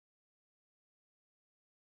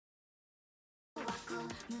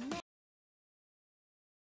胸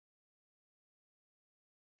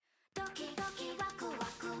ドキドキワクワ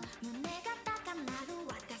ク胸が高鳴る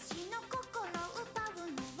私の心を奪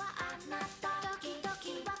うのはあなたドキド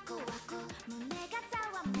キワクワク胸がざ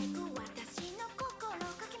わめく私の心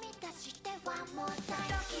かき乱して One more time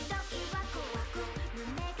ドキドキワクワク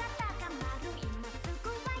胸が高まる今す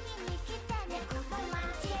ぐ会いに来てねロマ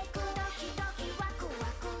ンチックドキドキワクワ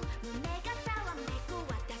ク胸がざわめく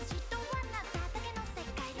私とあなただけの世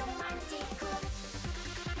界ロマンチック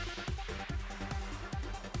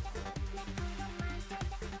Romantic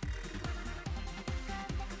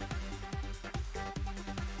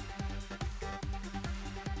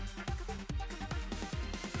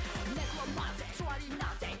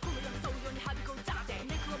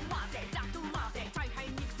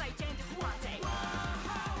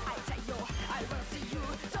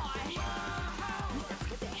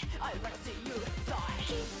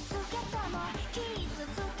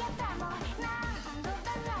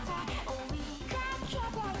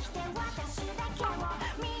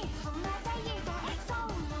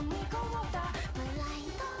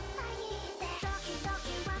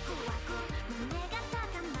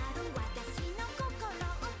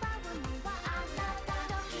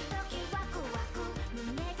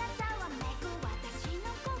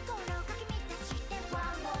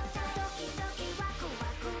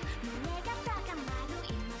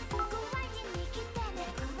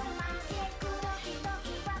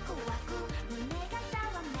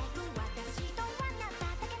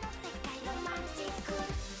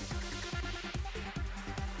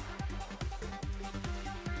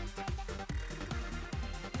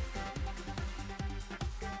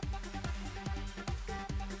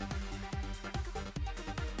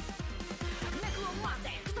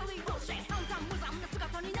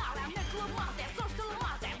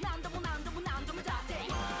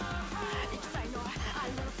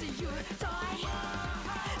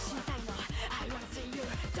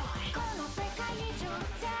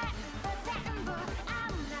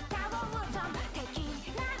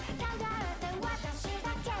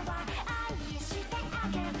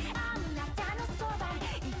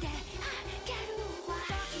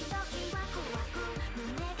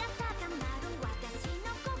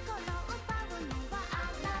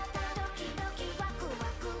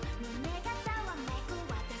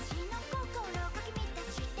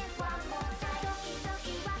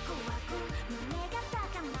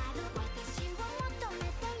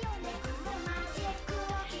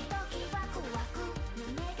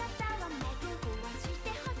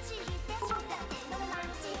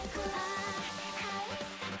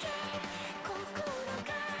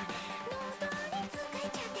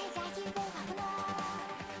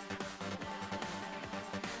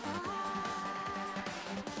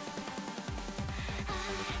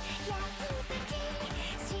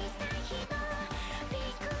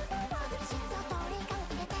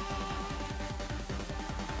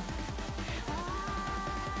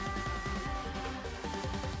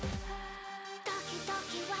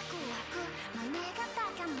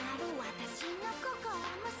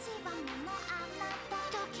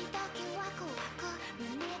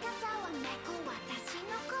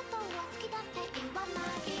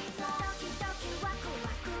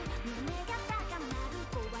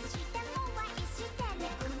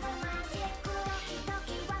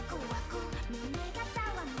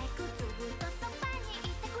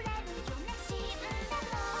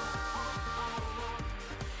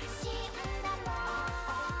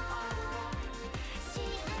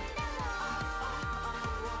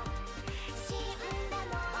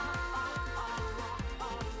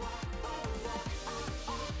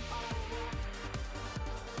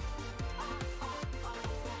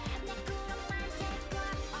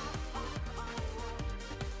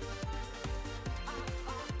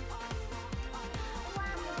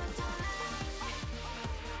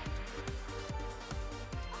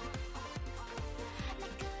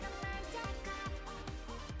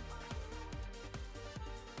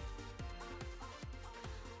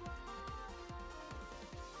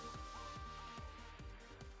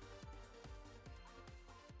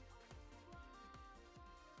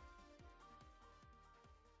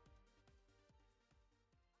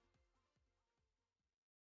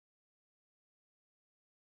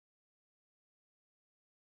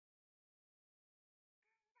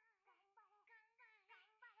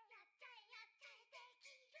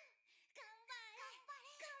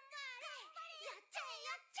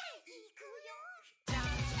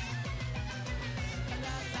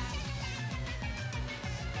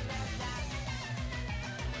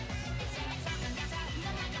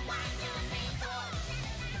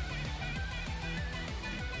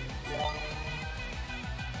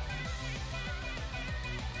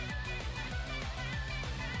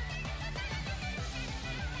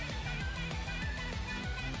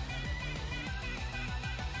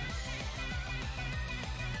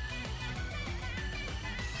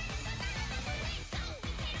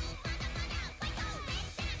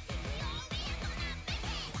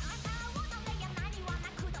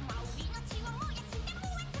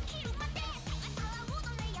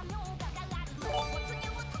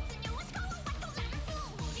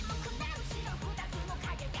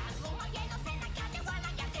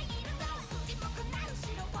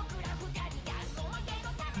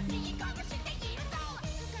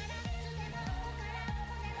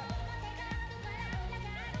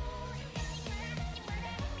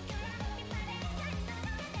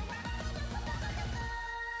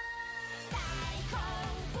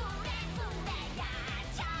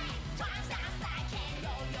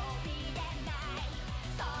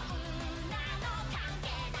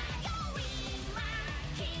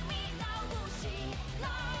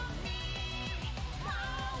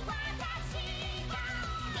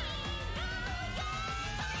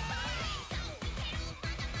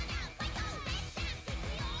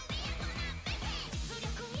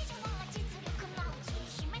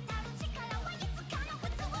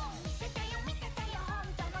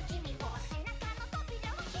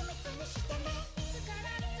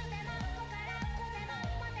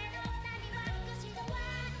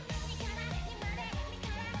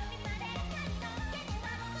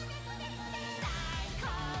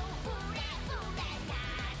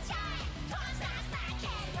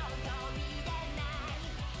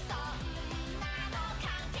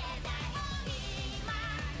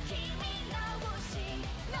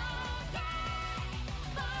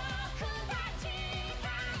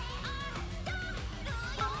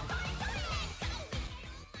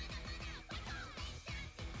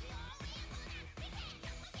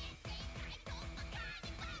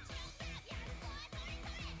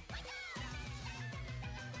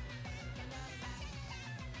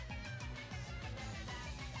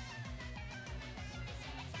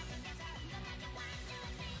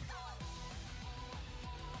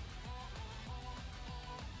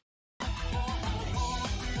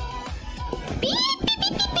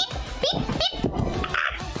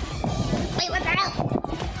Wait, what the hell?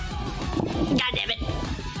 God damn it.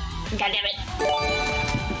 God damn it.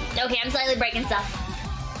 Okay, I'm slightly breaking stuff.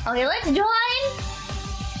 Okay, let's join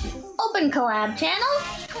Open Collab channel.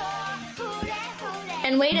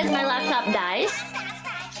 And wait as my laptop dies.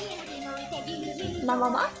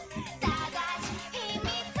 Mama.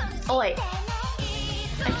 Oh wait.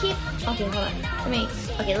 I keep. Okay, hold on.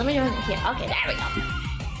 Let me join it here. Okay, there we go.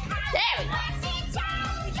 There we go.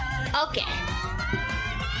 Okay.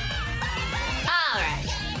 Alright.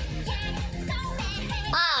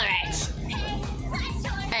 Alright.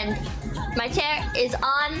 And my chair is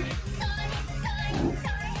on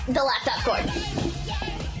the laptop cord.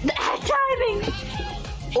 The timing!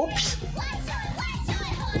 Oops.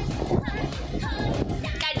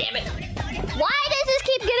 God damn it. Why does this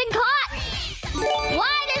keep getting caught?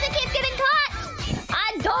 Why does it keep getting caught?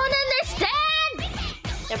 I don't understand!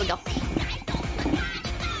 There we go.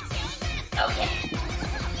 Okay.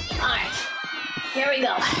 Alright. Here we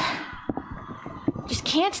go. Just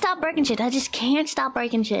can't stop breaking shit. I just can't stop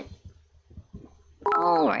breaking shit.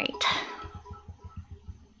 Alright.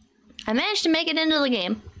 I managed to make it into the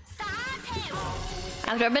game.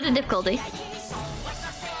 After a bit of difficulty.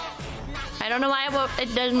 I don't know why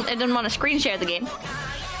it didn't want to screen share the game.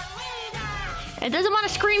 It doesn't want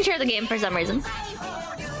to screen share the game for some reason.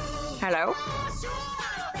 Hello?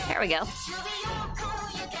 There we go.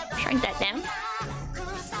 Shrink that down.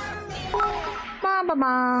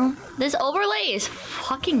 This overlay is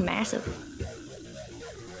fucking massive.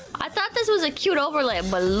 I thought this was a cute overlay,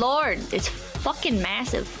 but lord, it's fucking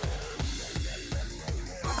massive.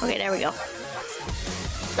 Okay, there we go.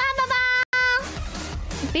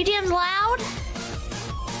 BGM's loud.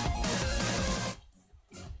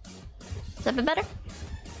 Is that a bit better?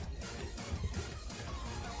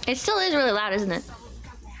 It still is really loud, isn't it?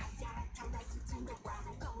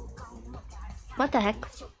 What the heck?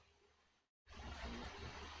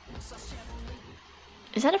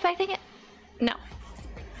 Is that affecting it? No.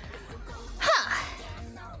 Huh.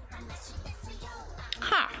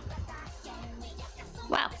 Huh.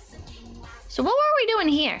 Wow. So what were we doing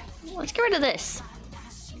here? Let's get rid of this.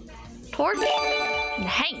 Torch and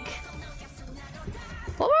Hank.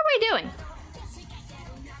 What were we doing?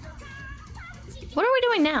 What are we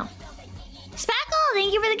doing now? Spackle,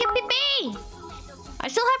 thank you for the gift, baby. I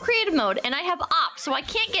still have creative mode and I have ops, so I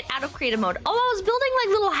can't get out of creative mode. Oh, I was building like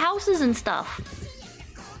little houses and stuff.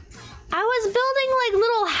 I was building like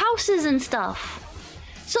little houses and stuff.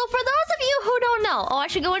 So for those of you who don't know, oh, I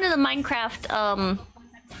should go into the Minecraft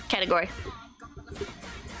category.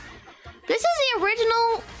 This is the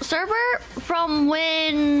original server from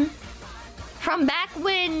back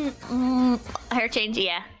when, hair change,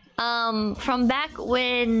 yeah. From back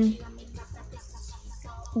when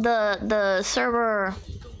the server,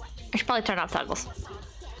 I should probably turn off toggles.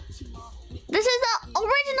 This is the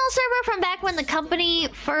original server from back when the company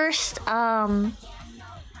first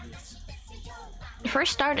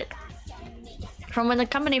started. From when the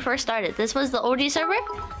company first started. This was the OG server.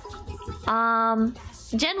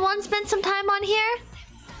 Gen 1 spent some time on here,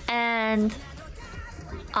 and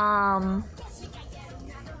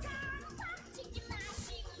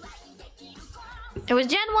it was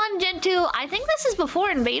Gen 1, Gen 2. I think this is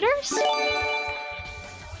before Invaders.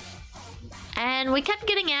 And we kept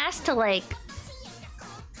getting asked to like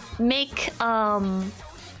make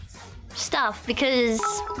stuff because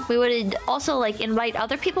we would also like invite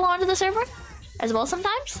other people onto the server as well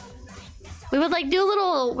sometimes. We would like do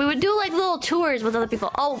little tours with other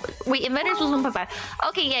people. Oh, wait, Invaders was 1.5.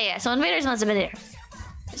 Okay, yeah. So Invaders must have been here.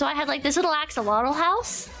 So I had like this little axolotl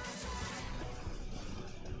house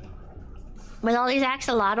with all these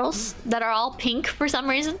axolotls that are all pink for some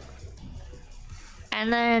reason.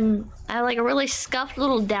 And then I had like a really scuffed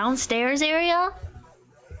little downstairs area, a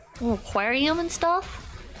little aquarium and stuff.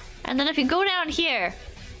 And then if you go down here,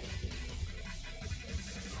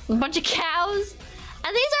 a bunch of cows.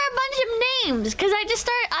 And these are a bunch of names, because I just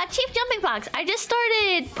started, Chief Jumping Fox, I just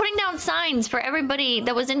started putting down signs for everybody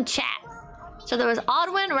that was in chat. So there was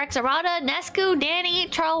Odwin, Rexarada, Nescu, Danny,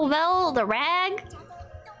 Charles Bell, The Rag,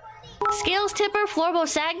 Scales Tipper, Florbo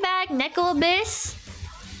Sagbag, Neko Abyss,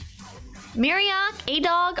 Miriak,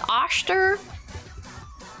 A-Dog, Oster,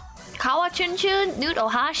 Kawa Chun Chun, Newt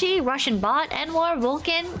Ohashi, Russian Bot, Enwar,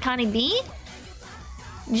 Vulcan, Connie B,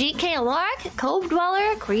 GK Lark, Cove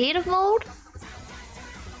Dweller, Creative Mode,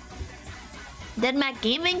 Dead Mac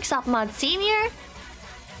Gaming, Sopmod Senior,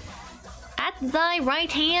 At Thy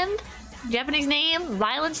Right Hand, Japanese Name,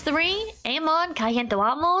 Violence 3, Amon, Kayento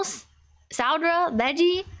Amos, Saudra,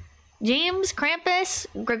 Veggie, James, Krampus,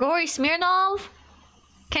 Grigory Smirnov,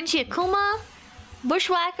 Kenshi Akuma,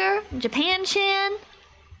 Bushwhacker, Japan Chan.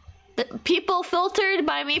 The people filtered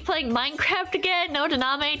by me playing Minecraft again. No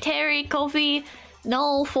Dename, Terry, Kofi,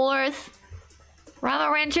 Null, Fourth.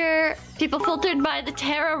 Rama Rancher. People filtered by the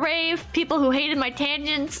Terra Rave. People who hated my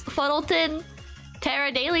tangents. Fuddleton.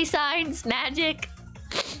 Terra Daily Signs. Magic.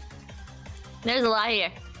 There's a lot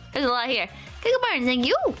here. There's a lot here. Good morning, thank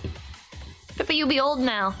you. Pippa, you be old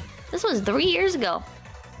now. This was 3 years ago.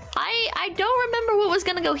 I don't remember what was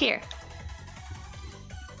gonna go here.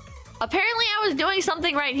 Apparently I was doing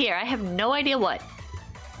something right here. I have no idea what.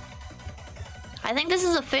 I think this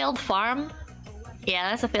is a failed farm. Yeah,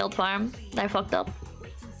 that's a failed farm. I fucked up.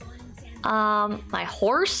 My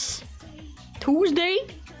horse. Tuesday?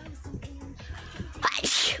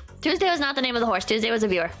 Tuesday was not the name of the horse. Tuesday was a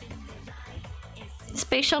viewer.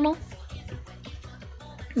 Space shuttle.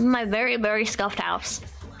 My very, very scuffed house.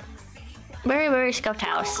 Very, very scuffed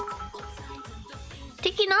house.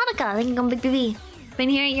 Tiki Nautica, thank you, Big BB. Been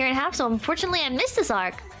here a year and a half, so unfortunately I missed this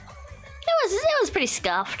arc. It was pretty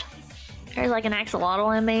scuffed. There's like an axolotl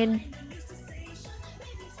I made.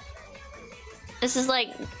 This is like...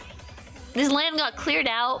 This land got cleared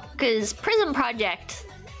out because Prism Project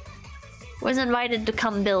was invited to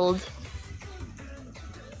come build.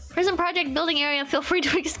 Prism Project building area, feel free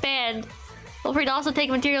to expand. Feel free to also take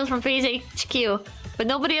materials from Phase HQ. But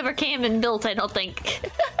nobody ever came and built, I don't think.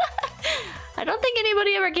 I don't think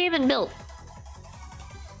anybody ever came and built.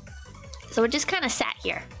 So it just kind of sat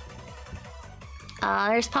here.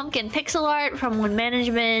 There's pumpkin pixel art from when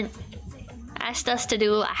management asked us to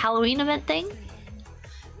do a Halloween event thing.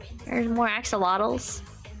 There's more axolotls.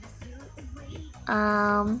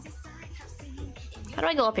 How do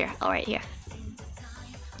I go up here? Oh, right here.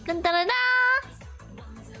 Dun, dun, dun, dun.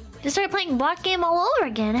 Just started playing block game all over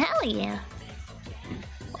again. Hell yeah.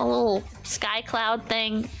 A little sky cloud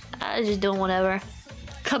thing. I was just doing whatever.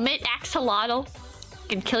 Commit axolotl. You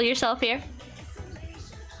can kill yourself here.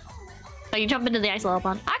 Oh, you jump into the axolotl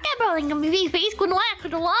pond. I can't believe I'm gonna be face good whack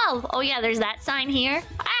with the love. Oh yeah, there's that sign here.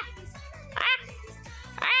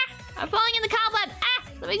 I'm falling in the cobweb.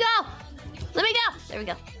 Let me go. Let me go. There we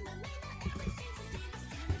go.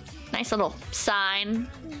 Nice little sign.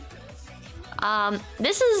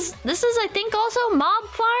 This is I think also Mob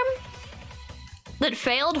Farm that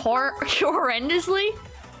failed horrendously.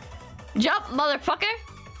 Jump, motherfucker.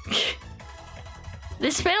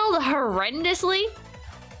 This failed horrendously.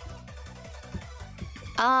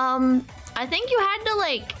 I think you had to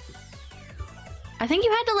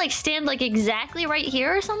like... stand like exactly right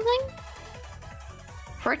here or something?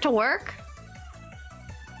 For it to work?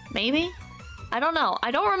 Maybe? I don't know.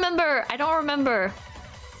 I don't remember.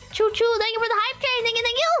 Choo choo, thank you for the hype train,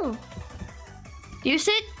 thank you! You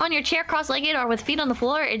sit on your chair cross-legged or with feet on the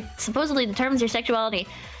floor, it supposedly determines your sexuality.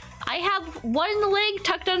 I have one leg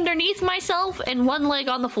tucked underneath myself and one leg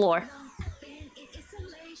on the floor.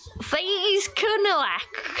 Face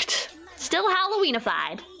connect. Still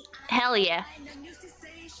Halloweenified. Hell yeah.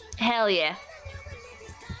 Hell yeah.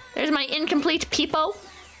 There's my incomplete peepo.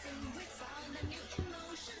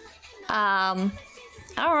 I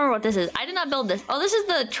don't remember what this is. I did not build this. Oh, this is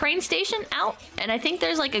the train station out. And I think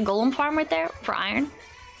there's like a golem farm right there for iron.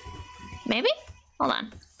 Maybe? Hold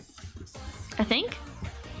on. I think.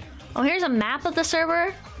 Oh, here's a map of the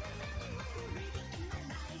server.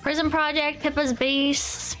 Prison Project, Pippa's base,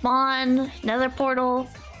 spawn, nether portal,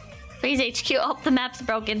 Phase HQ. Oh, the map's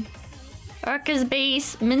broken. Urka's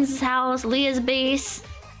base, Min's house, Leah's base.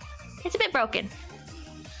 It's a bit broken.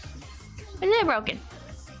 It's a bit broken.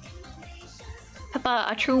 Pippa,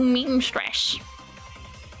 a true meme stress.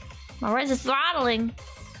 My res is throttling.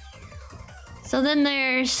 So then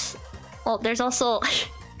there's... Well, there's also...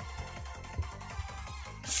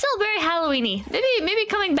 Still very Halloween-y. Maybe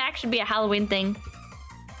coming back should be a Halloween thing.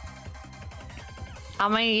 I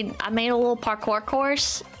made a little parkour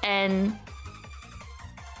course, and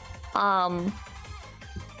I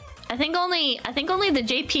think only the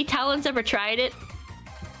JP talents ever tried it,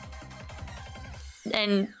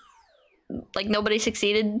 and like nobody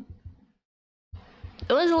succeeded.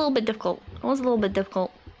 It was a little bit difficult. It was a little bit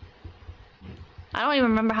difficult. I don't even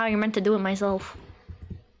remember how you're meant to do it myself,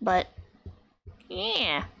 but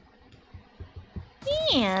yeah,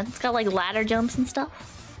 it's got like ladder jumps and stuff.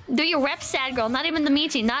 Do your reps, sad girl. Not even the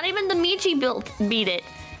Michi. Not even the Michi beat it.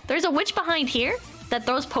 There's a witch behind here that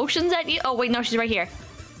throws potions at you. Oh, wait, no, she's right here.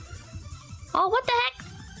 Oh, what the heck?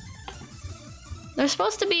 There's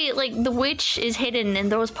supposed to be, like, the witch is hidden and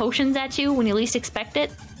throws potions at you when you least expect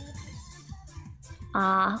it.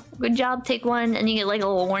 Good job, take one, and you get, like, a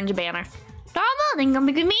little orange banner. Darma, then come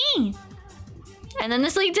with me! And then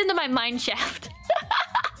this leads into my mine shaft.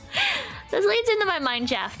 This leads into my mine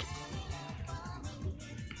shaft.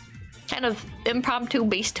 kind of impromptu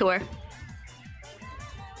base tour.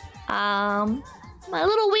 My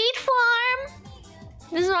little wheat farm.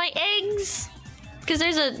 This is my eggs. Because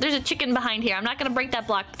there's a chicken behind here. I'm not gonna break that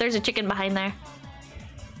block, but there's a chicken behind there.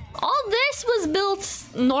 All this was built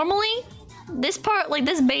normally. This part, like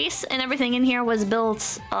this base and everything in here was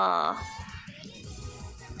built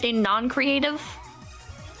in non-creative.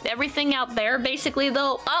 Everything out there basically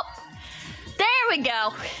though. Oh, there we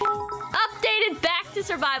go. Updated back to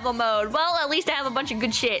survival mode. Well, at least I have a bunch of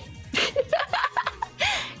good shit.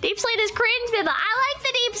 Deep slate is cringe, Pippa. I like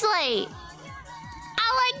the deep slate.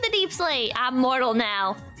 I like the deep slate. I'm mortal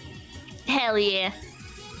now. Hell yeah.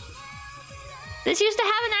 This used to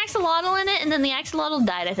have an axolotl in it, and then the axolotl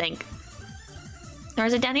died, I think. Or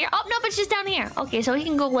is it down here? Oh, nope, it's just down here. Okay, so he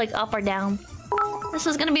can go, like, up or down. This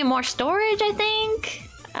is gonna be more storage, I think.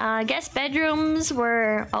 Guest bedrooms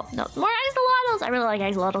were... Oh, no, more axolotls. I really like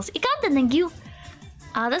axolotls. Ikata, thank you.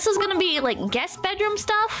 This is gonna be, like, guest bedroom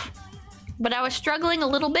stuff. But I was struggling a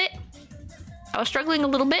little bit.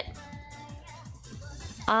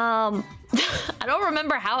 I don't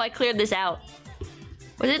remember how I cleared this out.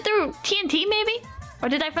 Was it through TNT maybe? Or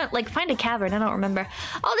did I find a cavern? I don't remember.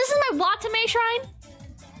 Oh, this is my Watame shrine.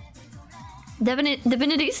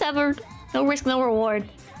 Divinity severed. No risk, no reward.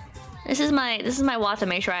 This is my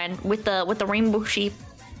Watame shrine with the rainbow sheep.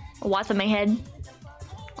 A Watame head.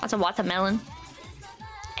 Lots of watermelon.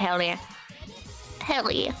 Hell yeah.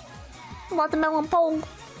 Hell yeah. Watermelon pole.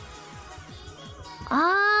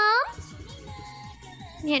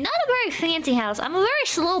 Yeah, not a very fancy house. I'm a very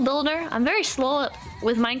slow builder. I'm very slow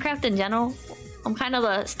with Minecraft in general. I'm kind of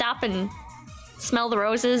a stop and smell the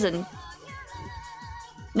roses and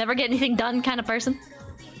never get anything done kind of person.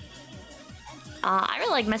 I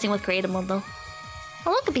really like messing with creative mode though.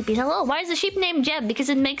 Oh, look at Peepees. Hello. Why is the sheep named Jeb? Because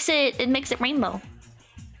it makes it rainbow.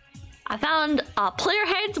 I found player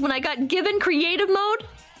heads when I got given creative mode.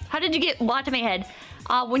 How did you get Watame head?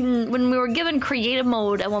 When we were given creative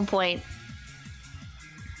mode at one point.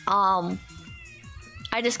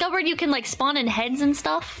 I discovered you can like spawn in heads and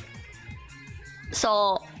stuff.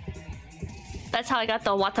 So that's how I got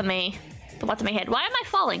the Watame head. Why am I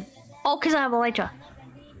falling? Oh, because I have Elytra.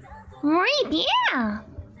 Right, yeah.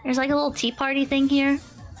 There's like a little tea party thing here.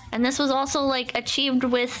 And this was also like achieved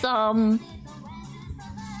with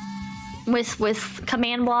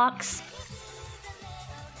command blocks.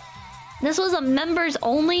 This was a members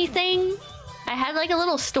only thing. I had like a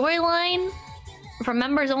little storyline for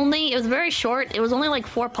members only. It was very short. It was only like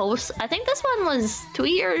 4 posts. I think this one was 2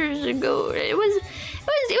 years ago. It was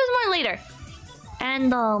more later.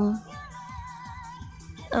 And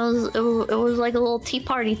it was like a little tea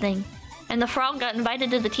party thing. And the frog got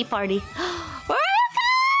invited to the tea party.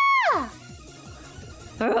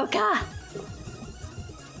 Uruka!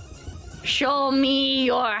 Show me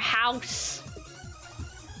your house.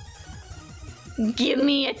 Give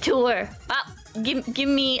me a tour. Give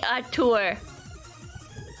me a tour.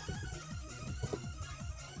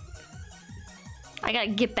 I gotta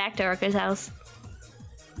get back to Uruka's house.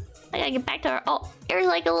 I gotta get back to her. Oh, there's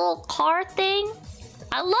like a little car thing.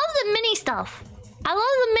 I love the mini stuff. I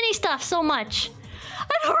love the mini stuff so much.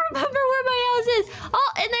 I don't remember where my house is.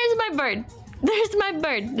 Oh, and there's my bird. There's my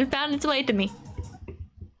bird. It found its way to me.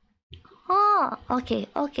 Oh, okay,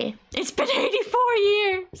 okay. It's been 84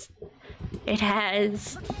 years. It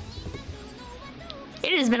has.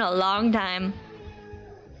 It has been a long time.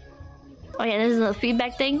 Oh yeah, this is a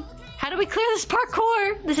feedback thing. How do we clear this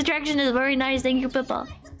parkour? This attraction is very nice. Thank you, Pippa.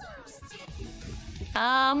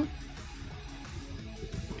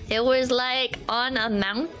 It was like on a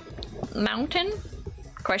mountain?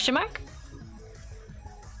 Question mark?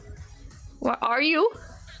 Where are you?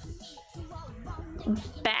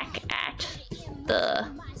 Back at the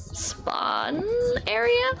spawn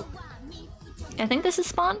area? I think this is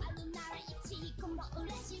spawn.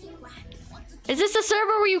 Is this the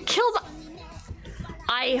server where you killed?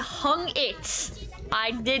 I hung it.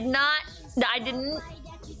 I didn't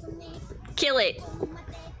kill it.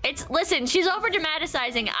 Listen, she's over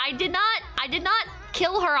dramatizing. I did not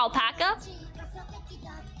kill her alpaca.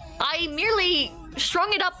 I merely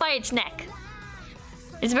strung it up by its neck.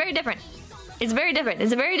 It's very different. It's very different.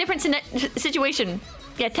 It's a very different situation.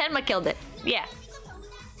 Yeah, Tenma killed it. Yeah.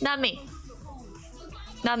 Not me.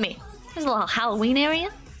 Not me. There's a little Halloween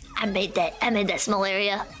area. I made that small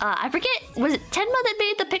area. I forget, was it Tenma that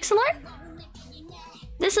made the pixel art?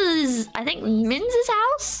 This is, I think, Minz's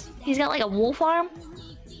house? He's got like a wool farm.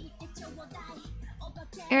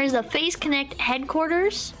 Here's the Phase Connect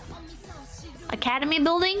headquarters. Academy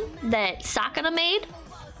building that Sakana made.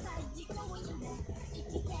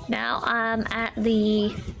 Now I'm at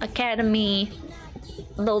the Academy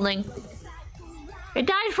building. It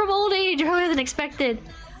died from old age earlier than expected.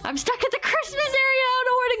 I'm stuck at the Christmas area. I don't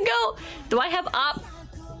know where to go. Do I have op?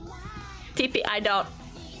 TP, I don't.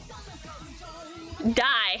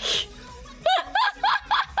 Die.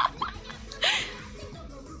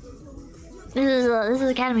 This is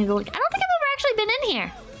Academy building. I don't think I've ever actually been in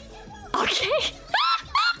here. Okay.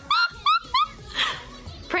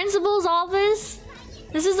 Principal's office.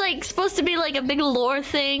 This is like supposed to be like a big lore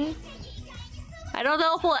thing. I don't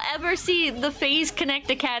know if we'll ever see the Phase Connect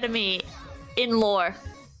Academy in lore.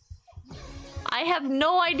 I have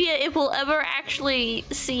no idea if we'll ever actually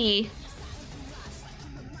see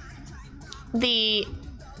the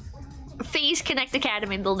Phase Connect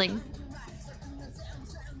Academy building.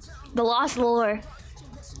 The lost lore.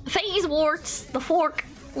 Phase warts. The fork.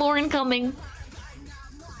 Lore incoming.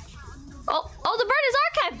 Oh, the bird is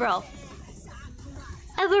archived, bro.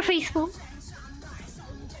 Ever faithful.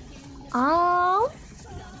 Oh.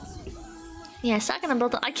 Yeah, stuck in a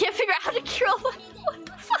build. I can't figure out how to kill. What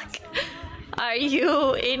the fuck? Are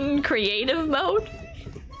you in creative mode?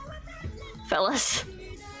 Fellas.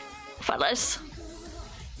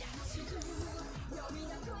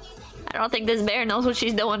 I don't think this bear knows what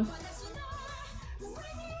she's doing.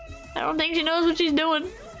 I don't think she knows what she's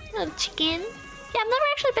doing. Oh, chicken. Yeah, I've never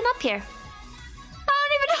actually been up here. I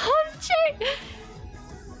don't even know how to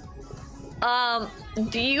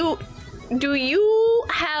check. Do you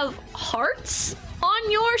have hearts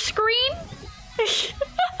on your screen?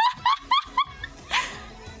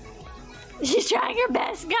 She's trying her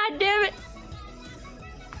best. God damn it.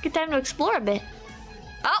 Good time to explore a bit.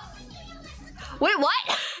 Oh. Wait,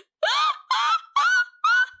 what?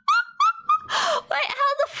 Wait,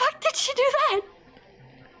 how the fuck did she do that?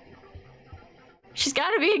 She's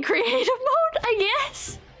gotta be in creative mode, I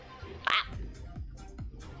guess. Ah.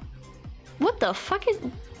 What the fuck is...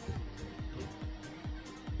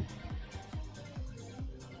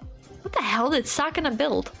 What the hell did Sakana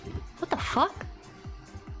build? What the fuck?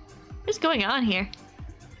 What's going on here?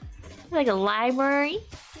 Like a library?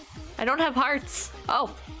 I don't have hearts.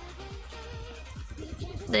 Oh.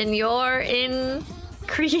 Then you're in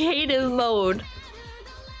creative mode.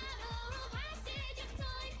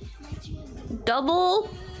 Double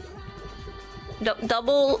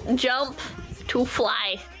jump to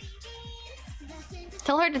fly.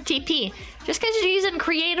 Tell her to TP. Just because she's in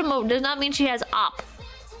creative mode does not mean she has op.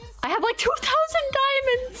 I have like 2,000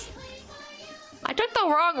 diamonds. I took the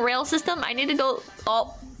wrong rail system. I need to go.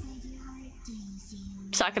 Oh.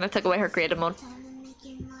 Sakana took away her creative mode.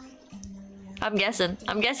 I'm guessing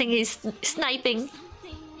he's sniping. This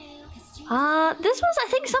was, I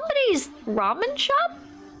think, somebody's ramen shop?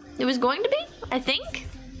 It was going to be, I think.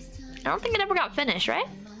 I don't think it ever got finished, right?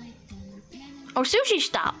 Oh, sushi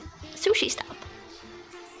stop. Sushi stop.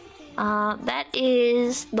 That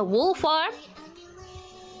is the wool farm.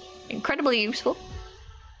 Incredibly useful.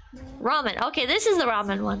 Ramen. Okay, this is the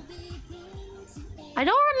ramen one. I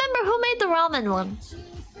don't remember who made the ramen one.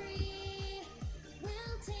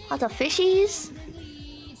 Lots of fishies.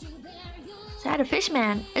 Is that a fish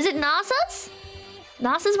man? Is it NASA's?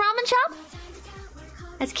 NASA's ramen shop?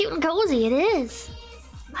 That's cute and cozy, it is.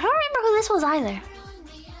 I don't remember who this was either.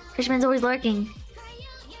 Fishman's always lurking.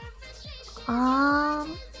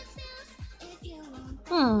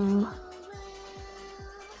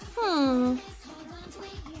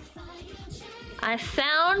 I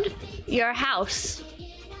found your house.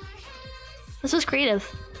 This was creative.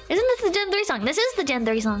 Isn't this the Gen 3 song? This is the Gen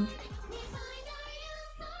 3 song.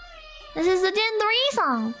 This is the Gen 3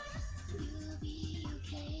 song.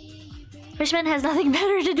 Fishman has nothing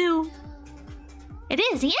better to do. It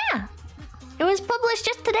is, yeah. It was published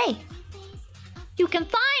just today. You can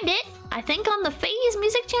find it, I think, on the Phase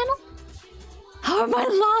music channel. How are my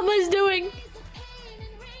llamas doing?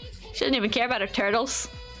 She doesn't even care about her turtles.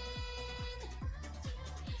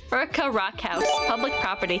 Urka Rock House, public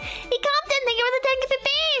property. Hey Compton, thank you for the 10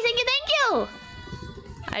 KPPs! Thank you, thank you!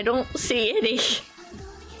 I don't see any.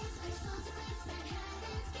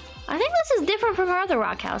 I think this is different from her other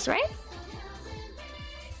rock house, right?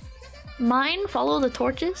 Mine, follow the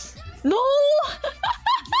torches? No!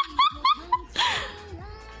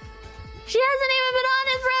 She hasn't even been on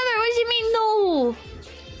it forever. What does she mean, no?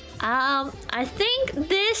 I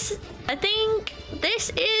think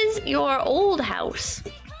this is your old house.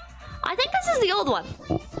 I think this is the old one.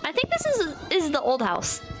 I think this is the old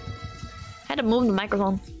house. I had to move the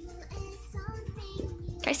microphone.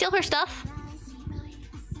 Can I steal her stuff?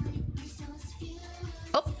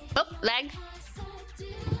 Oh, lag.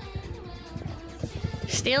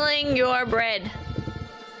 Stealing your bread.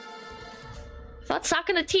 Thought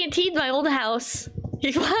Sakana TNT'd my old house.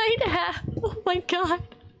 You might have. Oh my god.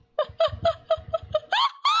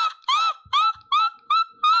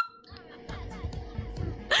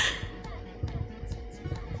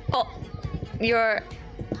 your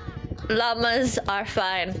llamas are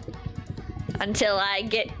fine until I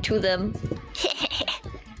get to them.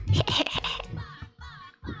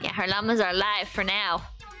 Yeah, her llamas are alive for now.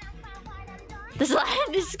 This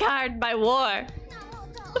land is scarred by war.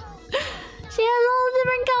 She has all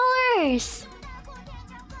different colors.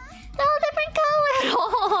 All different colors.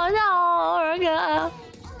 Oh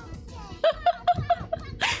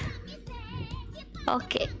no,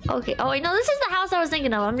 okay, okay. Oh wait, no, this is the house I was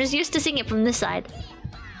thinking of. I'm just used to seeing it from this side.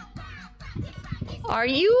 Are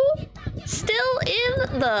you still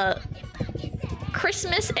in the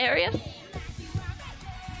Christmas area?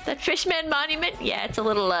 That Fishman monument? Yeah, it's a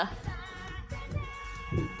little,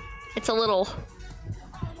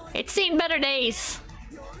 it's seen better days.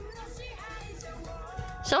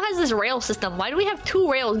 So has this rail system. Why do we have 2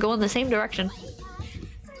 rails going the same direction?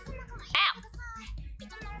 Ow!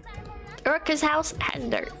 Urka's house has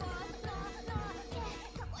dirt.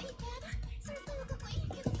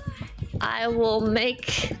 I will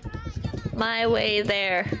make my way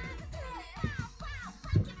there.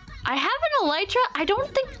 I have an elytra. I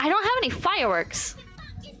don't have any fireworks.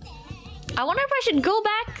 I wonder if I should go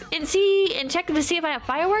back and check to see if I have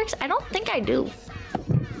fireworks. I don't think I do.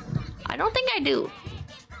 I don't think I do.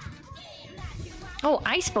 Oh,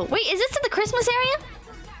 ice boat. Wait, is this to the Christmas area?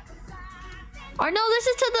 Or no, this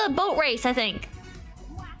is to the boat race, I think.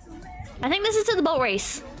 I think this is to the boat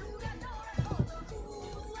race.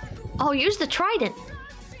 Oh, use the trident.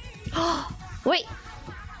 Wait.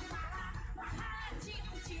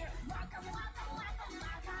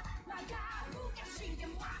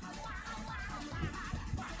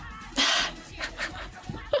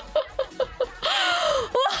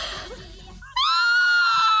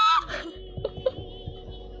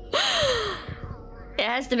 It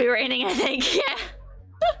has to be raining, I think. Yeah.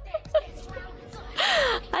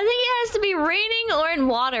 I think it has to be raining or in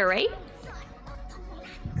water, right?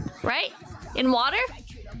 Right? In water?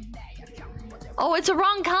 Oh, it's the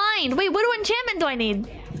wrong kind. Wait, what enchantment do I need?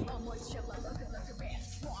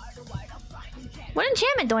 What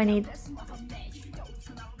enchantment do I need?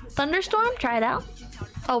 Thunderstorm? Try it out.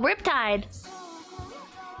 Oh, Riptide.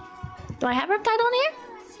 Do I have Riptide on here?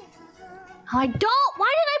 Oh, I don't.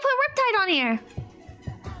 Why did I put Riptide on here?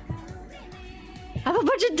 I have a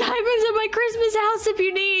bunch of diamonds in my Christmas house if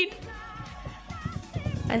you need.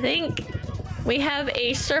 I think we have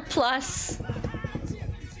a surplus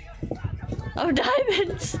of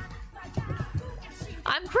diamonds.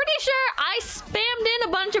 I'm pretty sure I spammed in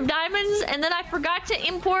a bunch of diamonds and then I forgot to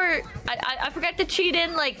import. I forgot to cheat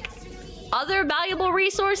in like other valuable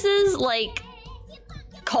resources like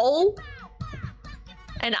coal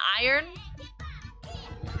and iron.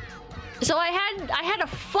 So I had a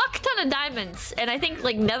fuck ton of diamonds and I think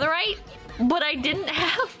like netherite, but I didn't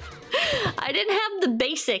have the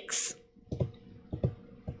basics.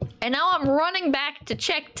 And now I'm running back to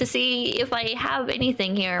check to see if I have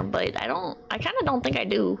anything here, but I kind of don't think I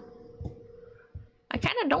do. I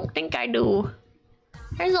kind of don't think I do.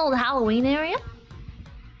 Here's the old Halloween area.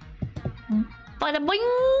 Bada boing!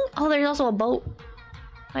 Oh, there's also a boat.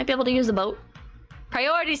 Might be able to use the boat.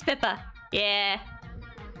 Priorities, Pippa. Yeah.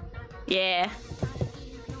 Yeah.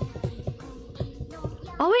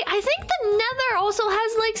 Oh wait, I think the Nether also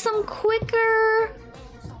has like some quicker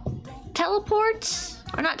teleports.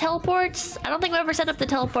 Or not teleports. I don't think we ever set up the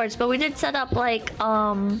teleports, but we did set up like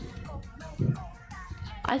I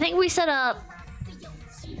think we set up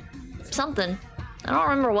something. I don't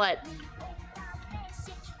remember what.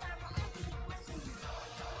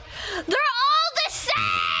 They're all the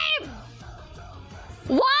same!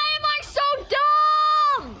 Why am I so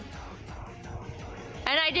dumb?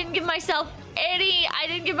 And I didn't give myself any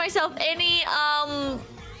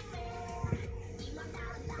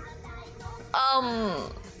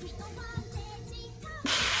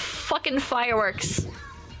fucking fireworks.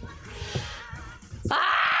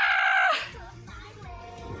 Ah!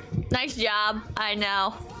 Nice job. I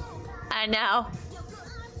know.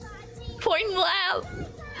 Point and laugh.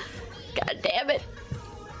 God damn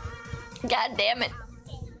it.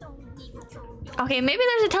 Okay, maybe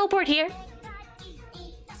there's a teleport here.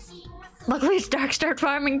 Luckily it's dark. Start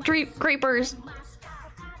farming creepers.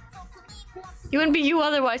 You wouldn't be you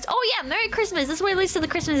otherwise. Oh yeah, Merry Christmas. This way leads to the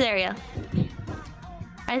Christmas area.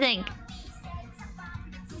 I think.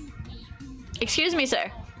 Excuse me,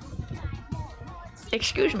 sir.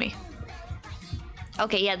 Excuse me.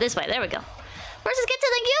 Okay, yeah, this way. There we go. Versus get to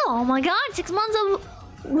thank you. Oh my god, 6 months of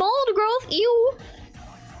mold growth. Ew.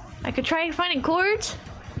 I could try finding cords.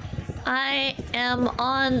 I am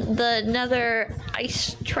on the Nether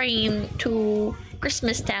ice train to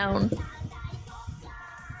Christmas Town.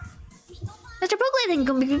 Mr. Brooklyn, thank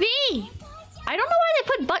you, BBB. I don't know why they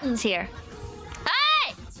put buttons here.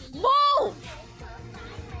 Hey! Move!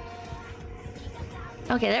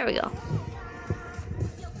 Okay, there we go.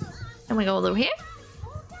 And we go over here.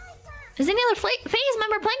 Is any other phase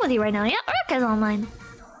member playing with you right now? Yeah, Urka's online.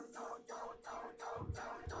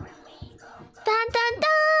 Dun dun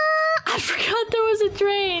dun! I forgot there was a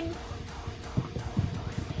train.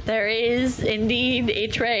 There is indeed a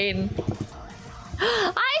train.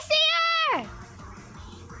 I see her!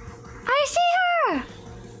 I see her!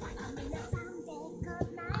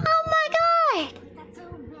 Oh my god!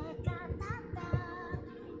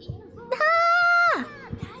 Ah!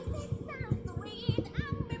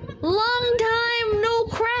 Long time no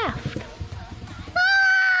craft.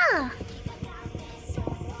 Ah!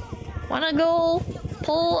 Wanna go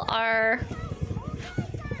pull our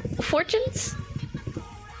fortunes?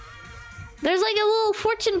 There's like a little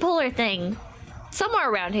fortune puller thing somewhere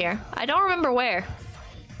around here. I don't remember where.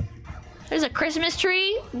 There's a Christmas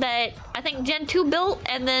tree that I think Gen 2 built,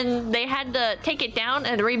 and then they had to take it down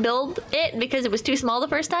and rebuild it because it was too small the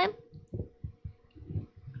first time.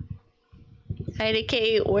 I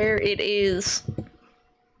indicate where it is.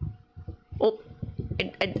 Oh,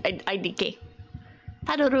 I decay.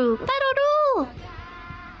 Padoru, Padoru!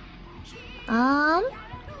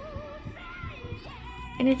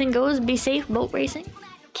 Anything goes, be safe, boat racing.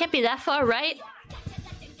 Can't be that far, right?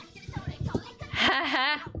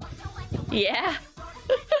 Haha. Yeah.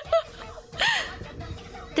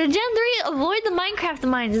 Did Gen 3 avoid the Minecraft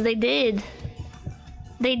mines? They did.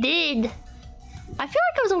 They did. I feel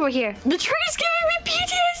like I was over here. The tree's giving me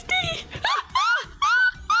PTSD!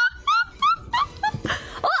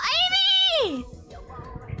 Oh, Amy!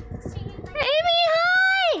 Amy,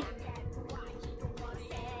 hi!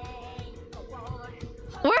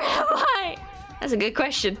 Where am I? That's a good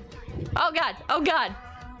question. Oh god, oh god.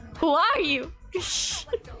 Who are you?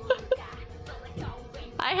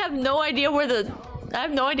 I have no idea where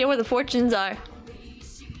the fortunes are.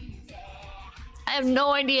 I have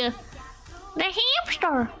no idea. The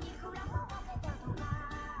hamster.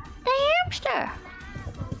 The hamster.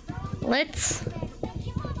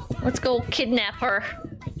 Let's go kidnap her.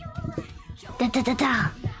 Da, da, da,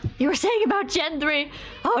 da. You were saying about Gen 3.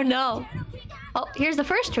 Oh no. Oh, here's the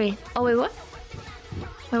first tree. Oh wait, what?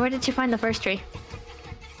 Wait, where did you find the first tree?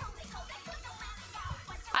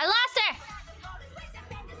 I lost her!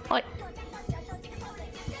 Wait.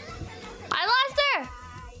 I lost her!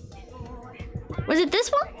 Was it this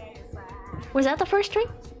one? Was that the first tree?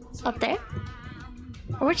 Up there?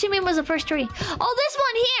 Or what you mean was the first tree? Oh, this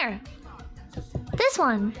one here! This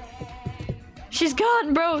one. She's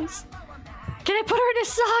gone, bros. Can I put her in a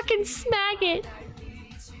sock and smack it?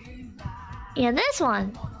 Yeah, this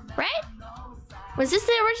one. Right? Was this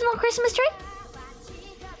the original Christmas tree?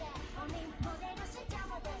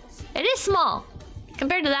 It is small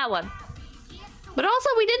compared to that one. But also,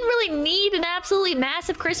 we didn't really need an absolutely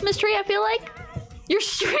massive Christmas tree, I feel like. You're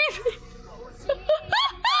streaming.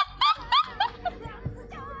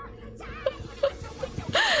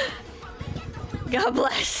 God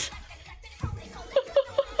bless.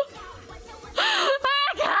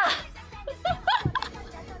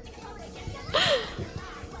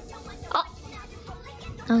 Oh,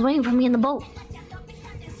 I was waiting for me in the boat.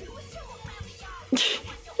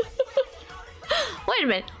 Wait a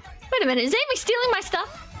minute. Wait a minute. Is Amy stealing my stuff?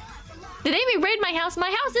 Did Amy raid my house? My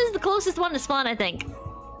house is the closest one to spawn, I think.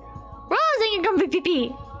 Rose, ain't gonna be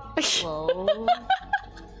pee. Hello.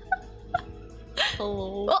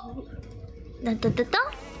 Hello. Oh. Da, da, da, da.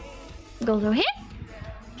 Go through here.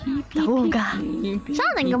 Oh god.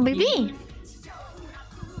 Something gonna be pee.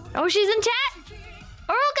 Oh, she's in chat.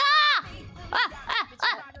 Uruka!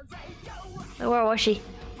 Where was she?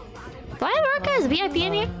 Do I have Uruka as VIP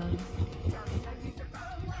in here?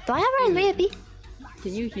 Do I have her as VIP?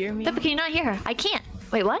 Can you hear me? Pippa, can you not hear her? I can't.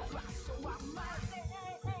 Wait, what?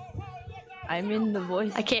 I'm in the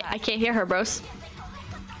voice. I can't hear her, bros.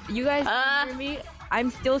 You guys can hear me? I'm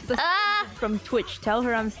still suspended from Twitch. Tell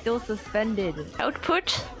her I'm still suspended.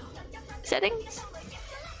 Output settings.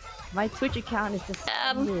 My Twitch account is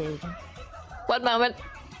suspended. One moment.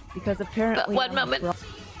 Because apparently. One moment.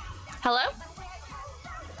 Hello?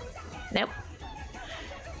 Nope.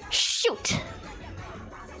 Shoot.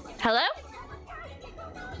 Hello?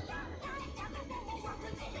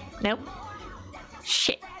 Nope.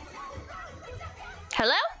 Shit.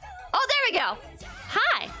 Hello? Oh, there we go.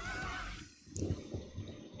 Hi.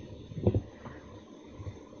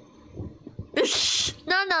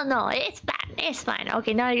 No. It's fine. It's fine.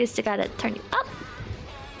 Okay, now I just gotta turn you up.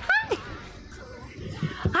 Hi.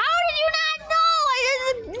 How did you not know?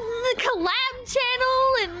 The collab channel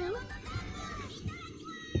and...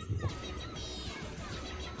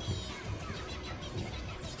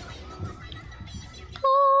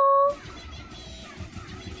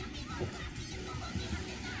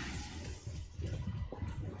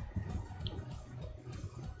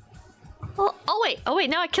 Oh wait,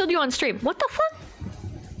 now I killed you on stream. What the fuck?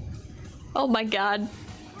 Oh my god.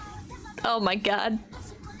 Oh my god.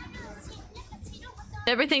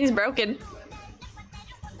 Everything's broken.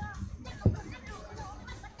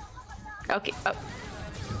 Okay, oh.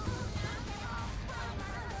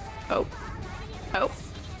 Oh. Oh.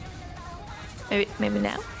 Maybe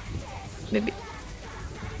now? Maybe.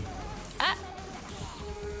 Ah!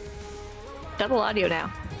 Double audio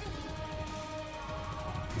now.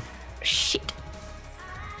 Shit.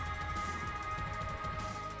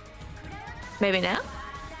 Maybe now?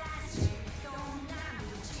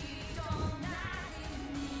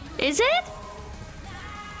 Is it?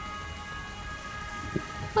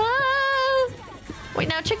 Wait,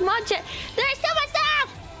 now check mod chat. There's so much stuff!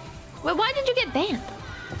 Wait, why did you get banned?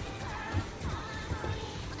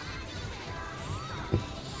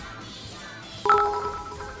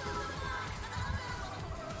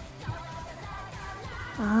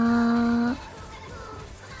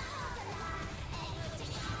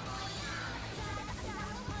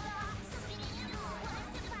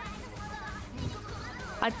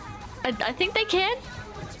 I think they can.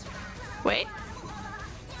 Wait.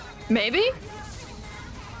 Maybe?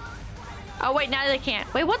 Oh wait, now they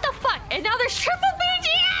can't. Wait, what the fuck? And now there's triple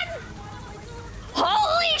BGM!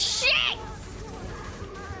 Holy shit!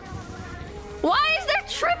 Why is there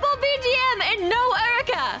triple BGM and no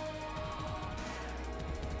Erica?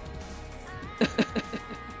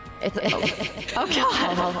 It's Oh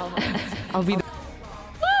god. I'll be.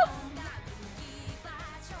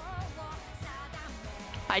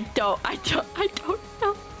 I don't know. I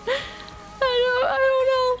don't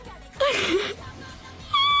know.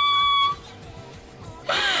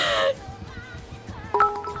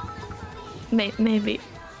 Maybe.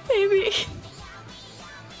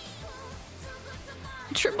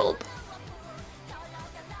 Tripled.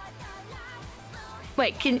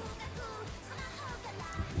 Wait,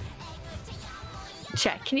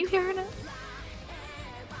 Chat, can you hear her now?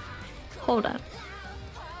 Hold on.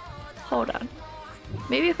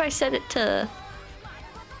 Maybe if I set it to...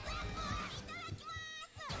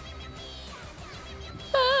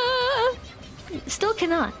 Still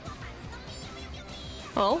cannot.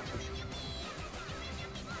 Oh?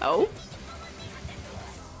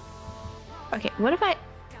 Okay, what if I...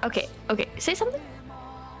 Okay, say something?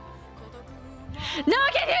 No,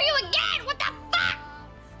 I can't hear you again! What the fuck?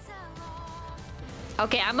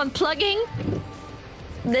 Okay, I'm unplugging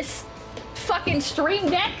this fucking stream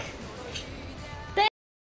deck.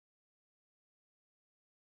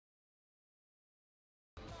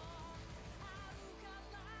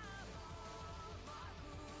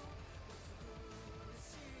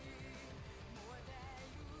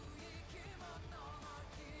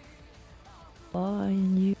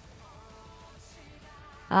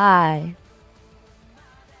 Hi.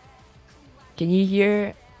 Can you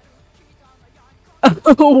hear?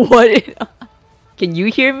 What? Can you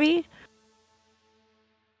hear me?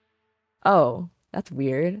 Oh, that's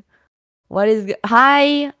weird. What is?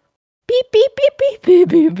 Hi. Beep beep beep beep beep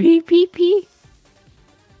beep beep beep beep.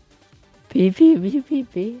 Beep beep beep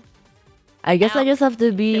beep beep. I guess I just have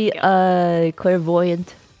to be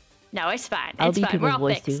clairvoyant. No, it's fine. I'll it's be fine. We're people's all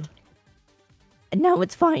voice fixed. too. No,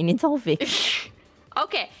 it's fine. It's all fixed.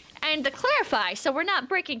 Okay, and to clarify, so we're not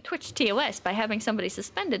breaking Twitch TOS by having somebody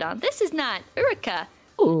suspended on. This is not Urika.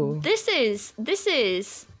 Ooh. This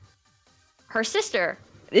is her sister.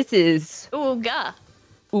 This is Uga.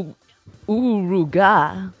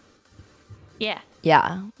 Uruga. Yeah.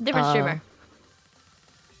 Yeah. Different streamer.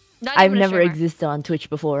 Not I've even a never streamer. existed on Twitch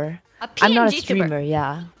before. I'm not a streamer,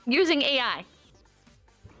 yeah. Using AI.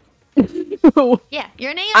 Yeah,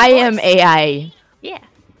 you're an AI. I voice. am AI. Yeah.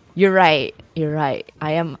 You're right.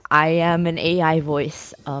 I am an AI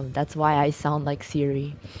voice. That's why I sound like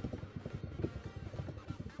Siri.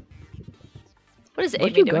 What is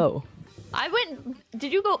Where'd Amy you doing? go? I went.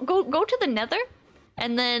 Did you go to the Nether?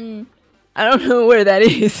 And then. I don't know where that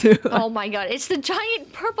is. Oh my god! It's the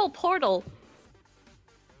giant purple portal.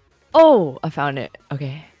 Oh, I found it.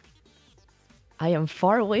 Okay. I am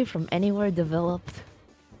far away from anywhere developed.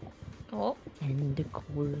 Oh. And the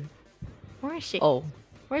cord. Where is she? Oh.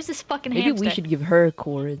 Where's this fucking Maybe hamster? we should give her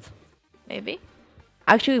cords. Maybe.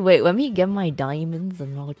 Actually, wait. Let me get my diamonds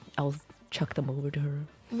and I'll chuck them over to her.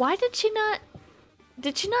 Why did she not?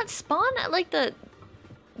 Did she not spawn at like the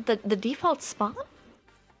default spawn?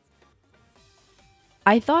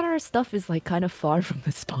 I thought our stuff is like kind of far from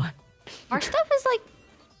the spawn. Our stuff is like.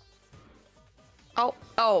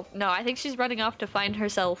 Oh no! I think she's running off to find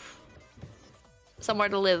herself somewhere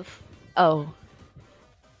to live. Oh.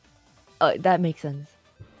 That makes sense.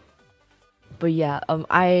 But yeah,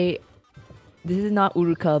 I this is not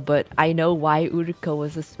Uruka, but I know why Uruka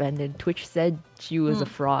was suspended. Twitch said she was a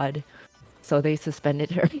fraud, so they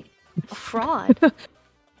suspended her. A fraud?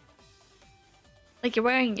 Like you're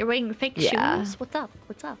wearing fake Yeah. shoes? What's up?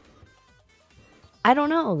 What's up? I don't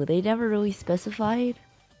know. They never really specified.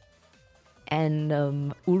 And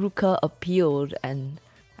Uruka appealed, and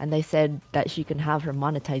they said that she can have her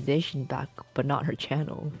monetization back, but not her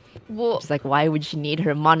channel. Well, It's like, why would she need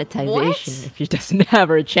her monetization What? if she doesn't have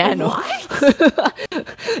her channel?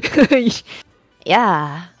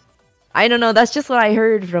 Yeah. I don't know. That's just what I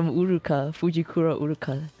heard from Uruka, Fujikura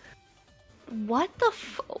Uruka. what the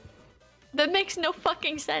That makes no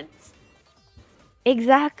fucking sense.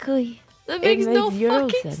 Exactly. That It makes no makes zero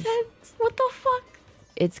fucking sense. sense. What the fuck?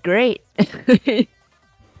 It's great.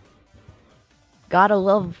 gotta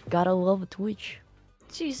love Twitch.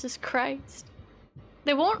 Jesus Christ.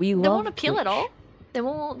 They won't We they love won't appeal at Twitch. all? They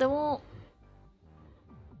won't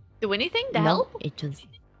do anything to No, help? it just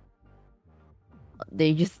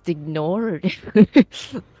they just ignored.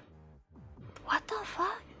 What the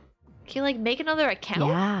fuck? Can you like make another account?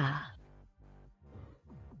 Yeah.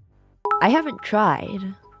 I haven't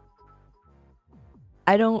tried.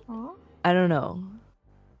 I don't Oh, know.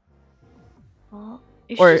 oh.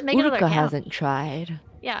 You should Or just make another Uruka account. hasn't tried.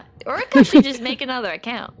 Yeah. Uruka should just make another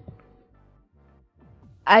account.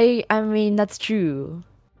 I mean that's true.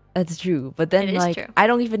 That's true. But then It is like true. I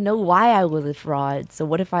don't even know why I was a fraud. So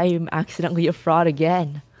what if I am accidentally a fraud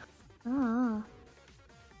again? Oh.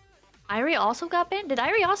 Irie also got banned? Did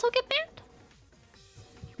Irie also get banned?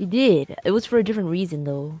 We did. It was for a different reason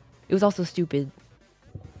though. It was also stupid.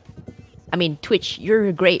 I mean, Twitch,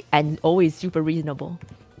 you're great and always super reasonable.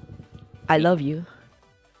 I love you.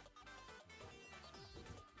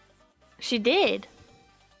 She did.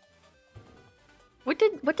 What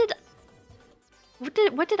did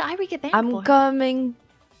Irie get banned I'm for? coming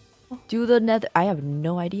to the nether. I have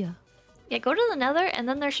no idea. Yeah, go to the nether and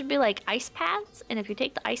then there should be like ice paths, and if you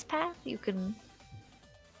take the ice path, you can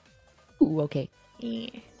Ooh, okay. yeah.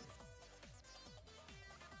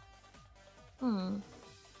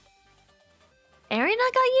 Arena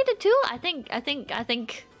got yeeted too? I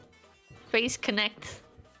think Face Connect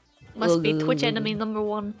must be Twitch enemy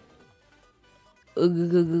 #1.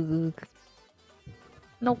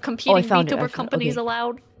 No competing found it, I VTuber found- companies okay.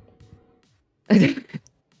 allowed.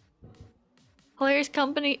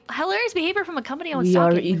 Hilarious behavior from a company on We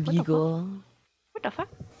are stalking. illegal. What the fuck?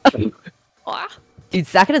 Ah, Dude,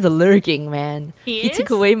 Sakin is lurking, man. He took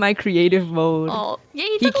is? away my creative mode. oh, yeah,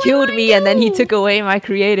 He took away killed mine me and then he too. took away my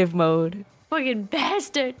creative mode. Fucking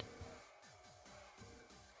bastard.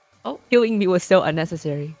 Killing me was so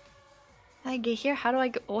unnecessary. How do I get here? How do I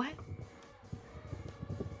go? What?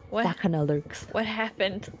 What? Sakana lurks. What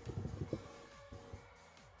happened?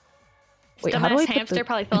 Wait, how do I Dumbass put hamster the-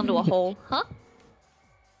 probably fell into a hole. Huh?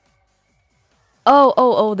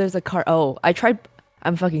 Oh, there's a card. Oh,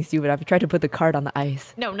 I'm fucking stupid. I've tried to put the card on the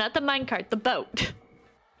ice. No, not the minecart. The boat.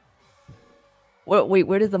 Wait,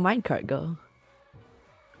 where does the minecart go?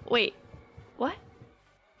 Wait. What?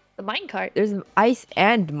 The minecart? There's an ice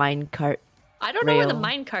and minecart. I don't know where the rail.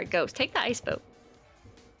 minecart goes. Take the ice boat.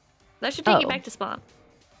 That should take you Oh. back to spawn.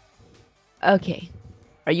 Okay.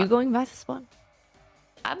 Are you going back to spawn?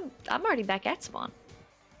 I'm already back at spawn.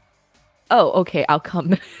 Oh, okay. I'll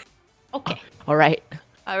come. Okay. All right.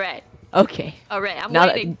 All right. Okay. All right. I'm Now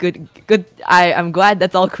waiting. that, good. I'm glad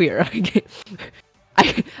that's all clear.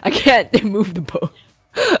 I can't move the boat.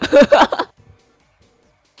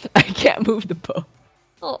 I can't move the boat.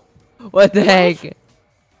 Oh, What the heck?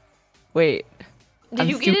 Wait. did I'm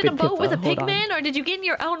you get in a stupid, boat with a Pippa. Hold on. pigman, or did you get in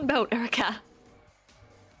your own boat, Erica?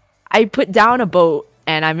 I put down a boat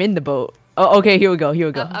and I'm in the boat. Oh, okay. Here we go.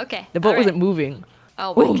 Oh, okay. The boat All right. wasn't moving.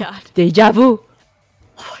 Oh my Ooh, god. Deja vu.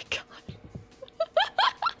 Oh my god.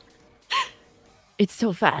 It's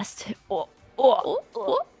so fast. Oh,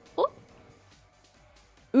 oh.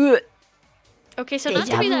 Ugh. Okay, so not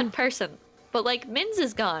to be Deja vu. that person, but like Minz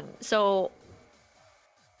is gone, so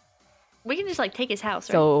we can just like take his house,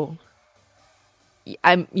 right? So,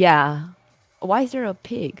 yeah. Why is there a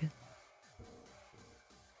pig?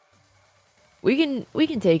 We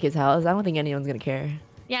can take his house. I don't think anyone's gonna care.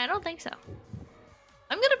 Yeah, I don't think so.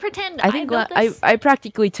 I'm gonna pretend I think built this. I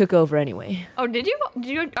practically took over anyway. Oh, did you? Did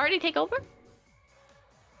you already take over?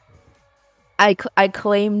 I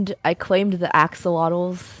claimed the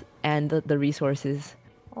axolotls and the resources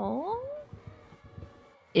Oh.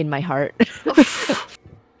 in my heart.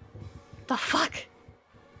 The fuck?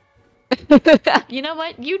 You know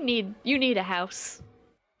what? You need a house.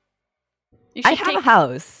 You I should have a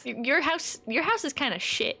house. Your house is kind of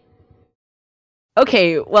shit.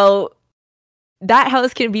 Okay, well, that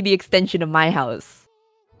house can be the extension of my house.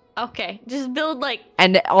 Okay, just build like.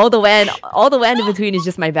 And all the land in between is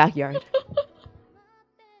just my backyard.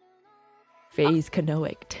 Phase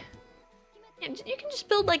canoic. You can just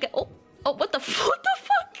build like a. Oh, what the what the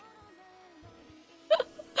fuck?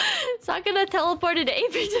 It's not gonna teleport an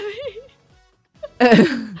ape into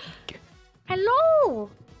me. Hello.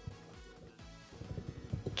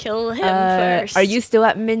 Kill him first. Are you still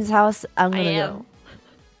at Min's house? I'm gonna I am. go.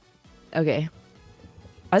 Okay.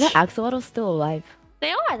 Are the axolotls still alive?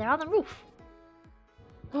 They are. They're on the roof.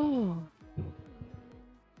 Oh.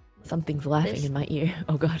 Something's laughing in my ear.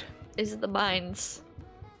 Oh god. This is the mines.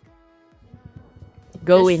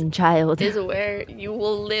 Go This in, child. Is where you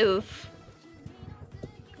will live.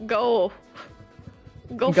 Go.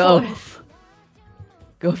 Go forth.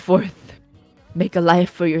 Go forth. Make a life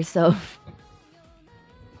for yourself.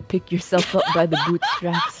 Pick yourself up by the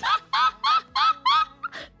bootstraps.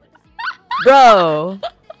 Bro!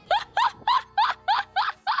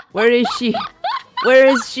 Where is she? Where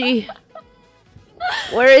is she?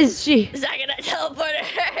 Where is she? Is that gonna teleport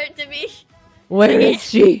her to me? Where is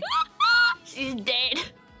she? She's dead.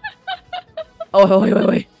 Oh,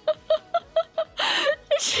 wait.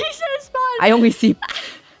 She's so spawned. I only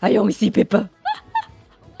see Pippa.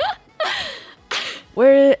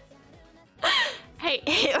 Where?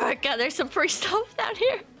 Hey, Orca, there's some free stuff down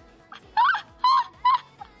here.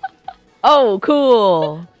 Oh,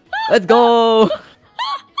 cool. Let's go.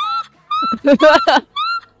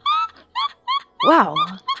 Wow.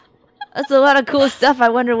 That's a lot of cool stuff. I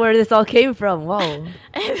wonder where this all came from. Whoa.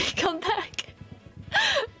 Hey, come back.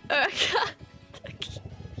 Orca.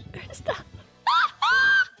 There's stuff.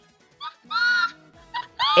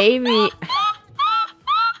 Amy.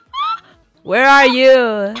 Where are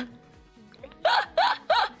you?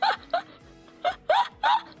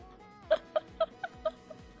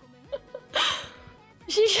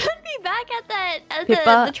 She should be back at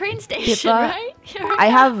Pippa, the train station, Pippa, right? I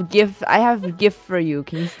have a gift for you.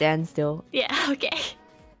 Can you stand still? Yeah, okay.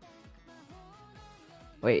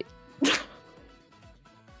 Wait.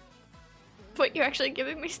 But you're actually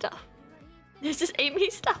giving me stuff. This is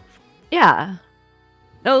Amy's stuff. Yeah.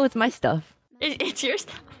 No, it's my stuff. It's your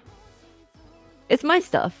stuff. It's my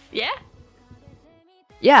stuff. Yeah?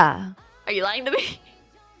 Yeah. Are you lying to me?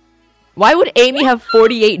 Why would Amy have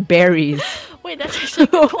 48 berries? Wait, that's actually a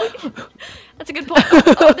good point. That's a good point.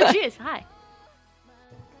 Oh, there she is. Hi.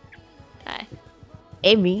 Hi.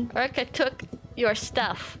 Amy. Orca took your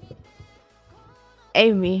stuff.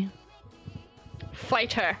 Amy.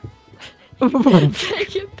 Fight her.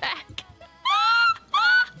 Take it back.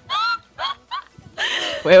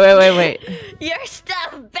 Wait. Your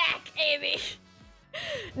stuff back, Amy.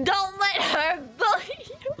 Don't let her bully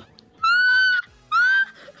you.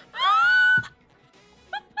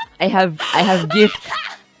 I have gifts.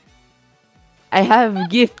 I have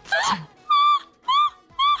gifts.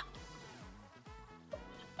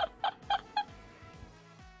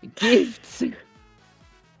 Gifts.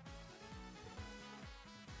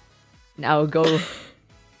 Now go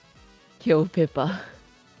kill Pippa.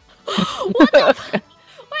 What the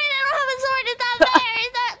Wait, I don't have a sword. It's not fair.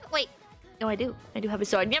 Is that... Wait. No, I do. I do have a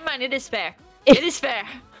sword. Never mind. It is fair. It is fair.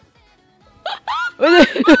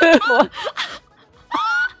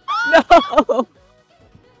 No.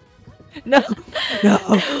 No.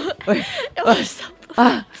 Wait. It was so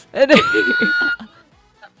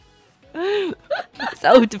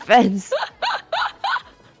Self-defense.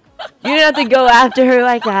 You didn't have to go after her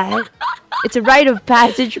like that. It's a rite of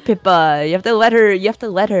passage, Pippa. You have to let her.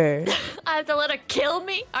 I have to let her kill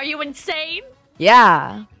me? Are you insane?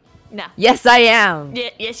 Yeah. No. Yes, I am. Yeah,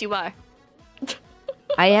 yes, you are.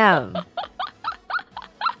 I am.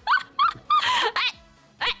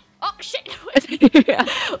 Oh, shit. Wait. Wait.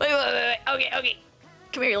 Okay.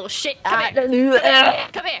 Come here, you little shit. Come here.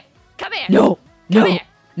 Come here. No. Come here.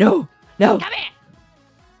 No. Come here.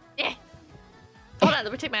 Yeah. Hold on,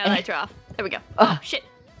 let me take my elytra off. There we go. Oh, shit.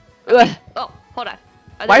 Oh, hold on.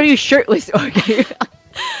 Why are you shirtless? Okay. Because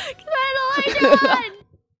I had elytra on.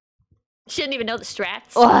 She didn't even know the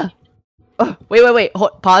strats. Wait.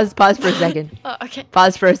 Pause for a second. Oh, okay.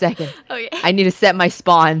 Pause for a second. Okay. I need to set my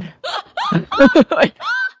spawn.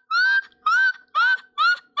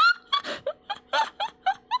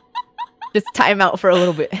 Just time out for a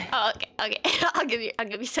little bit. Oh, okay. I'll give you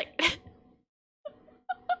a second.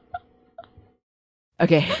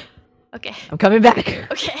 Okay. Okay. I'm coming back.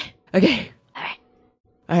 Okay. Okay.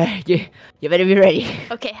 Alright. You better be ready.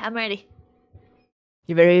 Okay, I'm ready.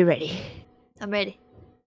 You better be ready. I'm ready.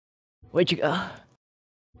 Where'd you go?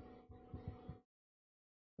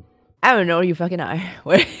 I don't know where you fucking are.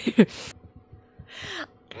 Where?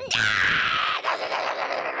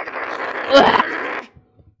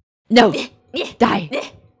 No. Die.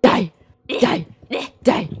 Die. Die.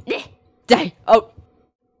 Die. Die. Oh,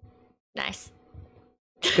 Nice.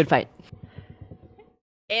 good fight.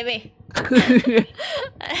 Amy.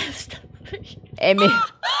 Stop. Amy.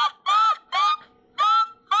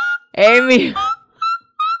 Amy.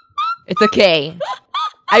 It's okay.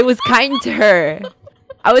 I was kind to her.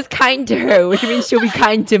 I was kind to her, which means she'll be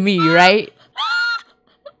kind to me, right?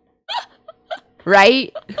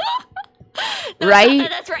 Right? No, Right?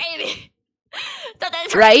 that's for Amy. No,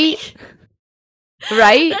 that's for Right? Amy.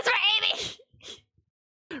 Right? That's for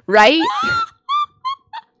Amy. Right?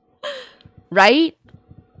 Right?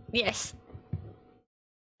 Yes.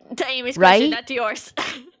 To Amy's Right? question, not to yours.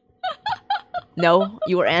 No,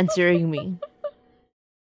 you were answering me.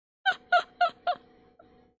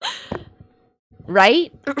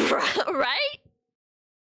 Right? Right?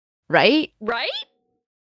 Right? Right?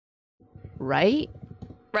 Right?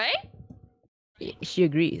 Right? She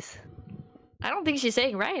agrees. I don't think she's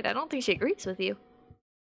saying right. I don't think she agrees with you.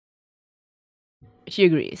 She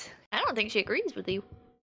agrees. I don't think she agrees with you.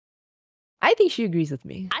 I think she agrees with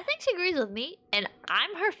me. I think she agrees with me, and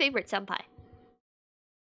I'm her favorite senpai.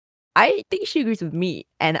 I think she agrees with me,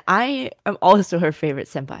 and I am also her favorite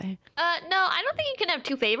senpai. No, I don't think you can have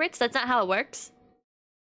two favorites. That's not how it works.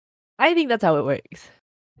 I think that's how it works.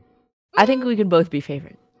 I think we can both be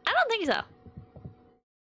favorite. I don't think so.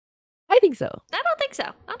 I think so. I don't think so.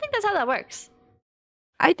 I don't think that's how that works.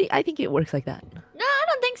 I think it works like that. No, I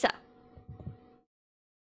don't think so.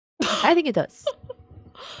 I think it does.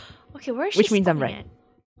 Okay, where is she? Which means I'm spawning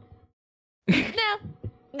right. at? No.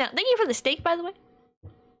 No. Thank you for the steak, by the way.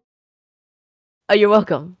 Oh, you're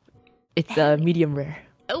welcome. It's medium rare.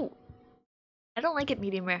 Oh. I don't like it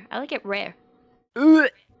medium rare. I like it rare. Oh,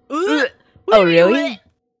 really?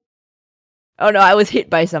 Oh no, I was hit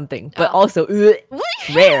by something, but Oh. also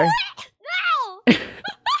rare. No!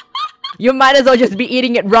 You might as well just be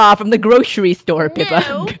eating it raw from the grocery store, Pippa.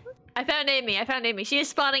 No. I found Amy. I found Amy. She is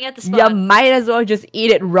spawning at the You spawn. might as well just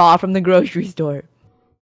eat it raw from the grocery store.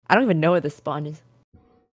 I don't even know where the spawn is.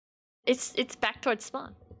 It's back towards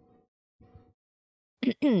spawn.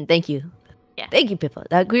 Thank you. Yeah. Thank you, Pippa.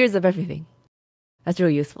 That clears up everything. That's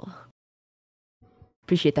really useful.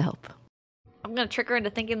 Appreciate the help. I'm gonna trick her into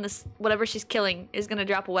thinking this whatever she's killing is gonna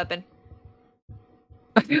drop a weapon.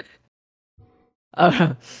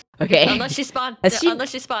 Oh, okay. Unless she unless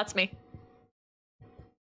she spots me.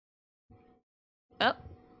 Oh.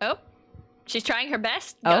 Oh. She's trying her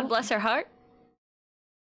best. God Oh. bless her heart.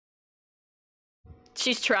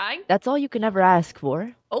 She's trying. That's all you can ever ask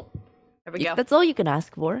for. Oh. There we go. That's all you can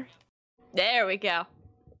ask for. There we go.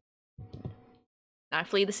 Now I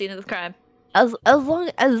flee the scene of the crime. As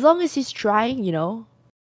long as she's trying, you know.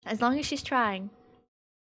 As long as she's trying.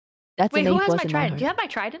 That's Wait, an who A has plus my in my trident? heart. Do you have my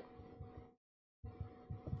trident?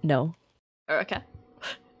 No. Erica.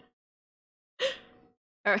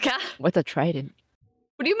 Erica? What's a trident?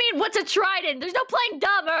 What do you mean, what's a trident? There's no playing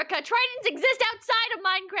dumb, Erica. Tridents exist outside of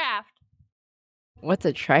Minecraft. What's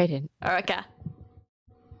a trident? Erica.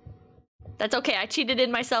 That's okay. I cheated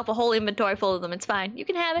in myself a whole inventory full of them. It's fine. You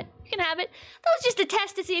can have it. You can have it. That was just a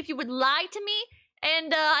test to see if you would lie to me.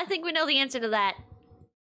 And I think we know the answer to that.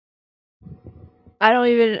 I don't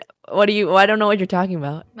even. I don't know what you're talking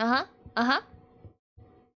about. Uh-huh. Uh-huh.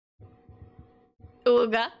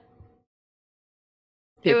 Ooga.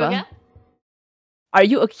 Pippa. Ooga. Are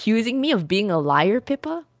you accusing me of being a liar,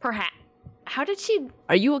 Pippa? Perhaps. How did she...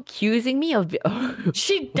 Are you accusing me of...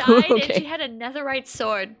 She died and Okay. she had a netherite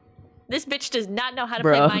sword. This bitch does not know how to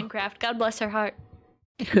Bro. play Minecraft. God bless her heart.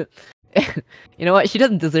 You know what? She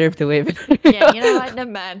doesn't deserve to live. Yeah, you know what?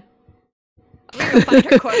 Never mind. I'm gonna go find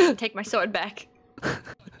her corpse and take my sword back.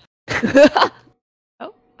 Oh,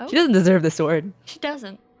 oh. She doesn't deserve the sword. She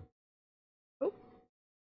doesn't. Oh.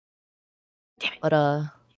 Damn it. But, I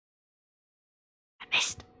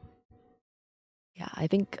missed. yeah, I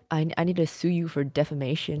think I need to sue you for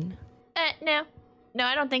defamation. No. No,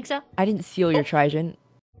 I don't think so. I didn't steal your trident.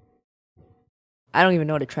 I don't even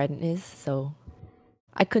know what a trident is, so...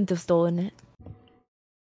 I couldn't have stolen it.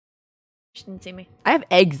 She didn't see me. I have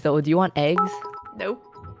eggs, though. Do you want eggs? No.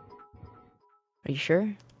 Are you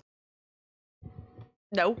sure?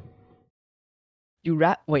 No. You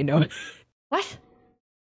Wait, no. What?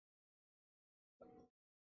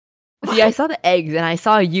 See, I saw the eggs, and I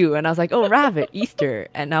saw you, and I was like, oh, rabbit, Easter.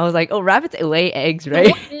 And I was like, oh, rabbits lay eggs, right?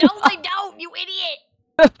 No, they don't, you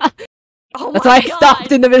idiot! Oh That's my why I God.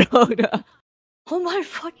 stopped in the middle. Oh my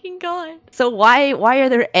fucking god. So why are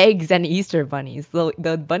there eggs and Easter bunnies?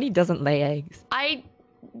 The bunny doesn't lay eggs.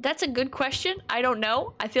 That's a good question. I don't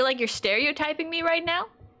know. I feel like you're stereotyping me right now.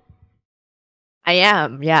 I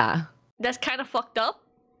am, yeah. That's kind of fucked up.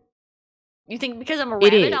 You think because I'm a It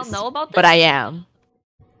rabbit, is, I'll know about this? but I am.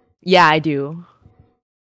 Yeah, I do.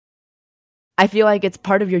 I feel like it's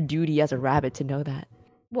part of your duty as a rabbit to know that.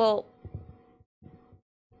 Well,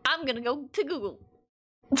 I'm gonna go to Google.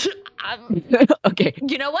 Okay.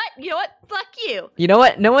 You know what? Fuck you. You know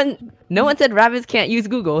what? No one said rabbits can't use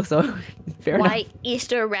Google, so fair enough. White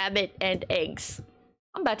Easter rabbit and eggs.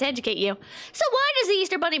 I'm about to educate you. So why does the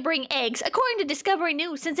Easter Bunny bring eggs? According to Discovery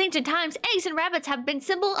News, since ancient times, eggs and rabbits have been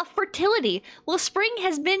symbol of fertility, while spring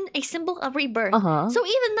has been a symbol of rebirth. So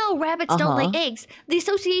even though rabbits don't lay eggs, the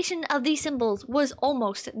association of these symbols was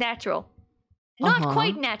almost natural. Not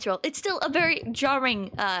quite natural. It's still a very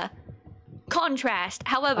jarring contrast.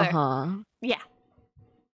 However, yeah.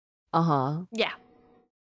 Yeah.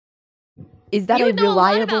 Is that You a would know a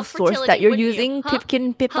lot reliable about source fertility, that you're wouldn't you? using, Huh?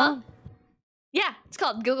 Pipkin Pippa? Huh? Yeah, it's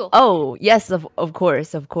called Google. Oh, yes, of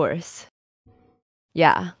course, of course.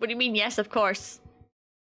 Yeah, What do you mean, yes, of course?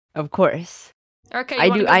 of course. Okay,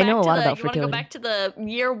 I know a lot about You want to go fertility. back to the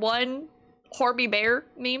year one Horby Bear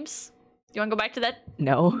memes? You want to go back to that?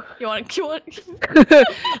 No. You want?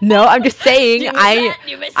 No, I'm just saying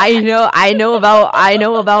You missed I that.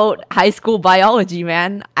 know about high school biology,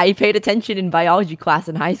 man. I paid attention in biology class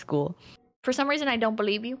in high school. For some reason, I don't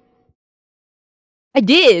believe you. I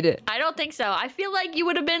did. I don't think so. I feel like you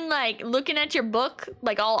would have been like looking at your book,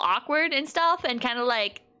 like all awkward and stuff, and kind of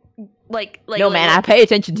like. No, man, I pay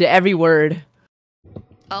attention to every word.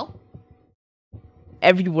 Oh,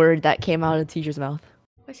 Every word that came out of the teacher's mouth.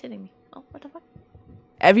 what's hitting me? Oh, what the fuck?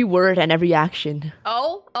 Every word and every action.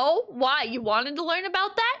 Oh, why? You wanted to learn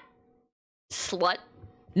about that? Slut.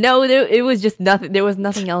 No, it was just nothing. There was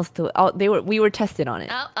nothing else to. We were tested on it.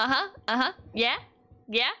 Oh, yeah.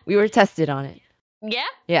 We were tested on it. Yeah?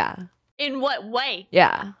 Yeah. In what way?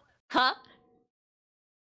 Yeah. Huh?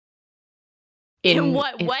 In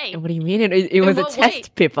what way? What do you mean? It was a what way?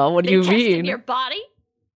 test, Pippa. What do They you tested mean? your body?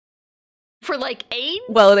 For like AIDS?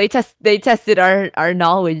 Well, they tested our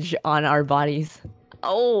knowledge on our bodies.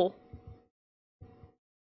 Oh.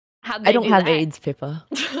 How'd they I don't do have that? AIDS, Pippa.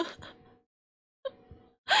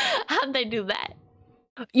 How'd they do that?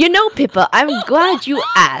 You know, Pippa, I'm glad you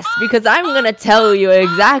asked because I'm gonna tell you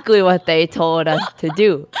exactly what they told us to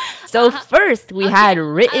do. So first, we had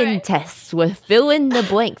written tests with fill in the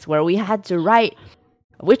blanks where we had to write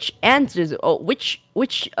which answers or which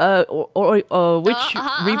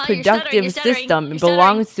reproductive system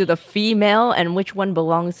belongs to the female and which one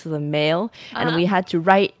belongs to the male, and we had to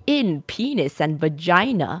write in penis and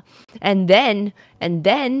vagina, and then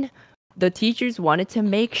the teachers wanted to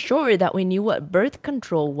make sure that we knew what birth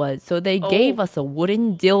control was, so they gave us a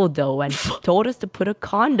wooden dildo and told us to put a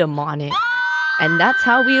condom on it, and that's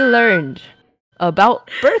how we learned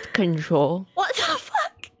about birth control. What the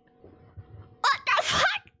fuck? What the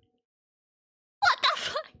fuck? What the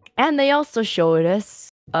fuck? And they also showed us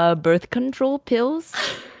birth control pills.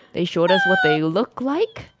 They showed us what they look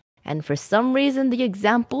like. And for some reason, the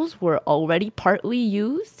examples were already partly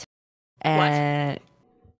used. And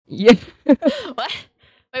yeah. What?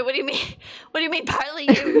 Wait, what do you mean? What do you mean partly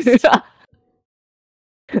used?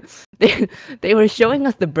 They were showing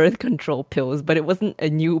us the birth control pills, but it wasn't a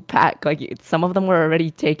new pack. Like some of them were already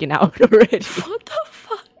taken out already. What the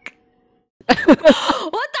fuck?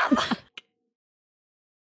 What the fuck?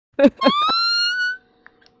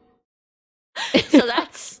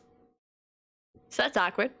 So that's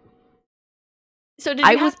awkward. So did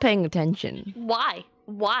I you was paying attention. Why?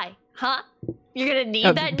 Why? Huh? You're gonna need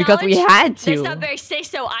that because knowledge? we had to. That's not very say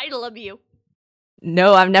so idle of you.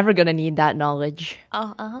 No, I'm never gonna need that knowledge.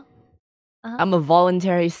 Oh, I'm a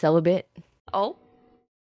voluntary celibate. Oh?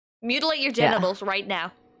 Mutilate your genitals right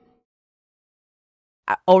now.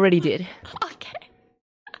 I already did. Okay.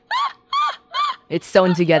 It's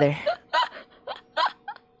sewn together.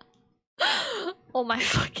 Oh my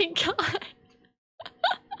fucking god.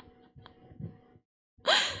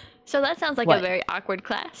 So that sounds like What? a very awkward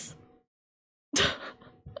class.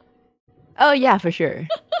 Oh yeah, for sure.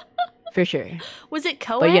 For sure. Was it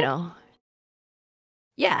co-ed? But you know.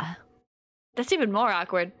 Yeah. That's even more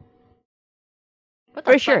awkward. What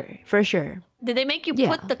the For fuck? sure. For sure. Did they make you Yeah.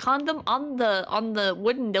 put the condom on the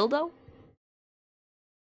wooden dildo?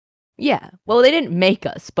 Yeah. Well, they didn't make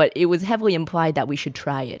us, but it was heavily implied that we should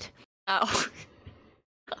try it. Oh.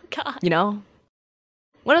 Oh god. You know?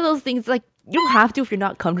 One of those things like you don't have to if you're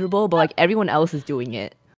not comfortable, but like everyone else is doing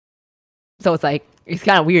it. So it's like it's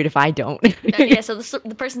kind of weird if I don't. Yeah, so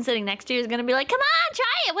the person sitting next to you is gonna be like, "Come on, try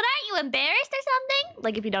it. What are you, embarrassed or something?"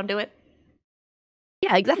 Like if you don't do it.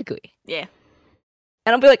 Yeah, exactly. Yeah.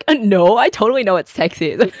 And I'll be like, no, I totally know what sex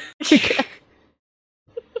is.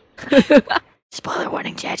 Spoiler warning.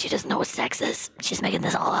 warning, Chad. She doesn't know what sex is. She's making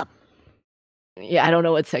this all up. Yeah, I don't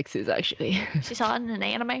know what sex is actually. She saw it in an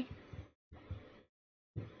anime.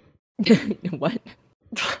 What?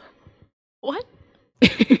 What?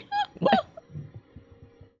 What?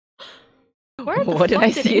 Where the What did fuck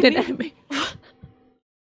I see in an Amy- anime?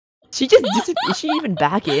 She just is she even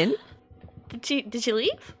back in? Did she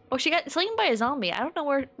leave? Oh, she got slain by a zombie. I don't know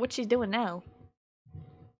what she's doing now.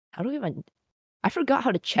 How do we even? I forgot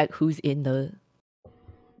how to check who's in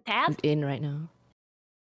Tab? who's in right now.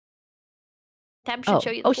 Tab should show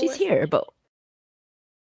you the Oh, she's forest. here, but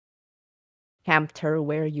Hamter,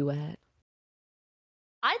 where are you at?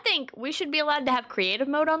 I think we should be allowed to have creative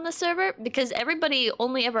mode on the server because everybody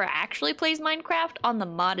only ever actually plays Minecraft on the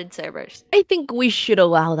modded servers. I think we should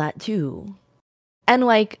allow that too. And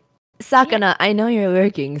like Sakana, I know you're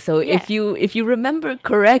lurking, so Yeah. if you remember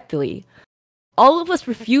correctly, all of us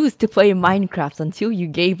refused to play Minecraft until you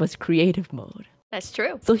gave us creative mode. That's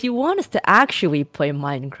true. So if you want us to actually play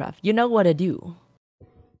Minecraft, you know what to do.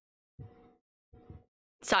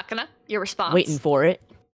 Sakana, your response. Waiting for it.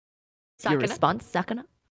 Sakana. Your response, Sakana?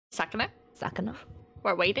 Sakana, Sakana?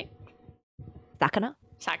 we're waiting. Sakana?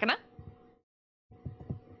 Sakana.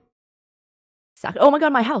 Oh my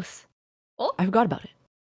god, my house. Oh. I forgot about it.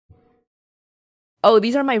 Oh,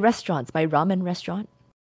 these are my restaurants. My ramen restaurant.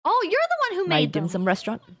 Oh, you're the one who My made dim them. sum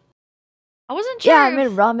restaurant. I wasn't sure. Yeah, I made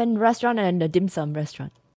a if- ramen restaurant and a dim sum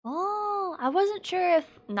restaurant. Oh, I wasn't sure if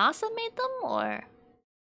NASA made them or.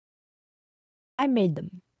 I made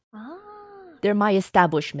them. Ah. They're my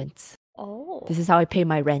establishments. Oh. This is how I pay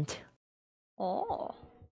my rent. Oh.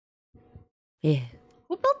 Yeah.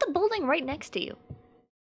 Who built the building right next to you?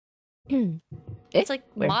 Eh, It's like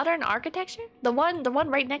where? modern architecture. The one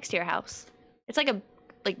right next to your house. It's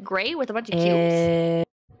like gray with a bunch of cubes.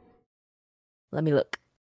 Let me look.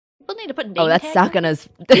 People need to put name Oh, that's tags on it.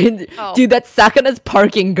 Sakana's. Oh. Dude, that's Sakana's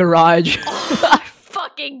parking garage. Oh my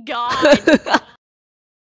fucking god!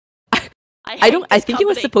 I think it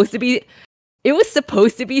was supposed to be. It was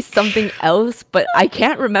supposed to be something else, but I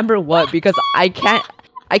can't remember what because I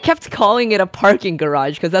kept calling it a parking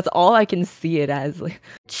garage because that's all I can see it as. Like,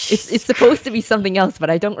 it's supposed to be something else, but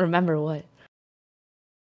I don't remember what.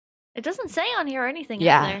 It doesn't say on here or anything.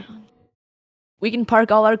 Yeah. There. We can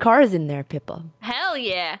park all our cars in there, Pippa. Hell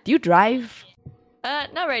yeah. Do you drive?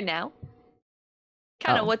 Not right now.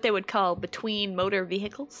 Kind of Oh. what they would call between motor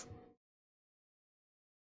vehicles.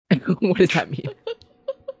 What does that mean?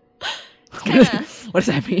 kinda- What does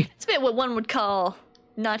that mean? It's a bit what one would call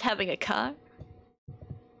not having a car.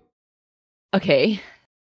 Okay.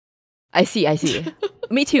 I see.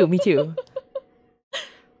 Me too.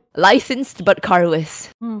 Licensed but carless.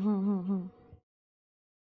 Mm-hmm.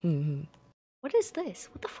 Mhm. What is this?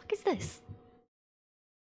 What the fuck is this?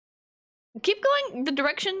 Keep going the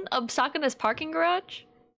direction of Sakana's parking garage,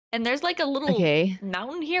 and there's like a little Okay.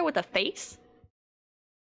 mountain here with a face.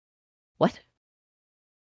 What?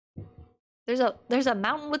 There's a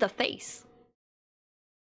mountain with a face.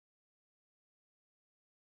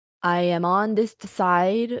 I am on this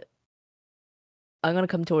side. I'm gonna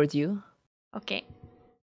come towards you. Okay.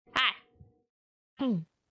 Hi.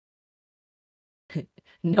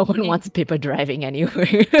 No one wants Pippa driving anywhere.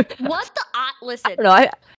 What the? Listen. No,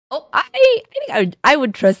 I Oh, think I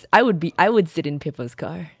would trust. I would sit in Pippa's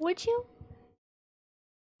car. would you?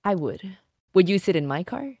 I would. Would you sit in my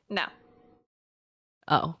car? No.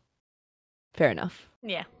 Oh, fair enough.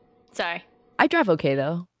 Yeah. Sorry. I drive okay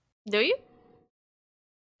though. Do you?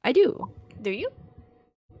 I do. Do you?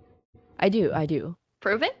 I do.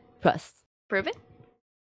 Prove it. Trust. Prove it.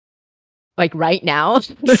 Like right now.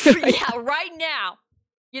 Yeah, right now.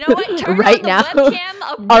 You know what? Turn Right on the now?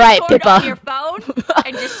 webcam of All right, Discord on Pippa. your phone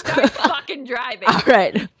and just start fucking driving. All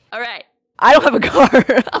right. All right. I don't have a car.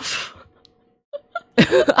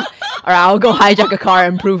 All right, I'll go hijack a car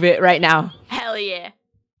and prove it right now. Hell yeah.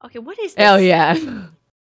 Okay, what is this? Hell yeah.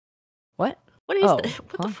 What? What is Oh, this?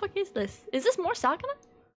 What huh? the fuck is this? Is this more Sakana?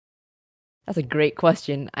 That's a great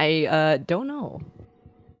question. I don't know.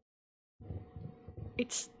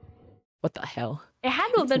 It's. What the hell? It had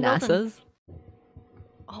to have It's been built in- NASA's?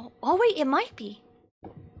 Oh wait, it might be.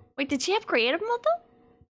 Wait, did she have creative mode though?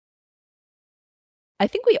 I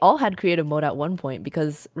think we all had creative mode at one point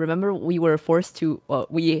because remember we were forced to. Well,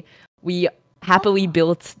 we happily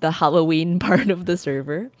built the Halloween part of the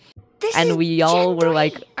server, This and is we all Gen were 3.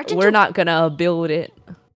 like, Or Gen we're 2. not gonna build it.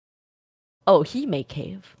 Oh, he made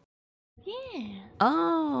cave. Yeah.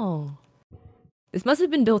 Oh, this must have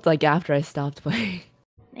been built like after I stopped playing.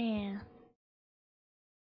 Yeah.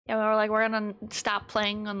 Yeah, we were like, we're gonna stop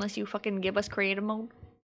playing unless you fucking give us creative mode.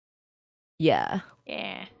 Yeah,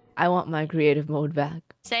 Yeah. I want my creative mode back.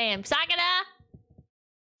 Same. Sakana!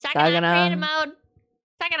 Sakana, creative mode.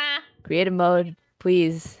 Sakana. Creative mode,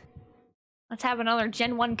 please. Let's have another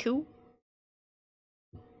Gen 1 coup.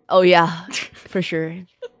 Oh yeah, for sure.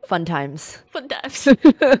 Fun times. Fun times.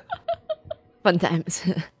 Fun times.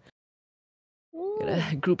 Ooh.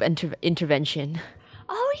 Got a group intervention.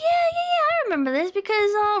 Oh yeah, I remember this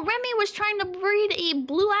because Remy was trying to breed a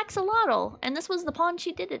blue axolotl, and this was the pond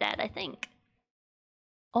she did it at, I think.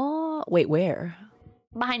 Oh, wait, where?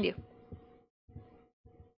 Behind you.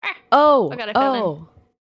 Ah, Oh, I gotta come in.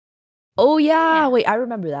 Oh yeah. Yeah. Wait, I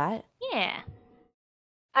remember that. Yeah.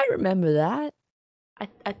 I remember that. I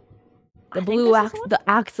The think blue this is the one? the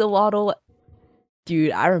axolotl.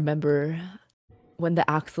 Dude, I remember when the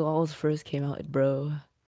axolotls first came out, bro.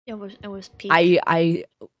 It was peak. I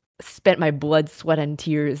spent my blood, sweat, and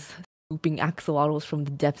tears scooping axolotls from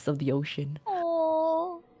the depths of the ocean.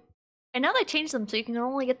 Oh. And now they changed them so you can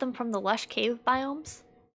only get them from the lush cave biomes,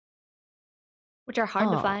 which are hard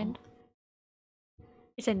to Oh. find.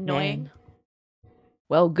 It's annoying. Man.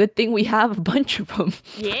 Well, good thing we have a bunch of them.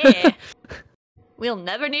 Yeah. We'll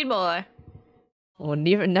never need more. Well,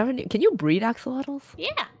 never. Can you breed axolotls?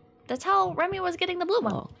 Yeah. That's how Remy was getting the blue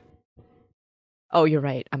one. Oh. Oh, you're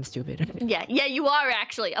right. I'm stupid. Yeah, you are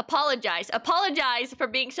actually. Apologize. Apologize for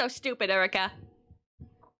being so stupid, Erica.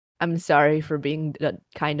 I'm sorry for being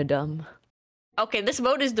kind of dumb. Okay, this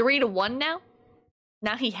mode is 3 to 1 now.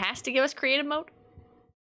 Now he has to give us creative mode.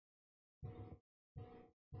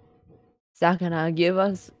 Sakana, give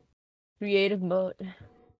us creative mode.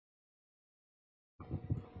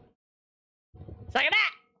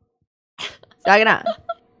 Sakana! Sakana.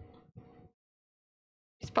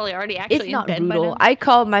 He's probably already actually It's in not bed brutal. by now. I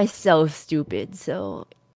call myself stupid, so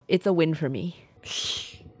it's a win for me.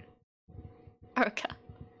 Erica.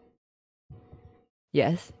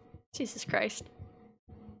 Yes. Jesus Christ.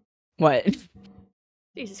 What?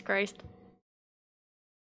 Jesus Christ.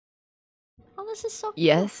 Oh, this is so cool.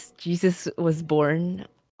 Yes, Jesus was born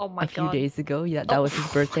Oh my a god. few days ago. Yeah, that was his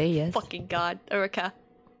birthday, yes. Fucking god, Erica.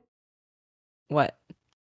 What?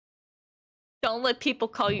 Don't let people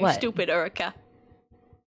call you What? stupid, Erica.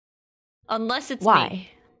 Unless it's Why? me.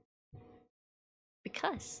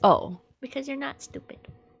 Because. Oh, Because you're not stupid.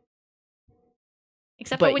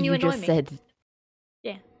 Except but for when you annoy just me. said.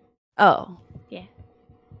 Yeah. Oh. Yeah.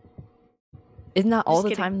 Isn't that all Just the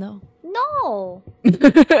kidding. time though? No!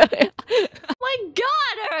 My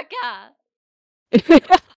god, Erica!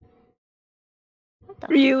 What the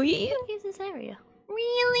Really? fuck is this area?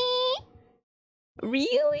 Really?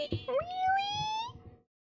 Really?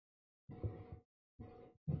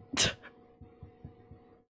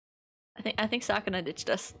 I think Sakana ditched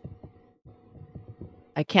us.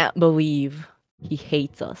 I can't believe he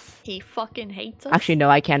hates us. He fucking hates us. Actually, no,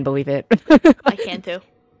 I can't believe it. I can too.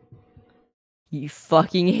 He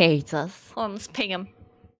fucking hates us. Hold on, let's ping him.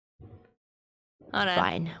 Hold on.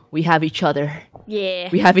 Fine. We have each other. Yeah.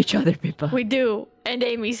 We have each other, Pippa. We do. And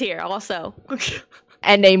Amy's here also.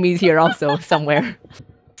 And Amy's here also, somewhere.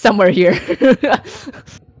 Somewhere here.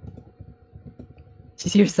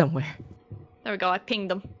 She's here somewhere. There we go, I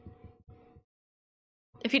pinged him.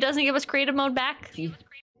 If he doesn't give us creative mode back, See?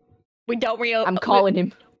 we don't I'm calling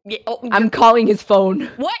him. Yeah, I'm calling his phone.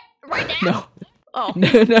 What? Right now? No. Oh. No.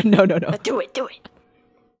 Do it. Do it.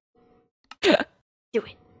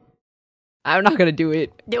 I'm not gonna do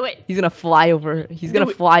it. Do it. He's gonna fly over. He's gonna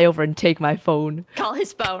Do it. fly over and take my phone. Call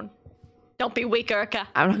his phone. Don't be weak, Erica.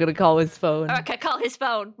 I'm not gonna call his phone. Erica, call his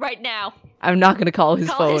phone right now. I'm not gonna call his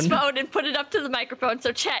Call phone. his phone and put it up to the microphone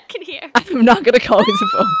so chat can hear. I'm not gonna call his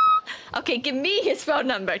phone. Okay, give me his phone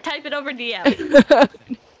number. Type it over DM.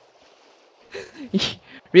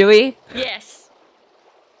 Really? Yes.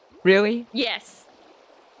 Really? Yes.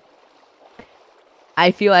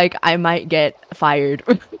 I feel like I might get fired.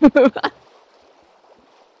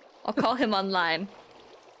 I'll call him online.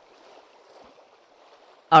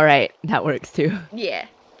 Alright, that works too. Yeah.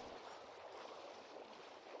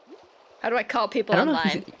 How do I call people I don't know if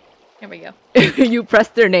online? Here we go. You press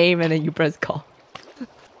their name and then you press call.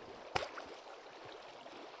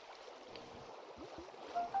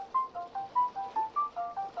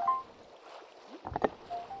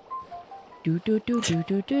 Do do do do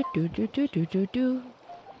do do do do do do do do.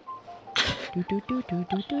 Do do do do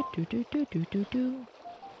do do do do do do do do.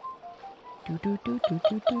 Do do do do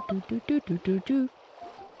do do do do do do do do.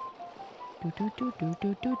 Do do do do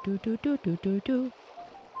do do do do do do do do.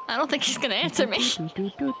 I don't think he's gonna answer me. Do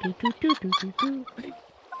do do do do do do do do.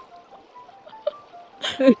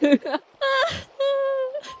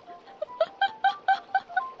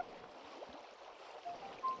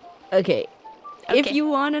 Okay. If Okay. you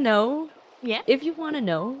want to know, Yeah? if you want to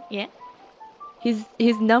know, Yeah? his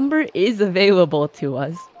number is available to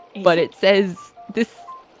us. but it says this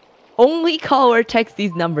only call or text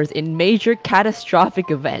these numbers in major catastrophic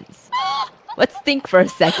events. Let's think for a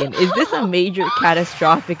second. Is this a major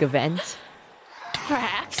catastrophic event?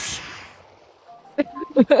 Perhaps.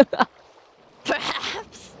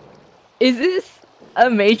 Perhaps. Is this a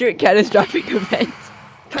major catastrophic event?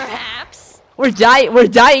 Perhaps. We're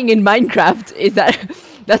dying in Minecraft. Is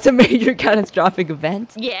that's a major catastrophic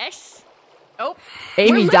event? Yes. Oh.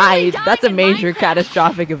 Amy died. Dying That's a in major Minecraft.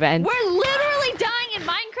 catastrophic event. We're literally dying in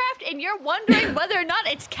Minecraft, and you're wondering whether or not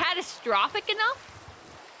it's catastrophic enough?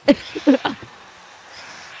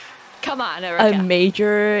 Come on, Erica. A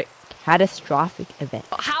major catastrophic event.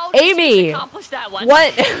 How did Amy! you accomplish that one?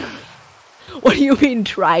 What? What do you mean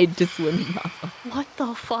tried to swim in lava? What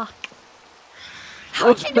the fuck?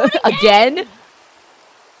 How'd she do it Again?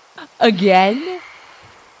 Again?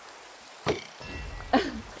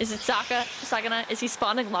 Is it Sakana? Is he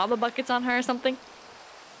spawning lava buckets on her or something?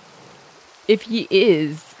 If he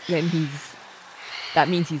is, then that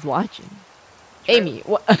means he's watching. True. Amy,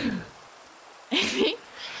 what? Amy?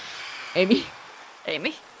 Amy?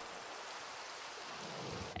 Amy?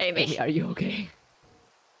 Amy? Amy, are you okay?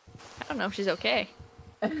 I don't know if she's okay.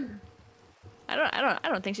 I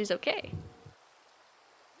don't think she's okay.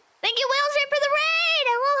 Thank you, Wilson, for the raid!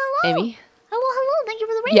 Hello, hello! Amy? Hello, thank you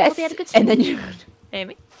for the raid. Yes, Hope you had a good stream. and then you...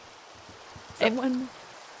 Amy?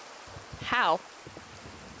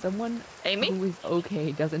 Someone Amy? who is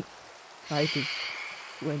okay doesn't try to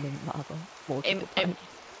swim in lava multiple times.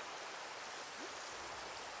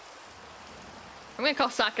 I'm gonna call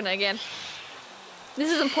Sakana again. This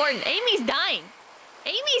is important. Amy's dying.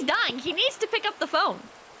 Amy's dying. He needs to pick up the phone.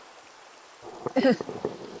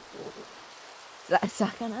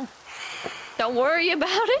 Sakana? Don't worry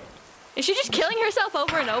about it. Is she just killing herself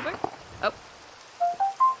over and over? Oh.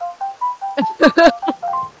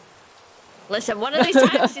 Listen, one of these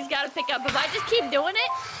times she's gotta pick up. If I just keep doing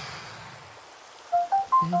it...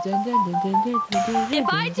 If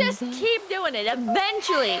I just keep doing it,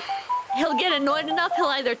 eventually he'll get annoyed enough, he'll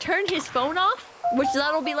either turn his phone off, which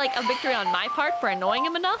that'll be like a victory on my part for annoying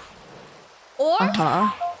him enough, or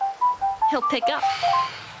he'll pick up.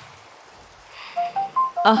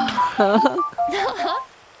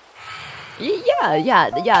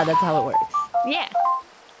 Yeah, that's how it works. Yeah.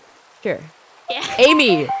 Sure. Yeah.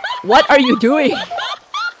 Amy, what are you doing?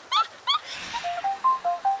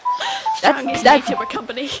 Strongest that's YouTuber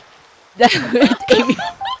company. Amy.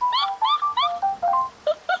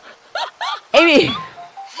 Amy.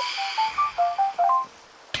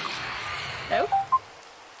 No.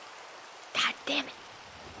 God damn it.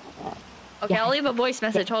 Okay, I'll leave a voice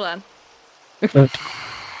message. Hold on. Suck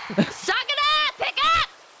it up! Pick up!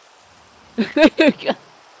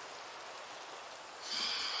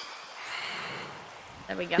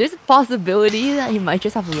 There we go. There's a possibility that he might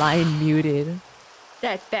just have line muted.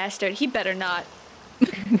 That bastard. He better not.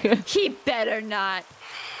 He better not.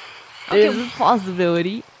 There's Okay, a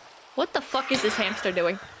possibility. what the fuck is this hamster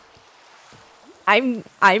doing? I'm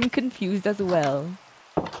confused as well.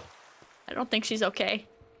 I don't think she's okay.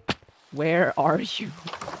 Where are you?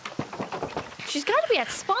 She's gotta be at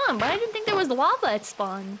spawn, but I didn't think there was lava at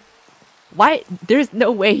spawn. Why? There's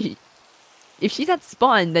no way. If she's at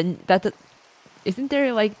spawn, then isn't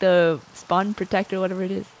there like the spawn protector, whatever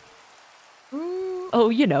it is? Oh,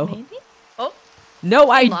 you know. Maybe? Oh. No,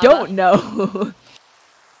 I Lava. don't know.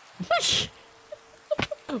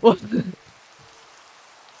 Well,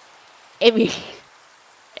 Amy.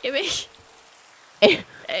 Amy. Amy.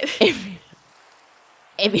 Amy.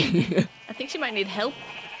 Amy. I think she might need help.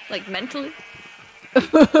 Like, mentally.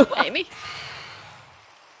 Amy?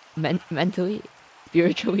 Mentally,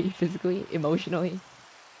 spiritually, physically, emotionally.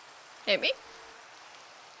 Amy?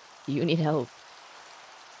 You need help.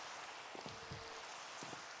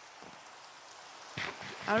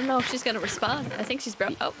 I don't know if she's gonna respond. I think she's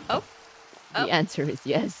broke. Oh. Oh. The answer is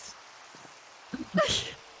yes.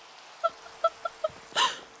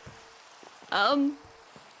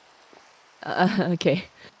 Okay.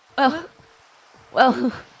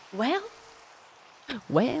 Well.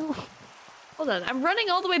 Well? Hold on. I'm running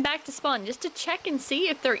all the way back to spawn just to check and see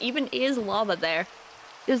if there even is lava there.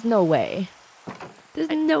 There's no way. There's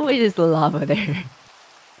no way there's lava there.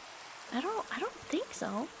 I don't think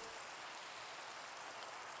so.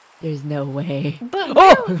 There's no way. But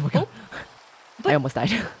Oh! Oh my god. I almost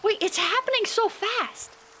died. Wait, it's happening so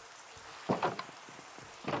fast.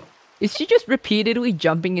 Is she just repeatedly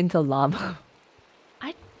jumping into lava?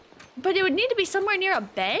 But it would need to be somewhere near a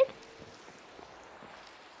bed?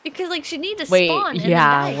 Because, like, she'd need to Wait, spawn and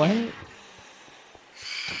yeah, then die what? again.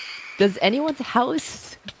 Does anyone's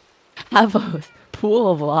house have a pool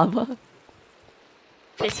of lava?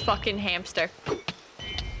 This fucking hamster.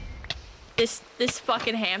 This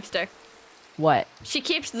fucking hamster. What? She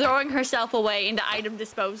keeps throwing herself away into item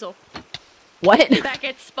disposal. What? Back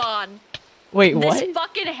at spawn. Wait, This what?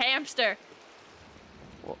 fucking hamster.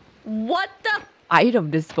 What the?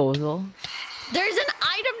 Item disposal. There's an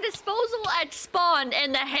item disposal at spawn,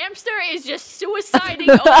 and the hamster is just suiciding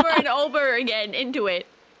over and over again into it.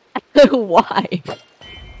 Why?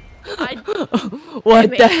 What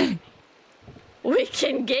Amy, the heck? We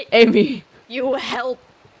can get Amy. you help.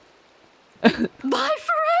 Bye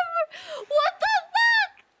forever. What the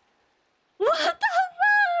fuck? What the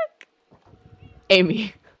fuck?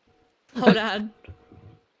 Amy. Hold on.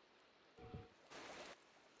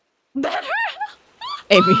 Better?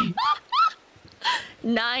 Amy.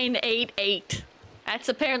 988. That's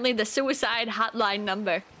apparently the suicide hotline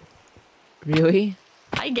number. Really?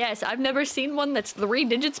 I guess. I've never seen one that's 3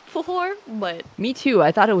 digits before, but Me too.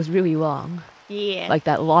 I thought it was really long. yeah. Like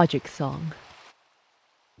that Logic song.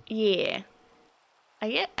 Yeah.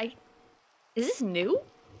 Is this new?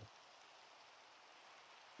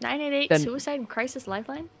 988 Then- Suicide and Crisis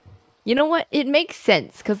Lifeline? You know what? It makes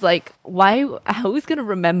sense because, like, who's gonna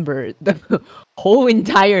remember the whole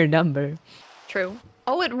entire number? True.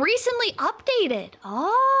 Oh, it recently updated.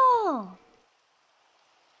 Oh.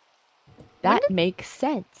 That makes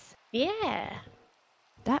sense. Yeah.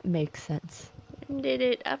 That makes sense. When did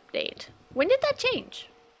it update? When did that change?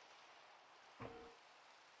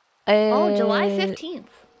 Oh, July 15th.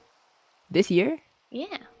 This year?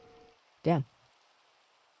 Yeah. Damn.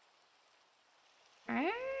 Ah.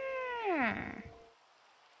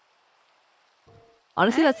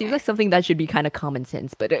 Honestly, that seems like something that should be kind of common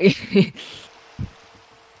sense, but I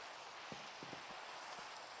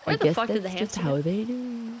Where the guess fuck did the that's just hamster how go? they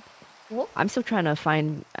do. Whoop. I'm still trying to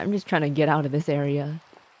find. I'm just trying to get out of this area.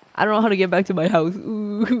 I don't know how to get back to my house.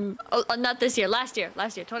 Ooh. Oh, not this year. Last year.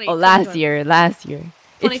 20. Oh, last year.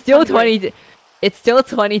 It's still 2023. It's still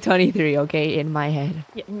 2023. Okay, in my head.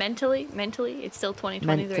 Yeah, mentally, it's still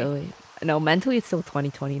 2023. Mentally, it's still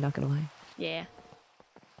 2020. Not gonna lie. Yeah.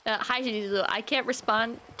 Hi, Shizu. I can't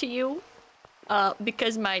respond to you,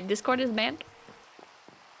 because my Discord is banned.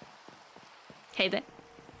 Hey there.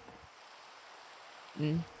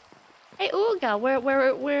 Hey, Uga,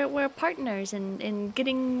 we're partners in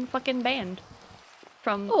getting fucking banned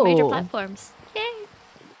from major Oh. platforms. Yay!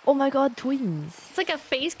 Oh my God, twins! It's like a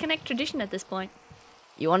phase connect tradition at this point.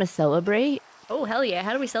 You want to celebrate? Oh hell yeah!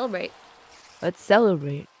 How do we celebrate? Let's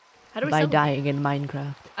celebrate How do we by celebrate? dying in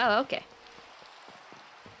Minecraft. Oh, okay.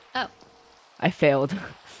 Oh, I failed.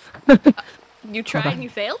 you tried and you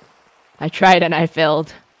failed? I tried and I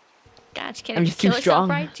failed. God, you can't I'm even just too kill yourself, strong.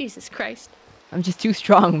 right? Jesus Christ. I'm just too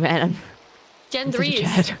strong, man. Gen I'm such 3 a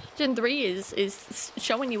is Chad. Gen 3 is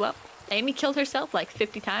showing you up. Amy killed herself like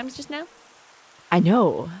 50 times just now. I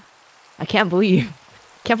know. I can't believe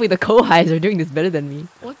the co-highs are doing this better than me.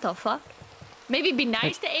 What the fuck? Maybe be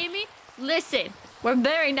nice to Amy? Listen, we're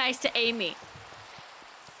very nice to Amy.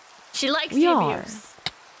 She likes We the are. abuse.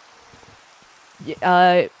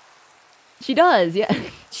 She does, yeah.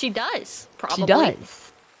 She does. Probably. She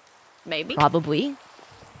does. Maybe. Probably.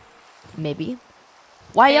 Maybe.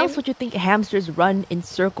 Why Same. else would you think hamsters run in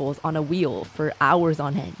circles on a wheel for hours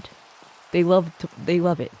on end? They love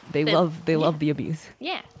it. They love the abuse.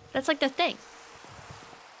 Yeah, that's like the thing.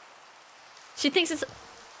 She thinks it's...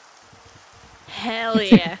 Hell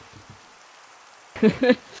yeah.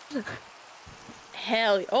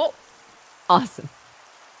 Hell yeah. Oh! Awesome.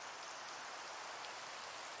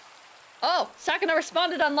 Oh! Sakuna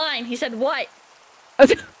responded online. He said what?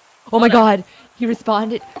 Oh my God, he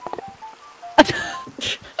responded.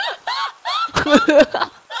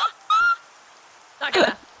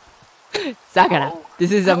 Sakuna. Sakana,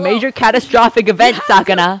 this is a Hello. major catastrophic event,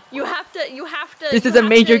 Sakana. You have to. This is you a have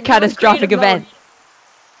major to use catastrophic creative mode. event.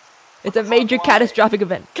 It's a major catastrophic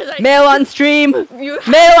event. 'Cause I- Mail on stream. You have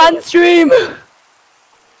Mail on stream. Dude,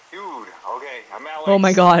 okay, I'm Alex. Oh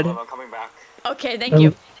my God. I'm coming back. Okay, thank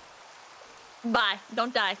you. Bye.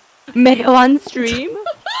 Don't die. Mail on stream.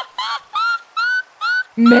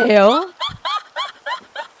 Mail.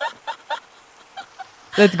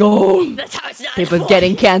 Let's go. That's how it's done. Paper's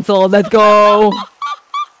getting cancelled. Let's go.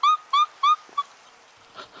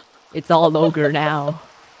 It's all ogre now.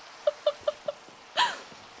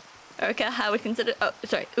 Erica, I would consider. Oh,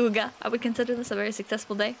 sorry, Uga. I would consider this a very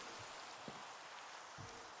successful day.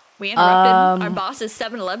 We interrupted our boss's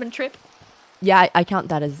 7-Eleven trip. Yeah, I count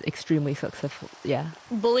that as extremely successful. Yeah.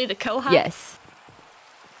 Bullied a co-high. Yes.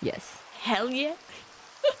 Yes. Hell yeah.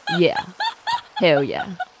 Yeah. Hell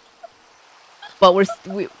yeah. But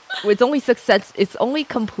it's only success. It's only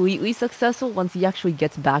completely successful once he actually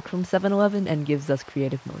gets back from 7-Eleven and gives us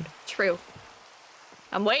creative mode. True.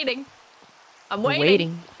 I'm waiting. I'm We're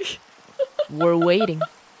waiting. waiting. We're waiting.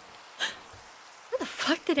 Where the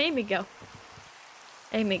fuck did Amy go?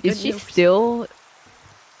 Amy, good Is she news. still?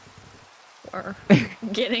 We're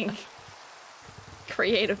getting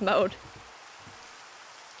creative mode.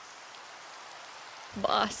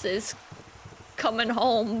 Boss is coming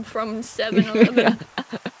home from 7-Eleven.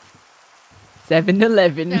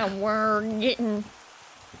 7-Eleven. And we're getting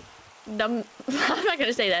the... I'm not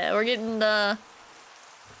gonna say that. We're getting the...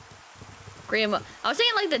 grandma. I was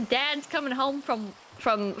saying like the dad's coming home from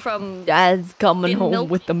Dad's coming home milk.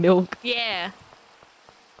 with the milk. Yeah.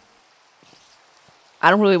 I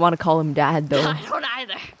don't really want to call him dad though. I don't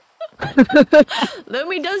either.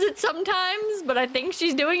 Lumi does it sometimes, but I think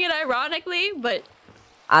she's doing it ironically, but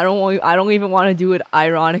I don't even want to do it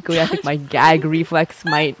ironically. I think my gag reflex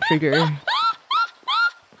might trigger.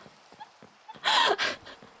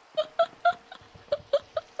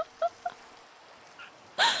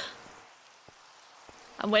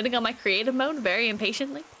 I'm waiting on my creative mode very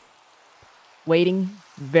impatiently. Waiting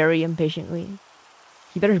very impatiently.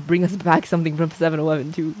 He better bring us back something from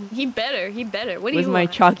 7-Eleven too. He better. What do Where's you my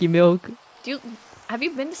want? chalky milk? Have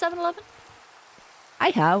you been to 7-Eleven? I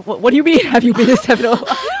have. What do you mean? Have you been to 7-Eleven?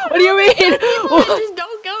 What do you mean? People just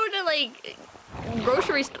don't go to like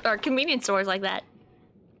grocery or convenience stores like that.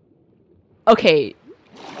 Okay,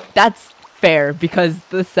 that's fair because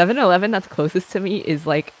the 7-Eleven that's closest to me is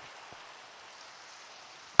like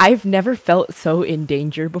I've never felt so in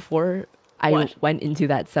danger before I went into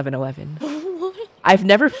that 7-Eleven. I've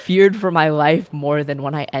never feared for my life more than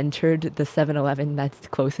when I entered the 7-Eleven that's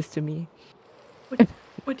closest to me.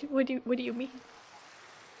 What do you mean?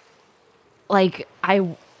 Like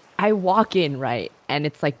I walk in, right, and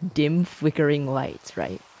it's like dim flickering lights,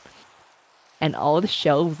 right? And all the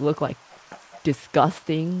shelves look like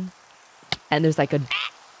disgusting. And there's like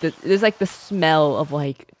there's like the smell of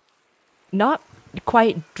like not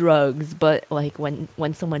quite drugs, but like when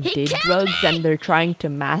someone did drugs and they're trying to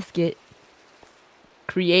mask it.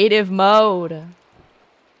 Creative mode.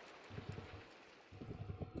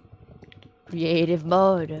 Creative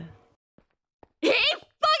mode. He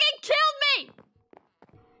fucking killed me!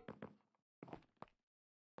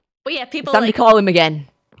 Well, yeah, people It's time like... to call him again.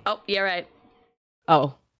 Oh, yeah, right.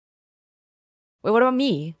 Oh. Wait, what about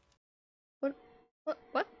me?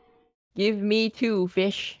 What? Give me 2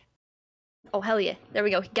 fish. Oh, hell yeah. There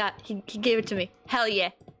we go. He gave it to me. Hell yeah.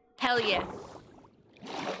 Hell yeah.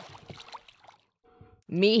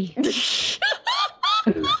 Me.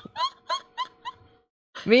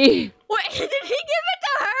 Me. Wait, did he give it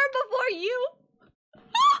to her before you?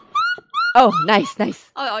 Oh,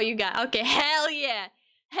 nice. Oh, you got okay. Hell yeah.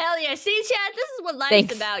 Hell yeah. See, Chad, this is what life's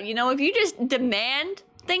Thanks. about. You know, if you just demand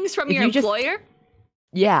things from If your you just- employer,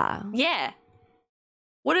 Yeah. yeah.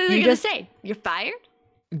 What are they You gonna just- say? You're fired?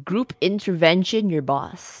 Group intervention, your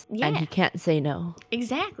boss. Yeah. And he can't say no.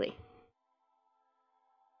 Exactly.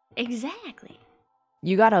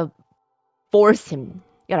 You gotta force him.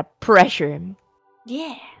 You gotta pressure him.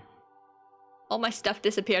 Yeah. All my stuff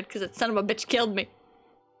disappeared because that son of a bitch killed me.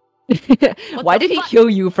 Why the did he fuck? kill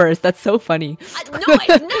you first? That's so funny. No,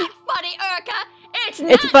 it's not funny, Urka. It's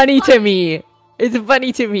not It's funny to me. It's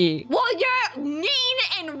funny to me. Well, you're mean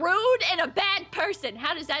and rude and a bad person.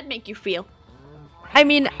 How does that make you feel? I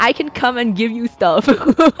mean, I can come and give you stuff.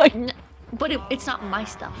 But it's not my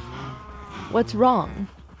stuff. What's wrong?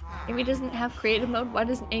 Amy doesn't have creative mode. Why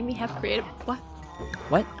doesn't Amy have creative? What?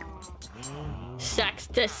 What? Sucks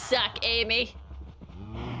to suck, Amy.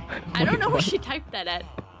 I don't know where she typed that at.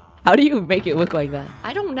 How do you make it look like that?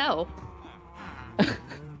 I don't know.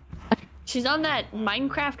 She's on that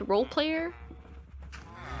Minecraft role player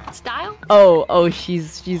style. Oh,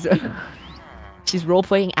 she's she's role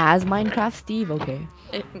playing as Minecraft Steve. Okay.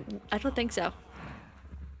 I don't think so.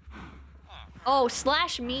 Oh,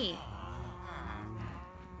 /me.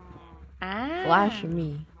 Ah. Flash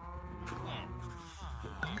me.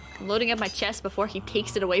 I'm loading up my chest before he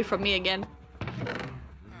takes it away from me again.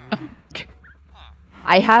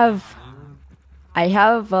 I have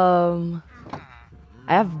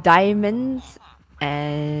diamonds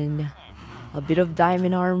and a bit of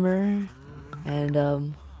diamond armor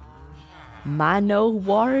and Mano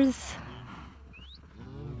Wars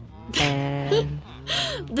and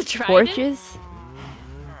The trident? torches.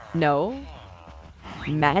 No.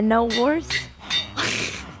 Mano Wars.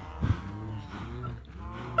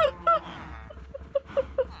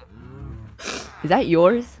 Is that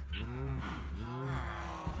yours?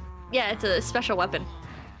 Yeah, it's a special weapon.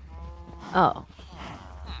 Oh.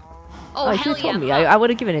 Oh, you hell should have told yeah. me. I would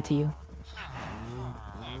have given it to you.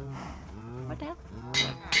 What the hell?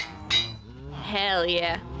 Hell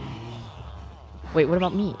yeah. Wait, what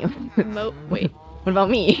about me? Wait. What about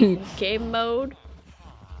me? Game mode.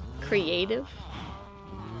 Creative.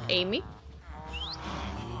 Amy.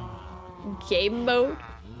 Game mode.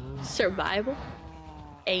 Survival.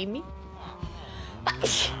 Amy.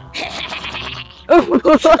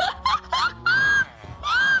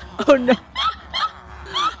 Oh no.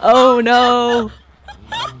 Oh no.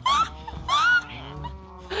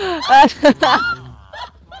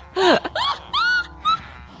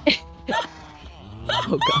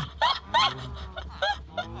 Oh god.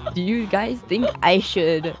 Do you guys think I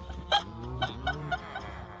should?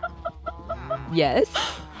 Yes?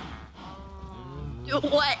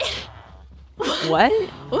 What? What?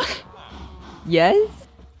 What? Yes?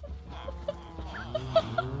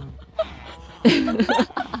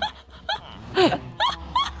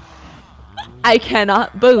 I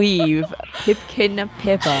cannot believe Pipkin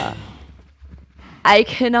Pippa. I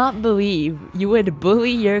cannot believe you would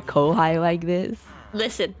bully your kohai like this.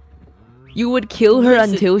 Listen, You would kill her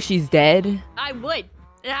Listen. until she's dead. I would.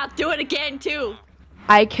 And I'll do it again too.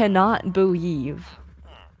 I cannot believe.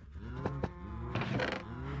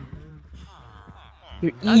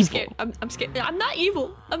 You're evil. I'm scared. I'm scared. I'm not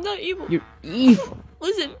evil. I'm not evil. You're evil.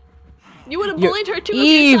 Listen, you would have You're bullied her too.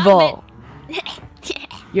 evil. If you thought of it.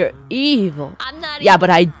 You're evil. I'm not Yeah, evil. but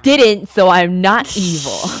I didn't, so I'm not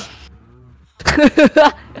evil.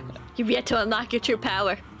 You've yet to unlock your true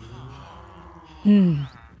power.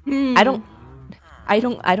 I don't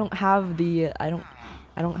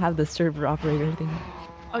have the server operator thing.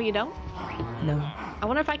 Oh, you don't? No. I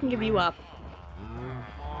wonder if I can give you up.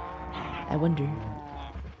 I wonder.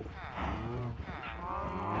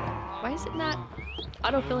 Why is it not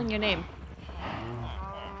autofilling your name?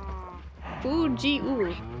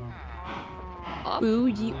 Fuji-uru. Up?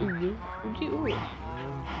 Fuji-uru. Fuji-uru.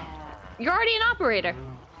 You're already an operator.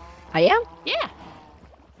 I am? Yeah.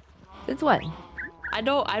 Since when? I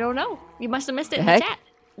don't know. You must have missed it The in heck? the chat.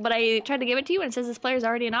 But I tried to give it to you and it says this player's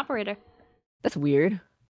already an operator. That's weird.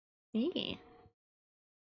 Yeah.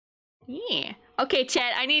 Yeah. Okay,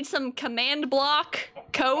 chat, I need some command block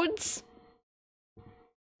codes.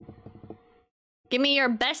 Give me your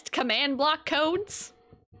best command block codes.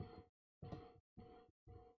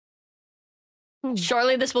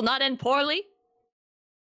 Surely this will not end poorly.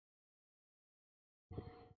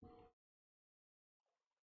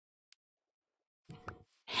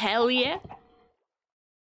 Hell yeah.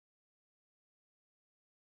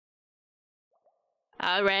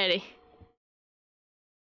 Alrighty.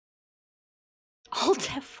 Alt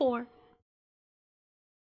F4.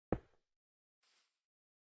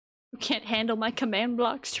 You can't handle my command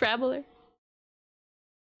blocks, traveler.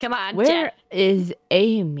 Come on, Where chat. is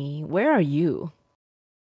Amy? Where are you?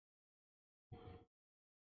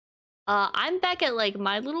 I'm back at like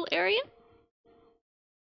my little area.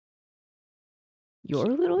 Your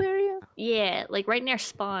little area? Yeah, like right near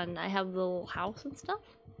spawn. I have the little house and stuff.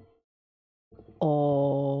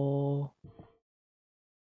 Oh.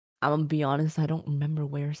 I'm gonna be honest, I don't remember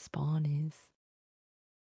where spawn is.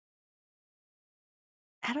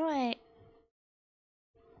 How do I?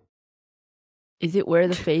 Is it where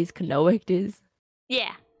the phase Canoic is?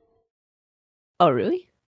 Yeah. Oh, really?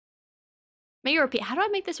 Make it repeat. How do I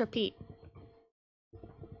make this repeat?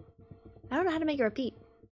 I don't know how to make it repeat.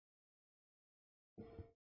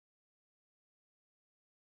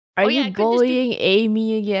 Are Oh, yeah, I you could just do- bullying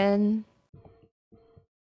Amy again?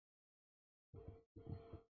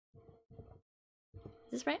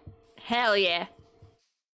 Is this right? Hell yeah.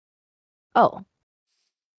 Oh.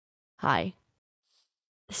 Hi.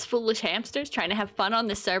 This foolish hamster's trying to have fun on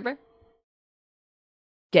this server.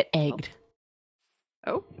 Get egged.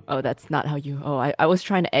 Oh. Oh, that's not how you... Oh, I was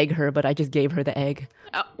trying to egg her, but I just gave her the egg.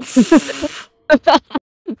 Oh.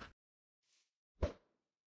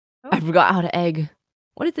 I forgot how to egg.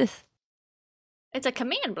 What is this? It's a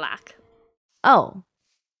command block. Oh.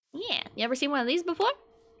 Yeah. You ever seen one of these before?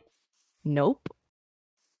 Nope.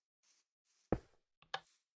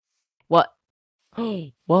 What?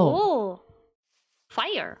 Whoa. Oh.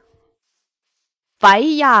 Fire.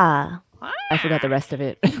 Fire. I forgot the rest of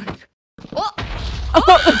it. Oh.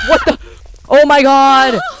 Oh, what the? Oh my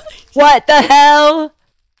god! What the hell?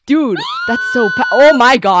 Dude, that's so oh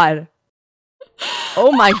my god.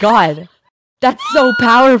 Oh my god. That's so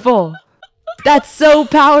powerful. That's so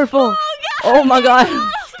powerful. Oh my god.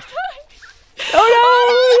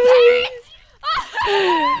 Oh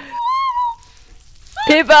no!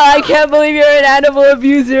 Pippa, I can't believe you're an animal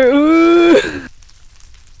abuser. Ooh.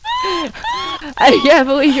 I can't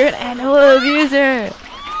believe you're an animal abuser.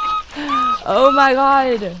 Oh my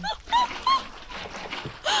god.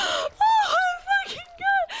 Oh my fucking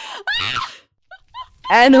god!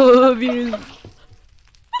 Animal abuse.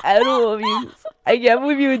 Animal abuse. I can't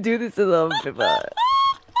believe you would do this alone, Pippa.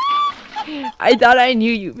 I thought I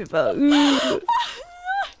knew you, Pippa. Ooh.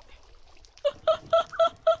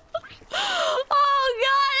 Oh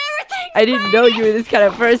god, everything's I didn't know you were this kind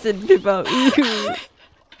of person, Pippa. Ooh.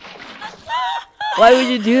 Why would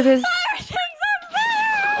you do this?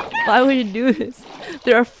 Why would you do this?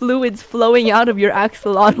 There are fluids flowing out of your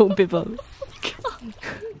axolotl, Pippa.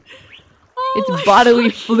 Its bodily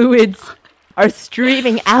fluids are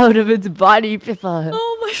streaming out of its body, Pippa.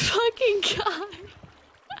 Oh my fucking god.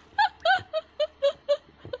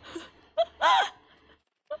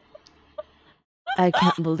 I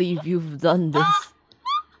can't believe you've done this.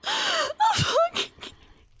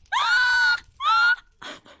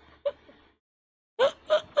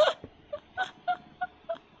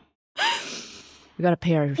 We gotta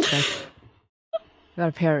pay our respects. We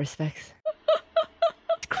gotta pay our respects.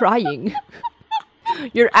 It's crying.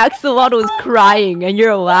 Your axolotl is crying and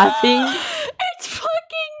you're laughing. It's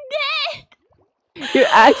fucking dead. Your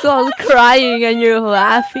axolotl is crying and you're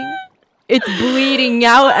laughing. It's bleeding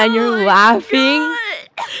out and you're laughing.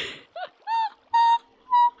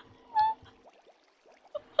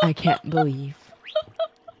 I can't believe.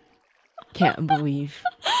 Can't believe.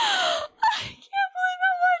 I can't believe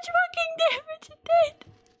how much fucking damage it did.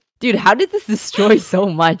 Dude, how did this destroy so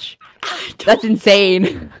much? That's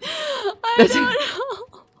insane. I don't know.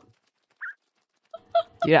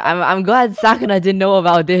 Dude, I'm glad Sakuna didn't know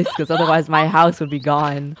about this, because otherwise my house would be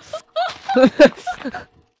gone.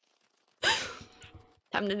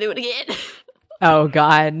 Time to do it again. Oh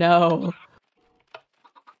god, no.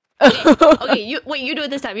 Okay, you do it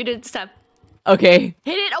this time. You do it this time. Okay.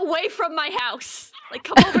 Hit it away from my house. Like,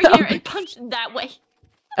 come over here and punch it that way.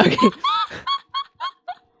 Okay.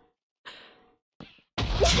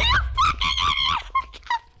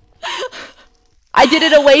 I did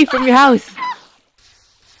it away from your house.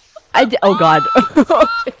 Oh god.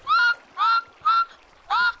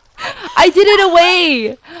 I did it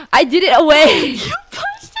away. I did it away. You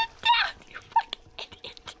punched it down, you fucking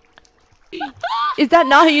idiot. Is that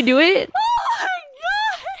not how you do it? Oh my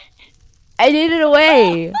god. I did it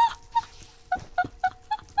away.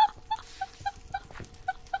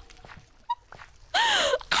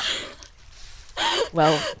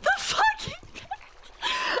 Well. The fucking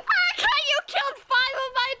okay, you killed 5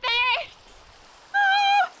 of my bears.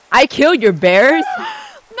 I killed your bears?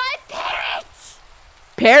 My parrots.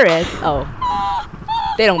 Parrots? Oh.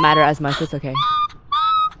 They don't matter as much, it's okay.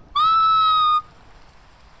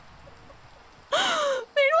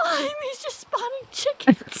 Meanwhile, Amy's just spawning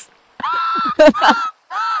chickens.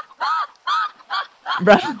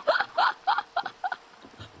 Bruh.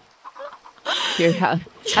 Here,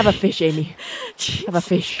 have a fish, Amy. Have a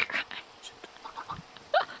fish.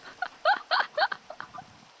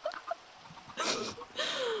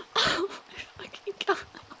 Oh my fucking god.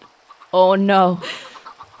 Oh no.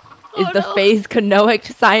 Is the phase canoic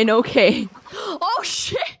sign okay? Oh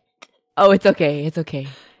shit. Oh, it's okay. It's okay.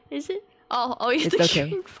 Is it? Oh, it's the okay.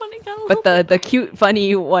 cute, funny guy. But the cute,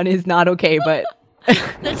 funny one is not okay, but...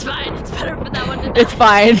 That's fine. It's better for that one to die. It's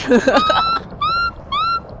fine.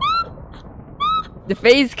 The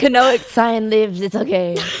phase canoic sign lives. It's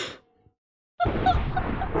okay.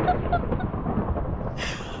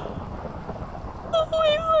 Oh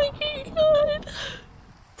my fucking god.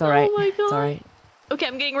 It's alright. Oh my god. It's alright. Okay,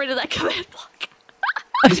 I'm getting rid of that command block.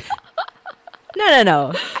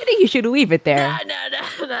 No. I think you should leave it there. No.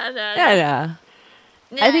 No.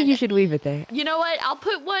 I think you should leave it there. You know what? I'll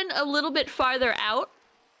put one a little bit farther out.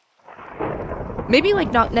 Maybe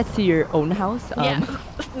like not next to your own house. Yeah.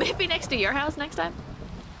 Maybe next to your house next time.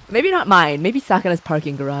 Maybe not mine. Maybe Sakuna's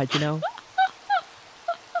parking garage, you know?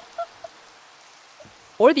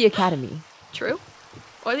 Or the academy. True.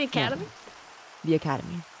 Or the academy. Yeah. The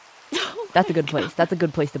academy. That's a good place. That's a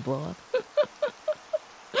good place to blow up.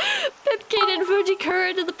 Pipkin and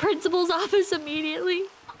Fujikura to the principal's office immediately.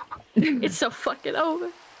 It's so fucking over.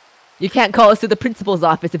 You can't call us to the principal's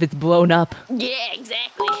office if it's blown up. Yeah,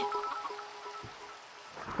 exactly.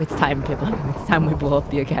 It's time, Pippa. It's time we blow up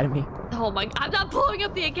the academy. Oh my god, I'm not blowing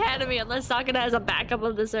up the academy unless Sakuna has a backup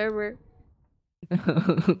of the server.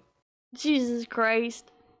 Jesus Christ.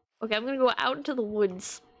 Okay, I'm gonna go out into the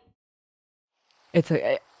woods. It's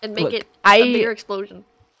a... And make look, it a bigger explosion.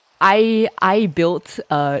 I built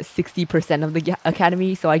 60% of the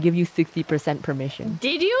academy, so I give you 60% permission.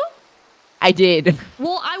 Did you? I did.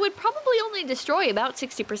 Well, I would probably only destroy about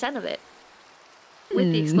 60% of it.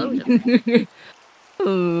 With the explosion. Did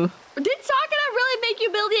Sakuna really make you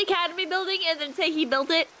build the academy building and then say he built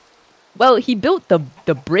it? Well, he built the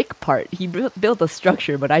brick part. He built the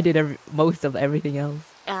structure, but I did most of everything else.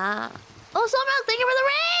 Oh, Sawmilk, thank you for the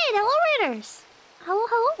raid! Hello, raiders!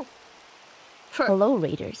 Hello. Hello,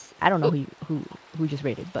 raiders. I don't know who just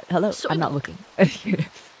raided, but hello. Soy I'm not milk. looking.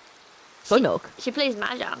 Soy milk. She plays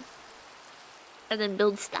mahjong. And then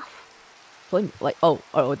builds stuff. Soy like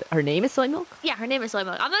her name is Soy Milk? Yeah, her name is Soy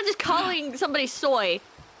Milk. I'm not just calling somebody soy.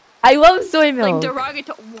 I love soy milk. Like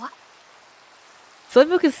derogatory. What? Soy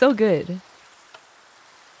milk is so good.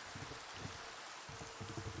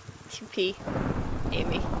 2P.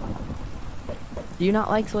 Amy. Do you not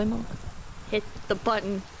like soy milk? Hit the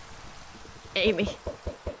button. Amy.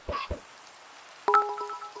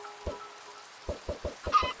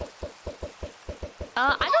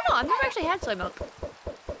 I don't know. I've never actually had soy milk.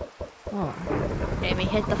 Oh. Amy,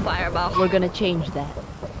 hit the fireball. We're gonna change that.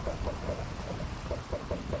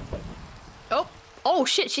 Oh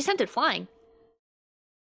shit, she sent it flying.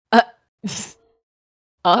 Oh.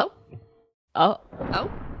 Oh. Oh. Oh.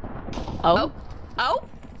 Oh. Oh.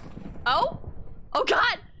 Oh. Oh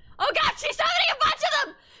god. Oh god, she's summoning a bunch of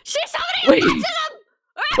them! She's summoning a bunch of them!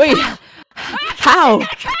 Wait. How?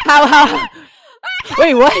 How?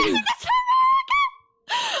 Wait, what?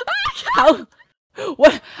 How?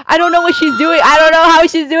 What? I don't know what she's doing. I don't know how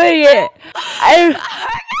she's doing it. I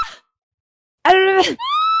don't know.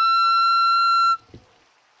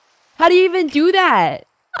 How do you even do that?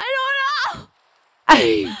 I don't know. I I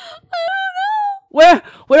don't know.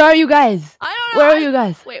 Where are you guys? I don't know. Where are you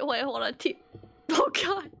guys? Wait, hold on. Oh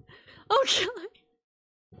god. Oh god.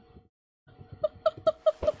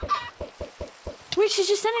 Wait, she's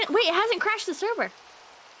just sending it. Wait, it hasn't crashed the server.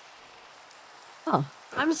 Oh.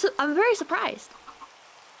 I'm very surprised.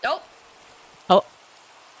 Oh. Oh.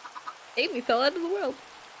 Amy fell out of the world.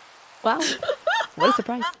 Wow. What a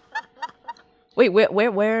surprise. Wait,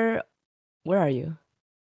 where are you?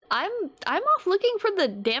 I'm off looking for the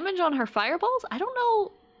damage on her fireballs. I don't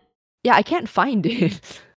know. Yeah, I can't find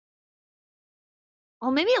it.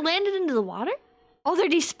 Oh, maybe it landed into the water? Oh, they're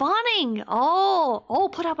despawning. Oh,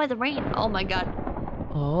 put out by the rain. Oh my god.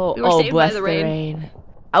 Oh, We were saved by bless the the rain. rain.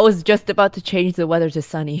 I was just about to change the weather to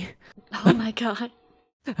sunny. Oh my god.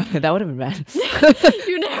 That would have been bad.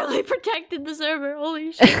 You narrowly protected the server.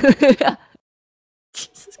 Holy shit.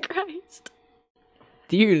 Jesus Christ.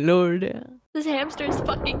 Dear Lord. This hamster is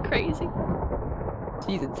fucking crazy.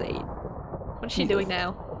 She's insane. What's she doing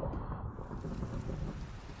now?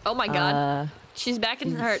 Oh my god. She's back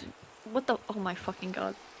in her... What the... Oh my fucking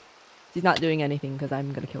god. She's not doing anything because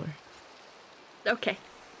I'm gonna kill her. Okay.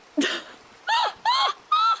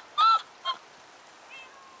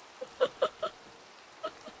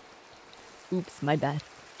 Oops, my bad.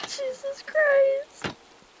 Jesus Christ.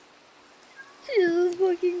 Jesus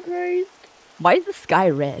fucking Christ. Why is the sky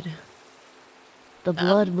red? The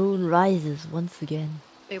blood moon rises once again.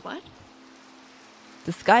 Wait, what?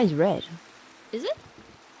 The sky's red. Is it?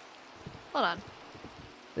 Hold on.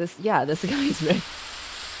 The sky's red.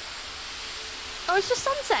 Oh, it's just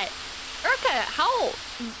sunset. Urka, how...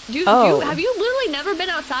 Oh. Have you literally never been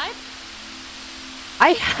outside? I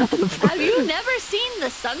have. Have you never seen the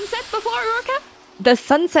sunset before, Urka? The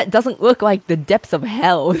sunset doesn't look like the depths of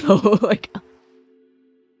hell, though. Like,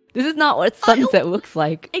 this is not what sunset looks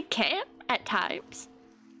like. It can, at times.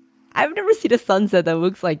 I've never seen a sunset that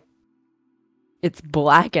looks like it's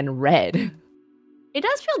black and red. It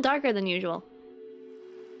does feel darker than usual.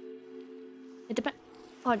 It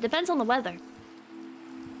depends on the weather.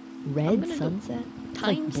 Red sunset? It's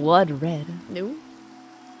like times- blood red. No.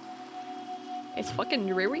 It's fucking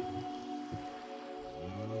dreary.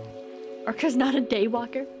 Urka's not a day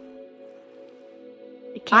walker.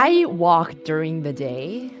 I walk during the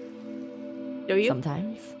day. Do you?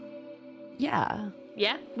 Sometimes. Yeah.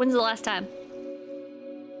 Yeah? When's the last time?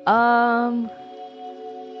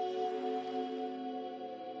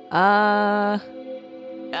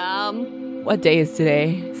 What day is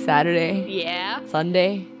today? Saturday? Yeah.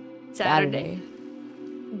 Sunday? Saturday.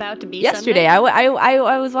 About to be Yesterday. Sunday?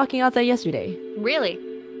 I was walking outside yesterday. Really?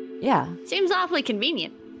 Yeah. Seems awfully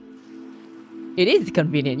convenient. It is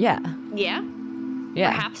convenient, yeah. Yeah?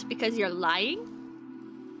 Yeah. Perhaps because you're lying?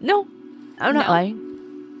 No. I'm not No?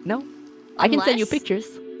 lying. No. I can send you Unless- pictures.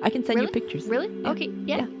 I can send you Really? pictures. Really? Yeah. Okay.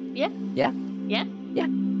 Yeah. Yeah. Yeah. Yeah. Yeah.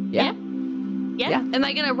 Yeah. Yeah. Yeah. Am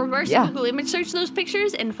I gonna reverse Yeah. Google image search those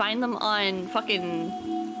pictures and find them on fucking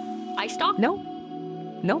iStock? No.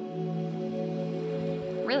 No.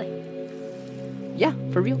 Really? Yeah,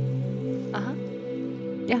 for real. Uh-huh.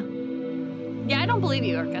 Yeah. Yeah, I don't believe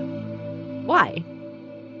you, Urka. Why?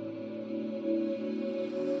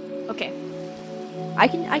 Okay. I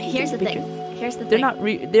can Here's the send you thing. pictures. Here's the They're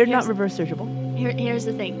thing. they're not reverse searchable. Here's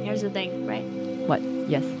the thing. Here's the thing, right? What?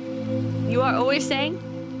 Yes. You are always saying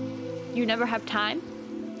you never have time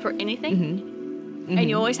for anything. Mm-hmm. And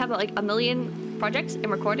you always have like a million projects and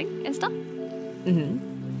recording and stuff. Mm-hmm.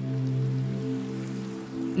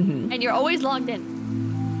 Mm-hmm. And you're always logged in.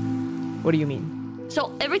 What do you mean?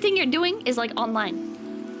 So everything you're doing is like online.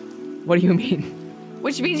 What do you mean?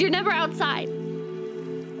 Which means you're never outside.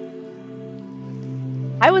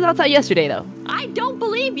 I was outside yesterday though. I don't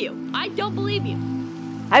believe you. I don't believe you.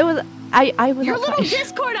 I was Your outside. little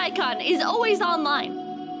Discord icon is always online.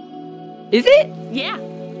 Is it? Yeah.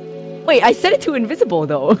 Wait, I set it to invisible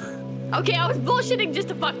though. Okay, I was bullshitting just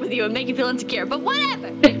to fuck with you and make you feel insecure, but whatever.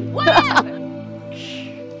 Whatever.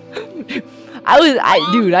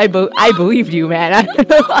 Dude, I believed you, man.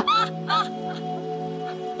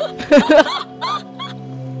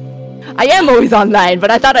 I am always online,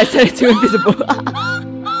 but I thought I set it to invisible.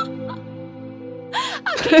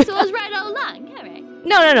 Okay, so I was right all along. All right.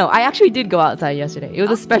 No. I actually did go outside yesterday. It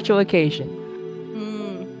was a special occasion.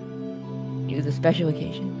 It was a special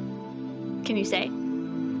occasion. Can you say?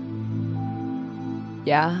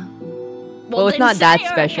 Yeah. Well, it's then not say that it,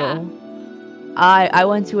 special. I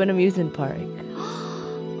went to an amusement park.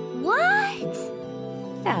 What?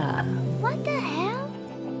 Yeah. What the hell?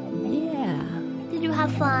 Yeah. Did you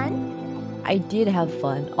have fun? I did have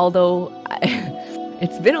fun. Although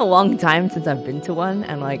it's been a long time since I've been to one,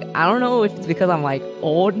 and like I don't know if it's because I'm like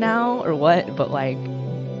old now or what, but like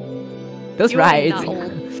those You are rides. not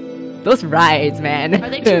old. Those rides, man. Are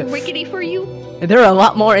they too rickety for you? They're a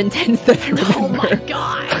lot more intense than I remember. Oh my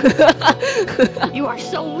god! You are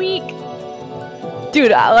so weak.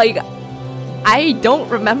 Dude, I don't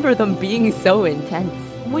remember them being so intense.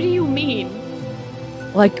 What do you mean?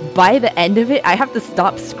 Like, by the end of it, I have to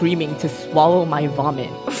stop screaming to swallow my vomit.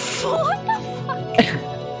 What the fuck?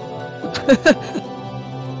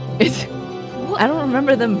 I don't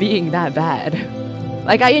remember them being that bad.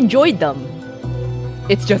 Like, I enjoyed them.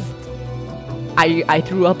 It's just, I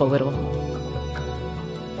threw up a little.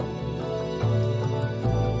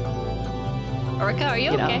 Orica, are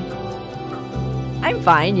you You know. okay? I'm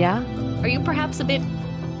fine, yeah. Are you perhaps a bit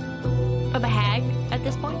of a hag at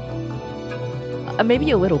this point?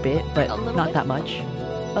 Maybe a little bit, but A little not bit? that much.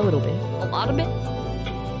 A little bit. A lot of it?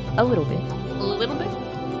 A little bit. A little bit?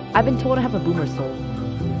 I've been told I have a boomer soul.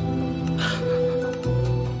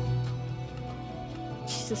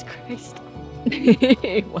 Jesus Christ.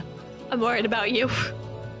 What? I'm worried about you.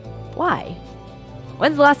 Why?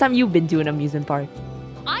 When's the last time you've been to an amusement park?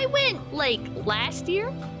 I went like last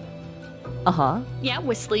year. Uh-huh. Yeah,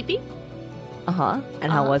 with Sleepy. Uh-huh.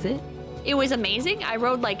 And how Uh-huh. was it? It was amazing. I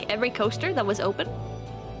rode like every coaster that was open.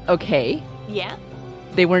 Okay. Yeah.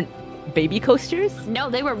 They weren't baby coasters? No,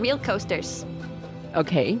 they were real coasters.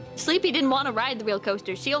 Okay. Sleepy didn't want to ride the real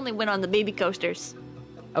coasters. She only went on the baby coasters.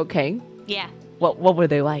 Okay. Yeah. What were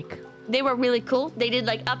they like? They were really cool. They did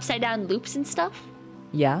like upside down loops and stuff.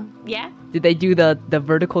 Yeah? Yeah. Did they do the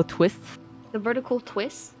vertical twists? The vertical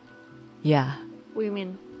twists. Yeah. What do you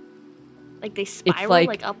mean? Like they spiral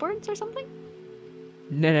like- upwards or something?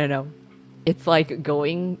 No. It's like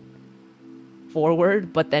going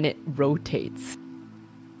forward, but then it rotates.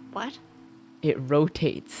 What? It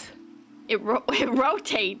rotates. It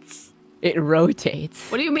rotates. It rotates.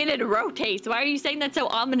 What do you mean it rotates? Why are you saying that so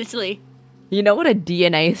ominously? You know what a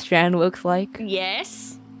DNA strand looks like?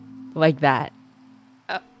 Yes. Like that.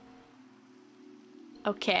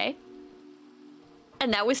 Okay.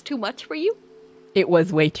 And that was too much for you? It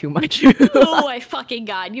was way too much. Oh my fucking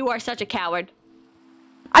god, you are such a coward.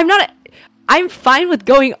 I'm fine with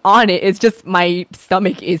going on it. It's just my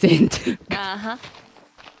stomach isn't. Uh-huh.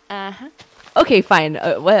 Uh-huh. Okay, fine.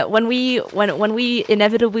 When we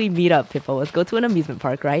inevitably meet up, Pippa, let's go to an amusement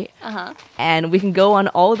park, right? Uh-huh. And we can go on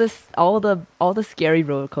all the scary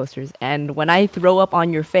roller coasters. And when I throw up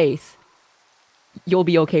on your face, you'll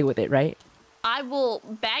be okay with it, right? I will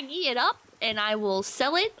baggy it up and I will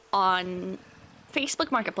sell it on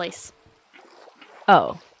Facebook Marketplace.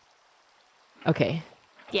 Oh. Okay.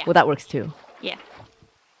 Yeah. Well, that works too. Yeah.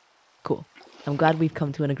 Cool. I'm glad we've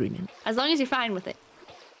come to an agreement. As long as you're fine with it.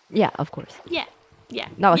 Yeah, of course. Yeah. Yeah.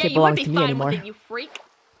 Not like yeah, it belongs you to would me be fine anymore. with it, you freak.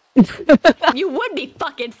 You would be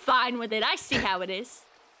fucking fine with it. I see how it is.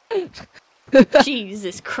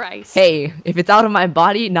 Jesus Christ. Hey, if it's out of my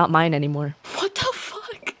body, not mine anymore. What the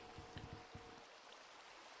fuck?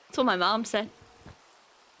 That's what my mom said.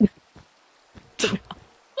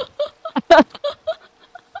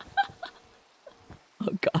 Oh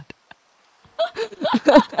god.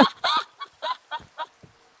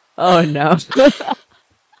 Oh no.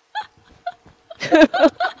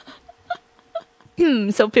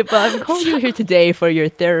 So Pippa, I'm calling you here today for your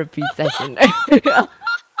therapy session.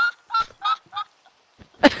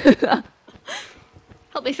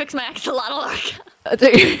 Help me fix my axolotl.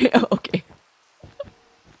 Okay.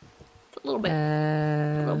 It's a little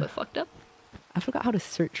bit fucked up. I forgot how to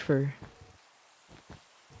search for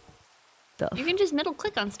stuff. You can just middle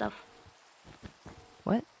click on stuff.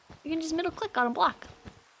 What? You can just middle click on a block.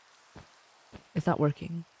 It's not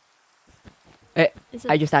working. Is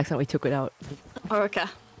it... I just accidentally took it out. Orca.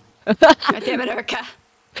 God damn it, Orca.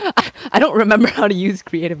 I don't remember how to use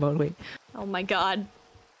creative mode. Wait. Oh my god.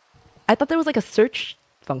 I thought there was like a search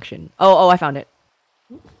function. Oh, I found it.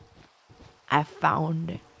 I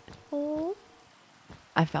found it. Oh.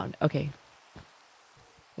 I found it. Okay.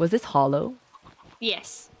 Was this hollow?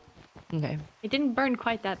 Yes. Okay. It didn't burn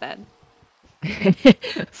quite that bad.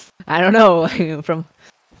 I don't know. From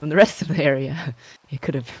the rest of the area, it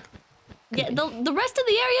could have. Yeah, the rest of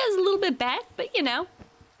the area is a little bit bad, but you know.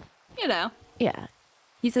 Yeah,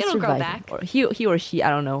 he's a It'll grow survivor. back. Or he or she. I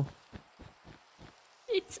don't know.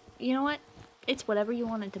 It's, you know what? It's whatever you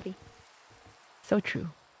want it to be. So true.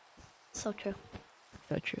 So true.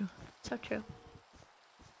 So true. So true.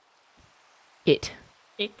 It.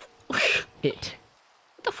 What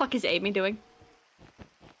the fuck is Amy doing?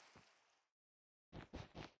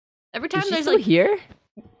 Every time Is she there's still like here?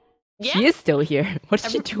 Yeah. She is still here. What's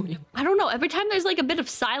she doing? I don't know. Every time there's like a bit of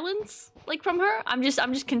silence, like from her, I'm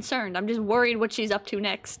just concerned. I'm just worried what she's up to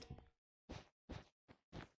next.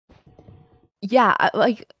 Yeah,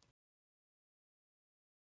 like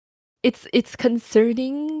it's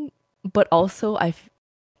concerning, but also I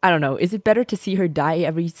don't know. Is it better to see her die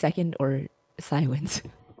every second or silence?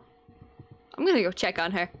 I'm gonna go check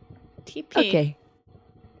on her. TP. Okay.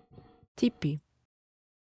 TP.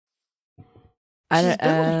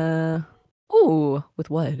 Ooh, with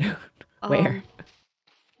what? Where?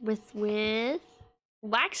 With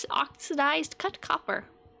wax oxidized cut copper.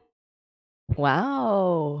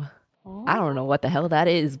 Wow. Oh. I don't know what the hell that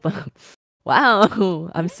is, but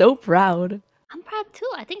wow, I'm so proud. I'm proud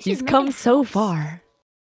too. I think She's making come so house. far.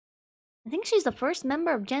 I think she's the first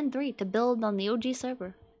member of Gen 3 to build on the OG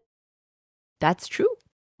server. That's true.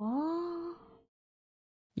 Oh.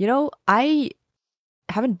 You know, I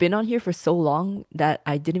haven't been on here for so long that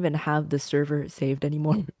I didn't even have the server saved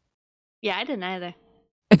anymore. Yeah, I didn't either.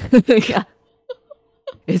 Yeah.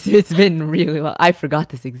 It's been really long. I forgot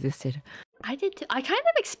this existed. I did too. I kind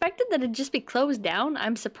of expected that it'd just be closed down.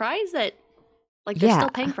 I'm surprised that like they're still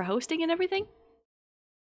paying for hosting and everything.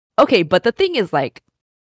 Okay, but the thing is like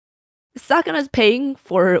Sakana's paying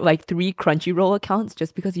for like 3 Crunchyroll accounts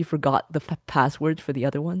just because he forgot the passwords for the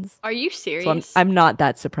other ones. Are you serious? So I'm not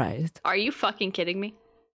that surprised. Are you fucking kidding me?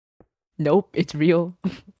 Nope, it's real.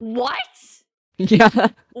 What? Yeah. Why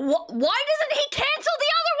doesn't he cancel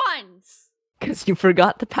the other ones? Because you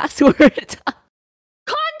forgot the password. Contact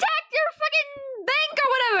your fucking bank or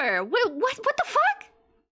whatever. Wait, what the fuck?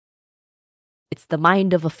 It's the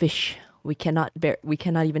mind of a fish. We cannot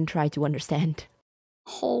even try to understand.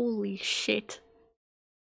 Holy shit.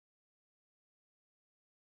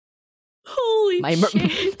 Holy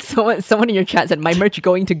shit. Someone in your chat said, my merch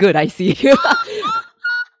going to good, I see.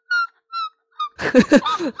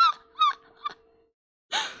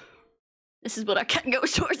 This is what our cat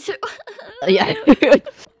goes towards to. Yeah.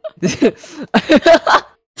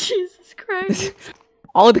 Jesus Christ.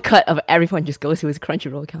 All the cut of everyone just goes to his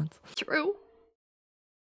Crunchyroll accounts. True.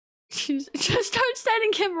 She just starts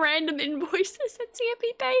sending him random invoices and see if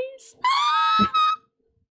he pays.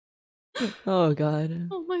 Oh god.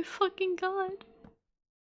 Oh my fucking god.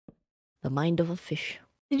 The mind of a fish.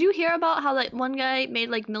 Did you hear about how that one guy made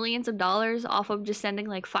like millions of dollars off of just sending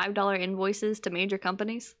like $5 invoices to major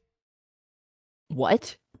companies?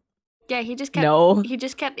 What? Yeah, he just kept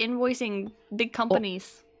invoicing big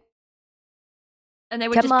companies. And they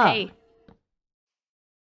would just pay.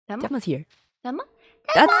 Temma's here. Temma?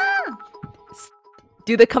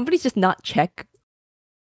 Do the companies just not check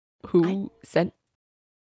who sent?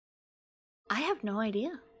 I have no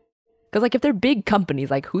idea. Because like if they're big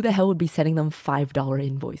companies, like who the hell would be sending them $5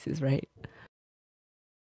 invoices, right?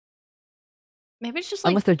 Maybe it's just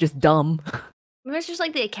like... Unless they're just dumb. Maybe it's just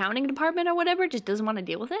like the accounting department or whatever just doesn't want to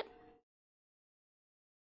deal with it.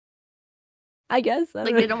 I guess.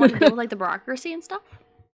 Like they don't want to deal with like the bureaucracy and stuff.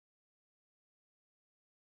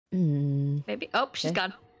 Maybe. Oh, she's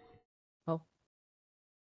gone. Oh.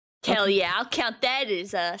 Hell yeah, I'll count that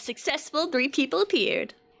as successful. 3 people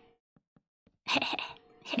appeared.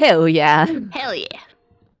 Hell yeah. Hell yeah.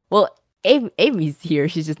 Well, Amy's here.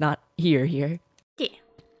 She's just not here. Yeah.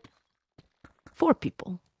 4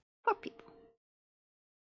 people. 4 people.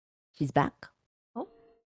 She's back. Oh.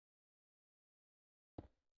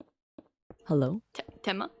 Hello?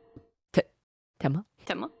 Tema? Tema?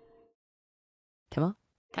 Tema? Tema?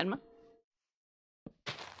 Tenma?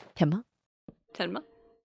 Tema? Tenma?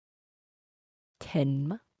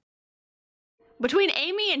 Tenma? Between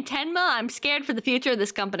Amy and Tenma, I'm scared for the future of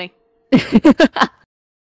this company.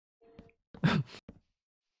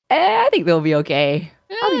 I think they'll be okay.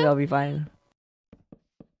 I think Eh. they'll be fine.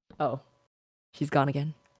 Oh. She's gone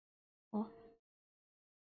again. Oh.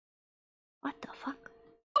 What the fuck?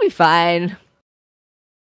 We'll be fine.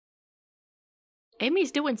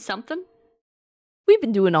 Amy's doing something? We've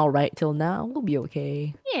been doing alright till now. We'll be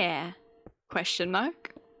okay. Yeah. Question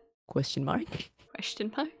mark? Question mark?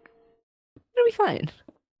 Question mark? It'll be fine.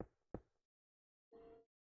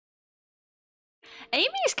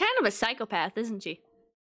 Amy's kind of a psychopath, isn't she?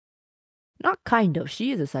 Not kind of.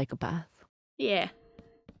 She is a psychopath. Yeah.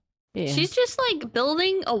 Yeah. She's just like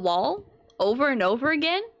building a wall over and over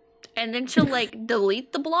again, and then she'll like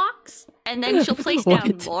delete the blocks, and then she'll place down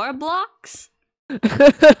What? more blocks.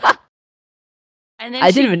 And then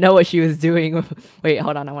I didn't even know what she was doing. Wait,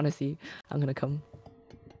 hold on. I want to see. I'm gonna come.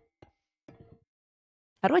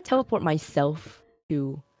 How do I teleport myself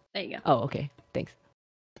to... There you go. Oh, okay. Thanks.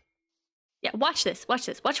 Yeah, watch this. Watch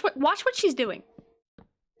this. Watch what she's doing.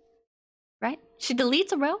 Right? She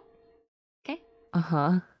deletes a row. Okay.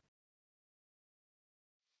 Uh-huh.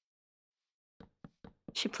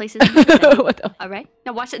 She places another thing. What the... All right.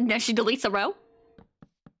 Now watch it. Now she deletes a row.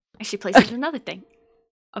 And she places another thing.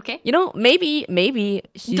 Okay. You know, maybe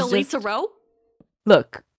she's Deletes just... a row.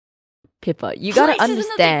 Look, Pippa, you gotta Places another-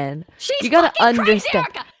 understand. She's You gotta fucking understand. crazy,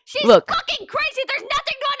 Erica. She's Look. fucking crazy. There's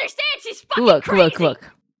nothing to understand. She's fucking Look, crazy.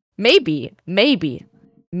 look.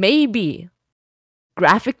 Maybe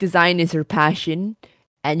graphic design is her passion,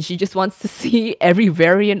 and she just wants to see every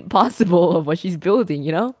variant possible of what she's building,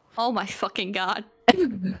 you know? Oh my fucking god.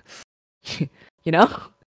 You know?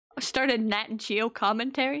 I started Nat and Geo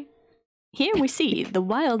commentary. Here we see the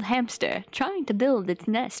wild hamster trying to build its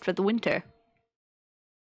nest for the winter.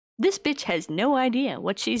 This bitch has no idea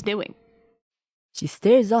what she's doing. She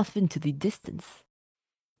stares off into the distance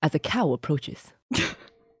as a cow approaches.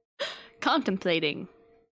 Contemplating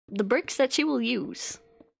the bricks that she will use.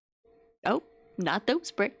 Oh, not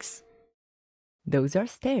those bricks. Those are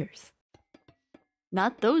stairs.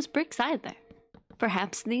 Not those bricks either.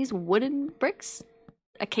 Perhaps these wooden bricks?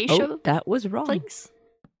 Acacia Oh, that was wrong. planks?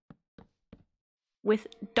 With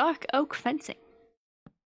dark oak fencing.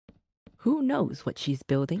 Who knows what she's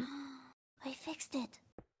building? I fixed it.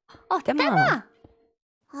 Oh, Tema. Tema!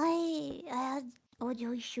 I had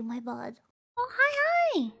audio issue, my bad. Oh,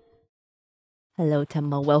 hi. Hello,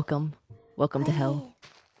 Tema. Welcome. Welcome to hell.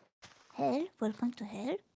 Hell? Welcome to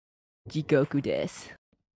hell? Jigoku desu.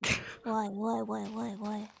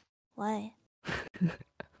 Why?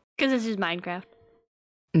 Because this is Minecraft.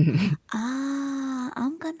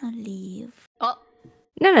 I'm gonna leave. Oh,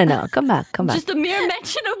 No. Come back. just a mere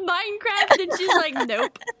mention of Minecraft, and she's like,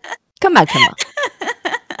 nope. Come back, Tema.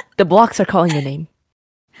 The blocks are calling your name.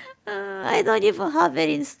 I don't even have it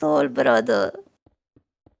installed, brother.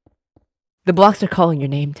 The blocks are calling your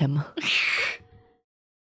name, Tema.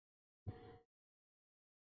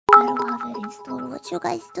 I don't have it installed. What you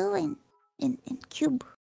guys doing in Cube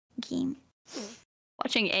game?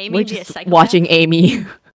 Watching Amy We're be a just psychopath. watching Amy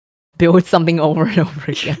build something over and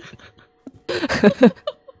over again.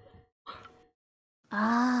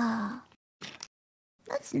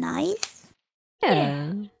 That's nice.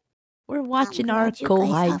 Yeah. We're watching glad our you guys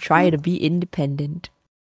Kohai have try fun. to be independent.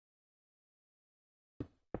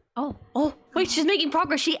 Oh, wait, she's making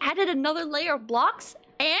progress. She added another layer of blocks,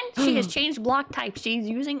 and she has changed block type. She's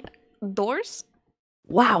using doors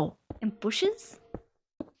Wow. and bushes.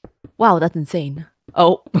 Wow, that's insane.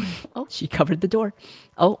 Oh. Oh. She covered the door.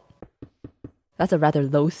 Oh. That's a rather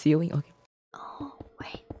low ceiling. Okay. Oh,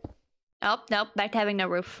 wait. Oh, nope, back to having no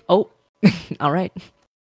roof. Oh. All right.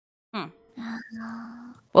 Uh,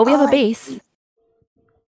 Well, we have Oh, a I base.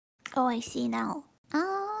 Oh, I see now.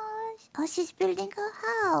 She's building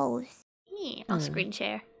a house. Yeah, I'll screen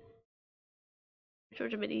share.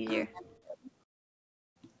 It's a bit easier.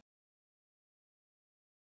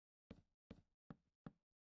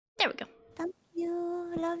 There we go. Thank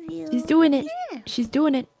you. Love you. She's doing it. Yeah. She's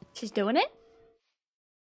doing it. She's doing it?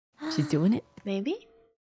 She's doing it. Maybe?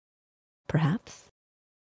 Perhaps.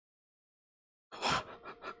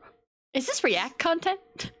 Is this React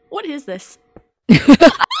content? What is this?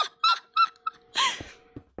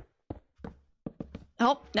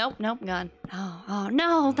 Oh, nope, gone. Oh,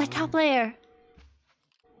 no, that top layer.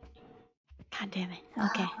 God damn it.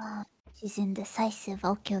 Okay. She's indecisive.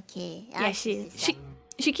 Okay. Yeah,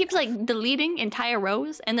 she keeps like deleting entire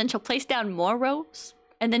rows, and then she'll place down more rows,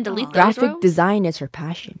 and then delete those Graphic rooms. design is her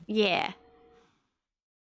passion. Yeah.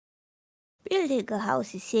 Building a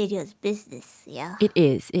house is serious business, yeah. It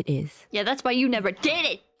is. It is. Yeah, that's why you never did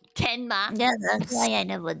it, Tenma. Yeah, that's why I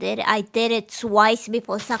never did it. I did it twice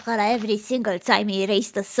before Sakura every single time he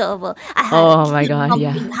erased the server. I had Oh a my cute God,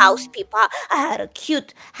 yeah. pumpkin house, Pippa. I had a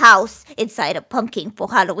cute house inside a pumpkin for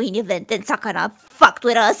Halloween event. Then Sakura fucked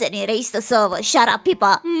with us and erased the server. Shut up,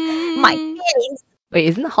 Pippa. My feelings. Wait,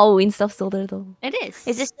 isn't the Halloween stuff still there though? It is.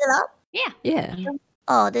 Is it still up? Yeah. Yeah.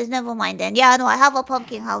 Oh, there's never mind then. Yeah, no, I have a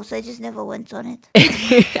pumpkin house. I just never went on it.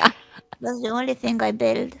 That's the only thing I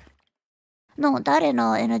build. No, that in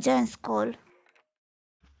a giant skull.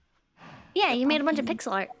 Yeah, you made a bunch of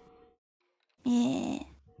pixel art. Yeah.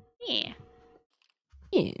 Yeah.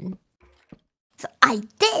 Yeah. So I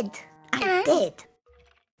did.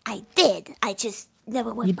 I did. I just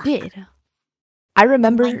never went You back. did. I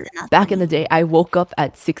remember Mine's not back in the funny. day, I woke up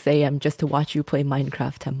at 6 a.m. just to watch you play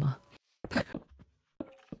Minecraft, Temma.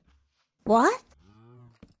 What?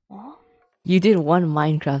 You did one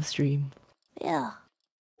Minecraft stream. Yeah.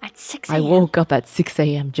 At 6 I a.m. woke up at 6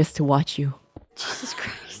 a.m. just to watch you. Jesus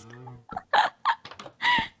Christ.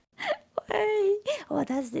 Hey. Oh,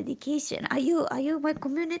 that's dedication. Are you my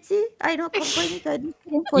community? I know company can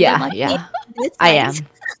for Yeah, them at yeah. 8 I nights. am.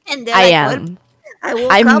 And they're I like, well, am. I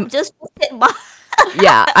woke I'm- up just to sit by.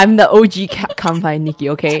 Yeah, I'm the OG Combine Nikki,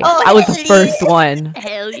 okay? Oh, I was the hell first yeah. one.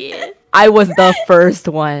 Hell yeah. I was the first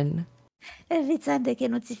one. Every time they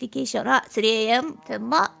get notification, 3 a.m.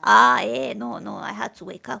 No, I had to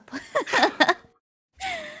wake up.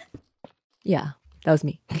 Yeah, that was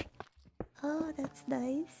me. Oh, that's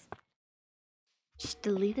nice. She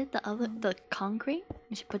deleted the concrete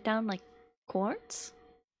and she put down like quartz?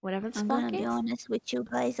 Whatever this I'm block gonna be is. honest with you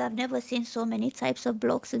guys. I've never seen so many types of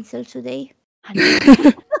blocks until today. I know.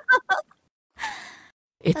 That's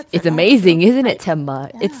It's a lot of amazing, blocks, isn't it, right?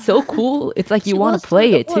 Temba? It's Yeah. so cool. It's like you She want goes to through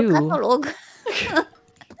play the it whole too. catalog.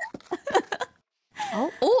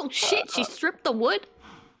 Oh shit, she stripped the wood?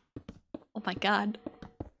 Oh my god.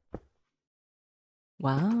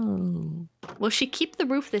 Wow. Will she keep the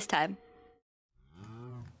roof this time?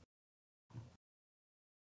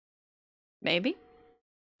 Maybe?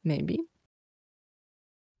 Maybe.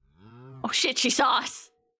 Oh shit, she saw us!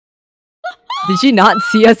 Did she not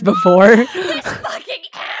see us before? This fucking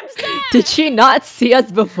hamster! Did she not see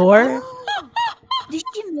us before? Oh, did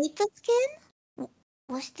she make the skin?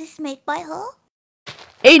 Was this made by her?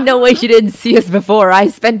 Ain't no way she didn't see us before. I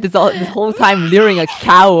spent this whole time luring a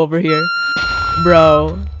cow over here.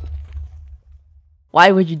 Bro.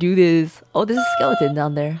 Why would you do this? Oh, there's a skeleton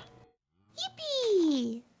down there.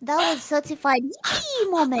 Yippee! That was certified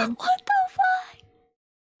yippee moment. What the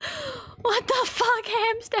fuck? What the fuck,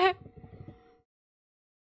 hamster?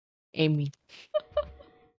 Amy.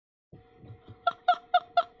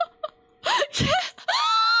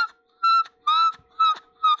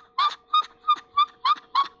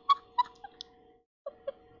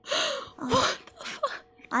 Oh,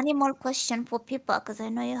 animal question for Pippa, because I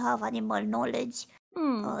know you have animal knowledge.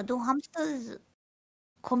 Do hamsters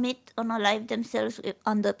commit unalive themselves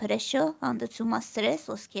under pressure, under too much stress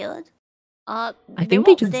or scared? I think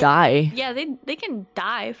they just die. Yeah, they can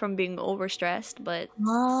die from being overstressed, but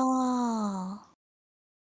Oh.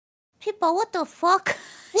 Pippa, what the fuck?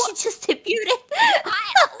 She just debuted.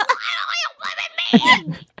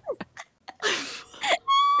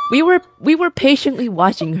 We were patiently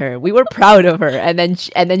watching her. We were proud of her, and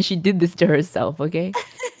then she did this to herself. Okay.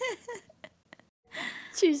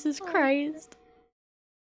 Jesus Christ.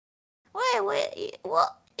 Wait,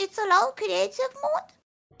 what? It's allowed creative mode?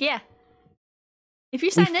 Yeah. If you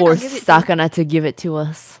We sign in, I'll forced give it to you. Sakana to give it to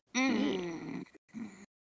us.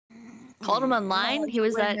 Called him online. He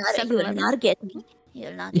was at You'll 7-Eleven. not get me.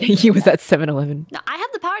 You'll not get me. He was at 7-Eleven. No, I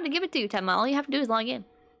have the power to give it to you, Tenma. All you have to do is log in.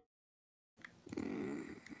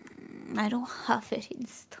 I don't have it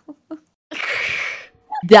installed.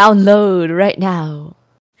 Download right now.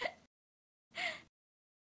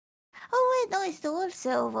 Oh wait, no, it's the old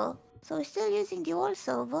server. So we're still using the old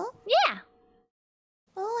server? Yeah,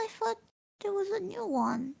 Oh, I thought there was a new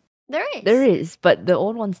one. there is. There is, but the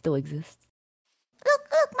old one still exists.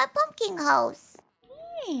 Look, my pumpkin house.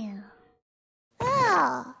 Yeah.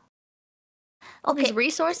 Yeah. These Okay.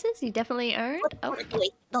 resources you definitely earned. Oh,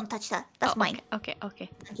 Wait, don't touch that. That's oh, mine. Okay.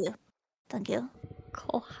 Thank you.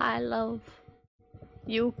 Call high love.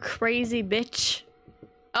 You crazy bitch.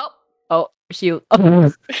 Oh. Oh, shield.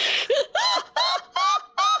 Oh.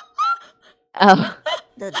 Oh.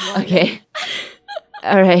 The dwelling. Okay.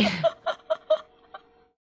 All right.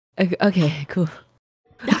 Okay. Cool.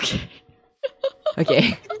 Okay.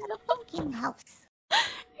 Okay. A pumpkin house.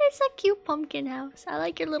 It's a cute pumpkin house. I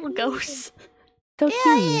like your little ghosts. So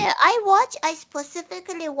Yeah, cute. yeah. I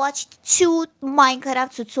specifically watched 2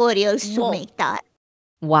 Minecraft tutorials to Whoa. make that.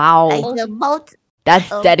 Wow. Like about That's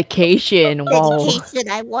dedication. Whoa.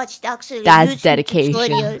 dedication. I watched actually That's YouTube dedication.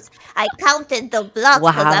 tutorials. I counted the blocks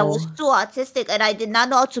because I was Wow. too autistic and I did not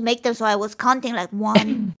know how to make them, so I was counting like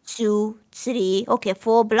 1, 2, 3. Okay,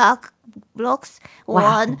 4 blocks.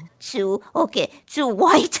 Wow. 1, 2. Okay, 2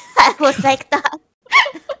 white. I was like that.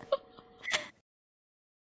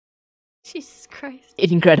 Jesus Christ.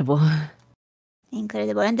 Incredible.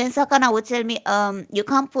 Incredible. And then Sakana would tell me, you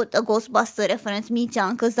can't put a Ghostbuster reference,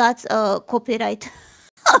 Michan, because that's copyright.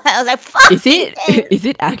 I was like, fuck. Is it? Is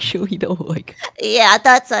it actually though? Like. Yeah, at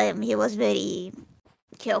that time he was very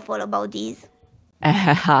careful about these.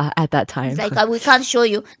 At that time. It's like we can't show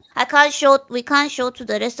you. We can't show to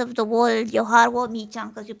the rest of the world your hardware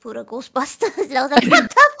Michan because you put a Ghostbusters. And I was like, what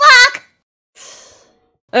the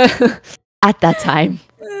fuck? At that time.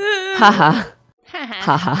 Haha.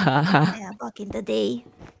 I Yeah, back in the day.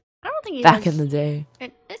 don't think he Back has... in the day.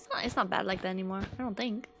 It's not bad like that anymore. I don't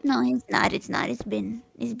think. No, it's not. It's not. It's been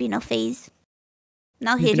a phase.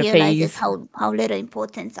 Now he It's been a realizes phase. how little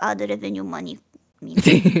importance other revenue money means.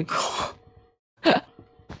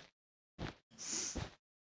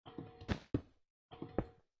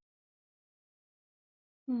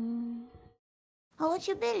 How what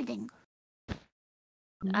you building?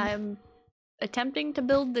 I'm attempting to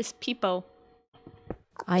build this Pipo.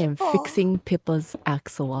 I am Pippo. fixing Pippa's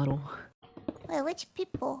axolotl. Wait, which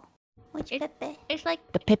people? Which Pepe? It's like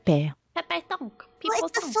The Pepe. Pepe Thonk. Oh, Pipo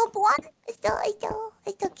it's the Thonk. soap one. It's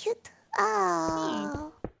the cute.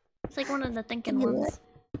 Oh, It's like one of the thinking Cute. ones.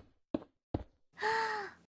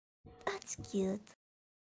 that's cute.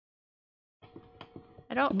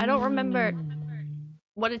 I don't remember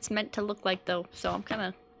what it's meant to look like though, so I'm kind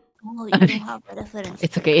of Oh, you don't have a reference.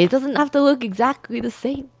 It's okay. It doesn't have to look exactly the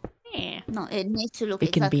same. yeah, No, it needs to look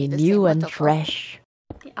It can exactly be the new same. What and the fuck? fresh.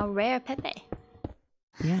 a rare Pepe.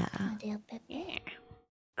 Yeah. Oh, dear Pepe. Yeah.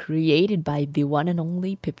 Created by the one and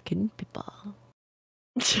only Pipkin Pippa.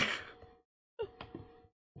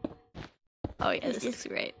 Oh yeah, Is this this- looks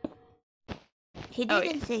great. He Oh,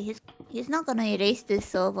 didn't say he's not gonna erase this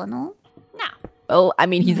server, no? No. Oh, I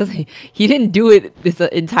mean, he doesn't. He didn't do it this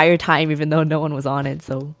entire time, even though no one was on it.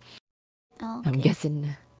 So Oh, I'm okay.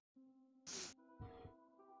 guessing.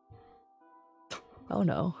 Oh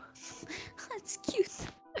no. That's cute.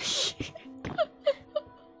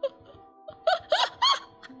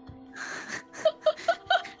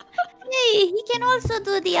 Hey, he can also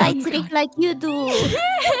do the eye my trick like you do.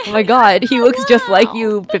 Oh my god, he looks just like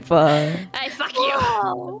you, Pippa. Hey, fuck you.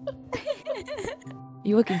 Wow.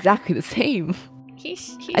 You look exactly the same.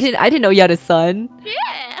 He's I didn't know you had a son.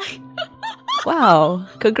 yeah. Wow,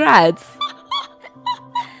 congrats.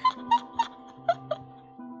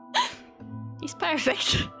 He's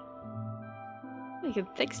perfect. We can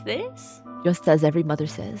fix this. Just as every mother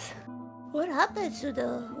says. What happened to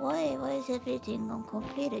the why is everything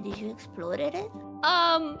uncompleted? Did you explore it?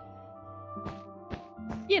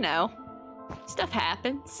 You know, stuff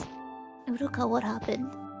happens. Ruka, what happened?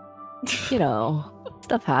 You know,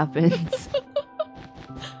 stuff happens.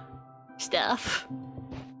 Stuff.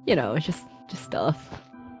 You know, it's just stuff.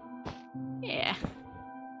 Yeah.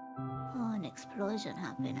 Oh, an explosion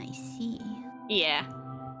happened, I see. Yeah.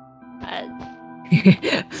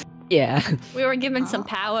 Yeah, We were given some Oh.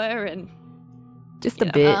 power, and just You a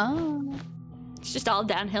know, bit. Oh. it's just all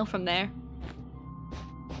downhill from there.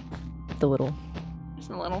 The little. Just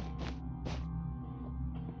a little.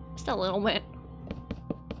 Just a little bit.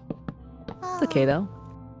 It's okay though.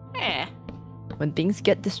 Yeah. When things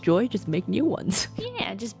get destroyed, just make new ones.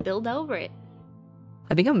 Yeah, just build over it.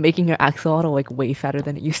 I think I'm making her axolotl like way fatter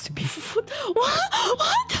than it used to be. What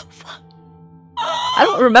the fuck? I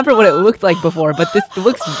don't remember what it looked like before, but this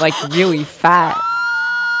looks like really fat.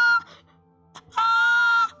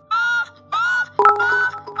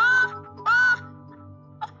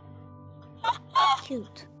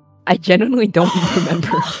 Cute. I genuinely don't remember.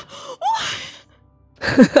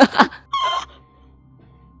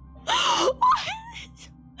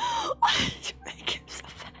 Why did you make him so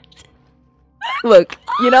fat? Look,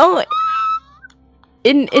 you know,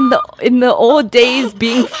 in the old days,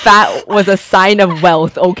 being fat was a sign of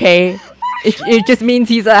wealth. Okay, it just means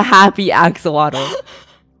he's a happy axolotl.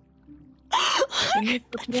 You need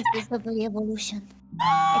to press this of the evolution.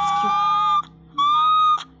 It's cute.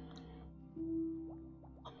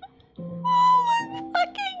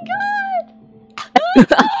 Fucking god!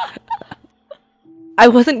 I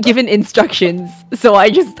wasn't given instructions, so I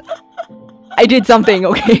did something.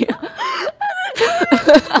 Okay.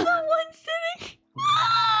 Someone sitting.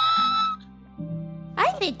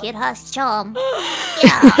 like it has charm.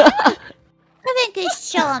 Yeah. I think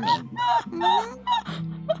it's charming.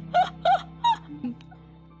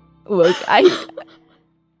 Look,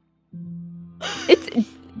 it's.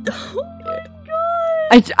 Oh my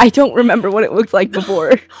god! I don't remember what it looked like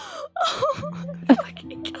before. Oh my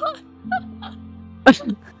fucking god! It's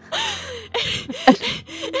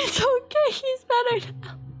okay. He's better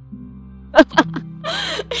now.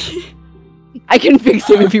 I can fix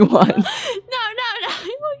him if you want. No,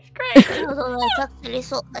 he looks great. No, it's actually it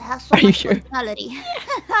has so Are you much sure? personality.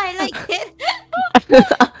 I like it.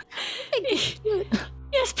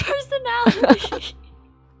 Yes, personality.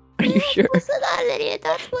 Are you sure? Personality,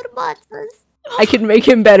 that's what matters. I can make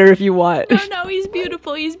him better if you want. No, he's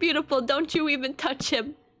beautiful. He's beautiful. Don't you even touch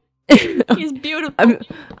him. He's beautiful.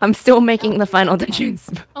 I'm still making the final touches.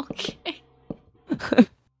 Okay.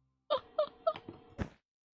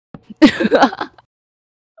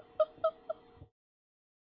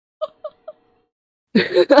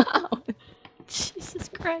 Jesus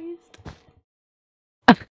Christ.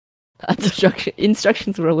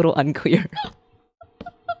 Instructions were a little unclear.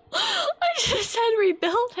 I just said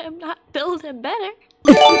rebuild him, not build him better.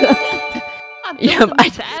 Not build Yeah, him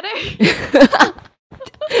better.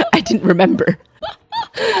 I didn't remember.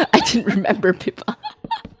 I didn't remember Pippa.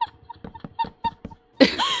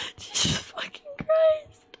 Jesus fucking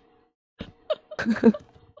Christ.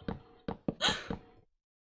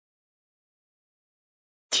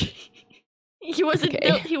 He wasn't Okay.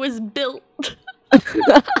 built, he was built.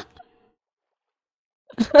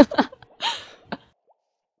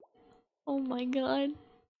 Oh my god.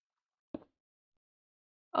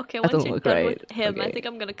 Okay, That once doesn't you're look done right. with him, I Okay. think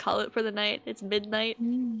I'm gonna call it for the night. It's midnight.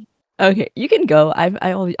 Okay, you can go.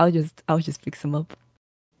 I'll just fix him up.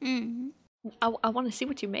 I want to see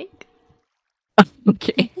what you make.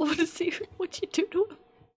 Okay. I want to see what you do to him.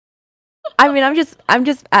 I mean, I'm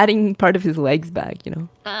just adding part of his legs back, you know.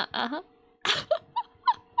 Uh-huh.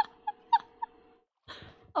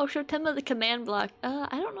 Oh, show Tenma the command block. I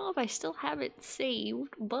don't know if I still have it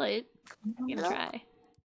saved, but we can try.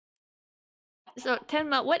 So,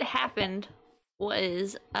 Tenma, what happened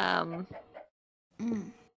was,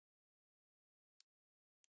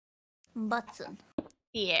 Button.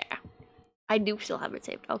 yeah. I do still have it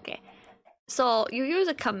saved. Okay. So, you use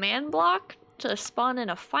a command block to spawn in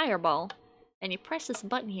a fireball, and you press this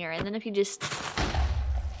button here, and then if you just...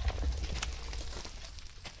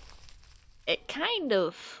 It kind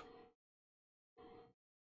of...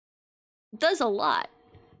 does a lot.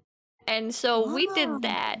 And so we did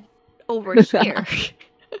that over here.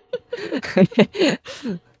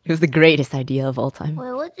 It was the greatest idea of all time.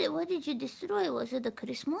 Wait, what did you destroy? Was it the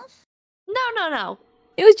Christmas? No.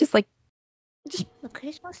 It was just like The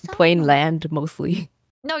Christmas town? plain land mostly.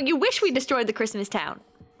 No, you wish we destroyed the Christmas town.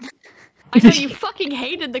 I know you fucking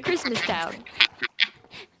hated the Christmas town.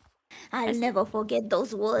 I'll never forget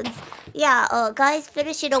those words. Yeah, guys,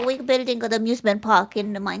 finishing a week building an amusement park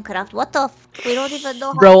in Minecraft. What the we don't even know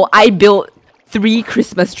how. Bro, I built 3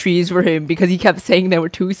 Christmas trees for him because he kept saying they were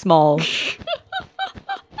too small.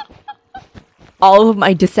 All of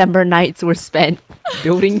my December nights were spent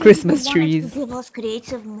building Christmas trees. Give us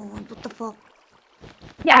creative mode. What the fuck?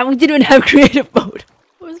 Yeah, we didn't have creative mode.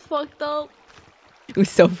 It was fucked up. It was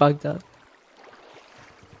so fucked up.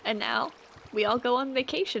 And now, we all go on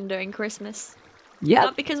vacation during Christmas. Yeah.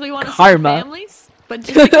 Not because we want to see our Karma. families, but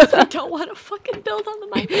just because we don't want to fucking build on the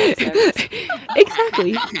Minecraft servers.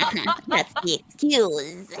 Exactly. That's the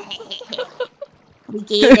excuse. We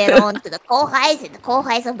gave their own to the Kohais, and the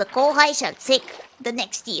Kohais of the Kohai shall take the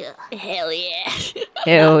next year. Hell yeah.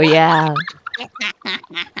 Hell yeah.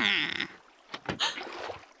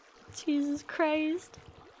 Jesus Christ.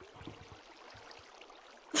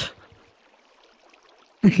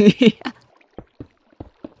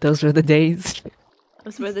 Those were the days.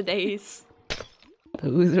 Those were the days.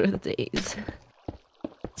 Those were the days.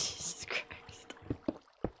 Jesus Christ.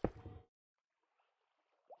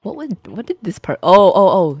 What did this part?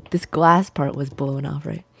 Oh, this glass part was blown off,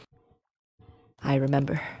 right? I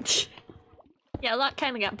remember. Yeah, a lot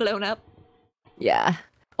kind of got blown up. Yeah.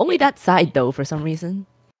 Only that side though, for some reason.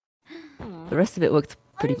 The rest of it looked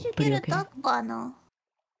How pretty did you pretty get okay. a duck banner?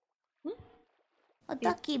 A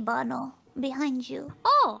ducky banner behind you.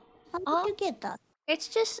 Oh, How did you get that? it's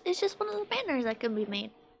just one of the banners that can be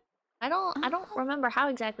made. I don't remember how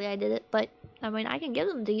exactly I did it, but I mean I can give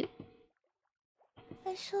them to you.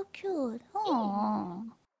 That's so cute. Oh.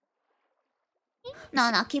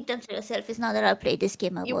 No, keep them to yourself. It's not that I'll play this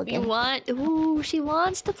game ever You again. want? Ooh, she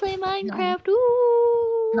wants to play Minecraft.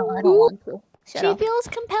 Ooh. No, I don't want to. Shut She up. feels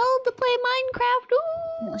compelled to play Minecraft.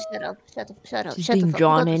 Ooh. No, shut up. Shut up. She's Shut the being fuck.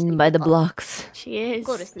 drawn Go to in sleep, by the Pippa. blocks. She is.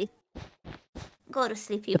 Go to sleep. Go to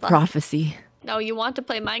sleep, The Pippa. prophecy. No, you want to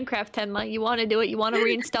play Minecraft, Tenma. You want to do it. You want to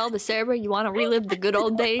reinstall the server. You want to relive the good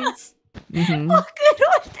old days. Mm-hmm. Good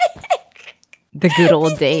old days. The good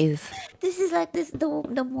old days. This is like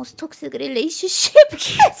the most toxic relationship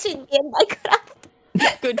yes, in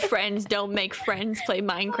Minecraft. Good friends don't make friends play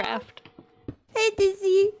Minecraft. Hey,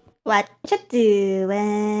 Dizzy. What you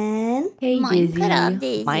doing? Hey, Minecraft,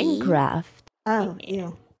 Dizzy. Dizzy. Minecraft. Oh,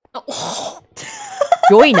 ew. Oh.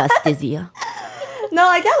 Join us, Dizzy. No,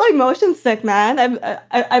 I get like motion sick, man.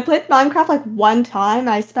 I played Minecraft like one time. And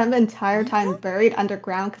I spent the entire time buried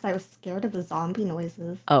underground because I was scared of the zombie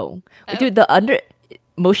noises. Oh. Oh. Dude,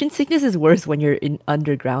 motion sickness is worse when you're in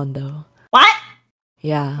underground though. What?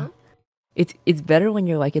 Yeah. It's better when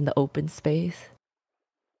you're like in the open space.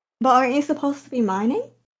 But aren't you supposed to be mining?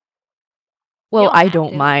 Well, don't I have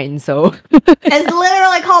don't to. mind, so It's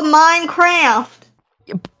literally called Minecraft.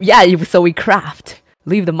 yeah, so we craft.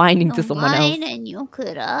 Leave the mining to someone Mine else. and you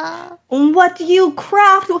could have. What do you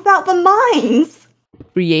craft without the mines?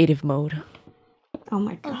 Creative mode. Oh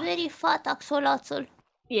my A god. very fat axolotl.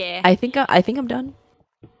 Yeah. I think I'm done.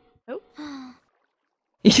 Oh.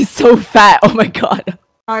 He's so fat. Oh my god.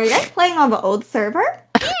 Are you guys playing on the old server?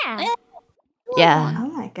 Yeah. Yeah. Oh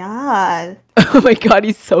my god. Oh my god,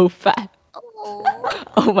 he's so fat. Oh.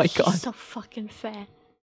 Oh my She's god. so fucking fat.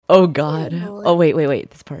 Oh god. Lord. Oh wait.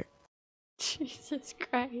 This part. Jesus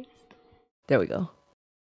Christ. There we go.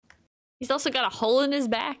 He's also got a hole in his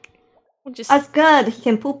back. We'll just That's good. He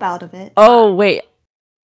can poop out of it. Oh wait.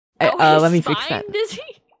 his Let me fix spine, that. Does he?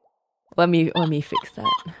 Let me fix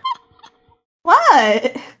that.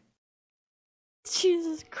 What?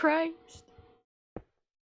 Jesus Christ.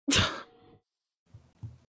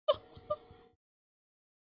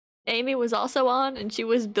 Amy was also on, and she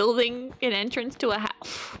was building an entrance to a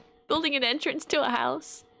house. Building an entrance to a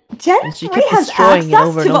house. Gen And she 3 kept has destroying it access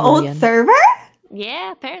over to and the over old again. server?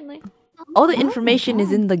 Yeah, apparently. All the Oh my information is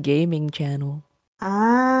God. in the gaming channel.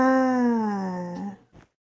 Ah.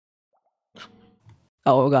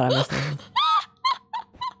 Oh god, I messed up.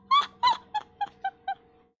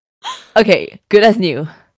 Okay, good as new.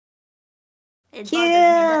 It bothers me Cute.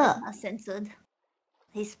 that it's not censored.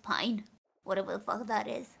 His spine. Whatever the fuck that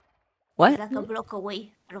is. What? It's like a block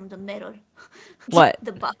away from the middle. What?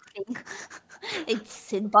 The back thing.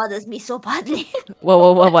 It bothers me so badly.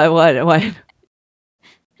 What?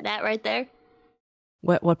 That right there.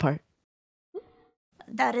 What part?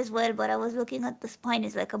 That as well, but I was looking at the spine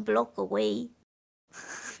is like a block away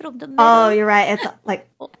from the middle. Oh, you're right. It's like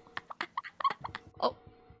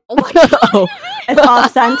Oh my god. Oh, it's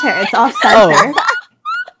off center. It's off center.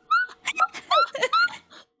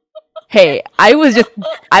 hey, I was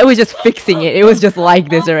just fixing it. It was just like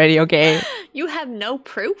this already, okay? You have no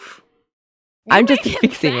proof? I'm You just make him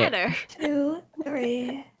fixing it. fatter. 2,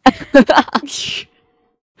 3.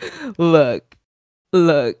 Look.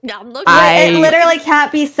 No, I'm looking. It I literally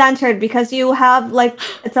can't be centered because you have like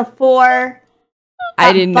it's a 4.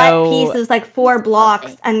 I didn't butt know. piece is like 4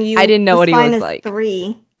 blocks, and you. I didn't know the what he spine looked is like.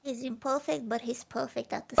 3. He's imperfect, but he's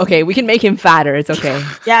perfect at the Okay, same we can time. make him fatter. It's okay.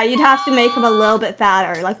 Yeah, you'd have to make him a little bit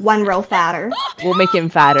fatter, like 1 row fatter. We'll make him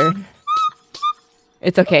fatter.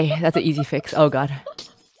 It's okay. That's an easy fix. Oh god.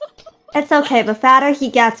 It's okay. The fatter he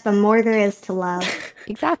gets, the more there is to love.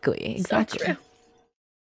 Exactly. So true.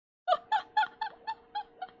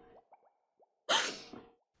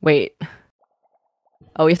 Wait.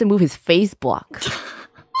 Oh, we have to move his face block.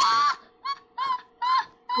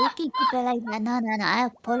 Okay, people like that. No, I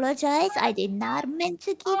apologize. I did not meant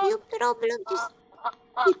to give you problem. Just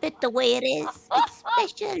keep it the way it is. It's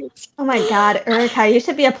special. It's Oh my god, Erica, you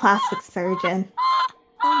should be a plastic surgeon.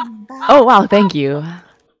 oh my god. Oh wow, thank you.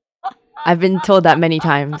 I've been told that many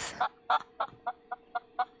times.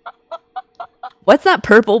 What's that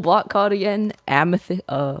purple block called again? Amethyst.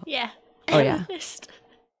 Yeah. Oh, yeah. Amethyst.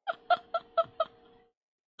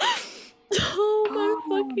 Oh my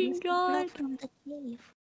Oh, fucking this is god. blood from the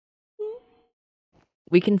cave.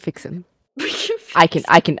 we can fix him. We can I fix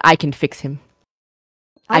can fix him.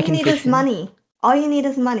 All I you can need fix is him. money. All you need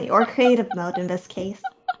is money, or creative mode in this case.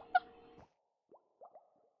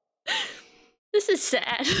 This is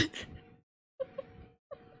sad.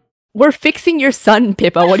 We're fixing your son,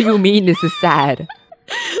 Pippa. What do you mean this is sad?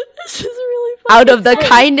 This is really Out of the Wait,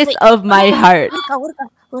 kindness wait. of my heart.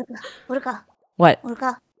 What?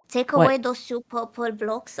 Urka, take What? away those 2 purple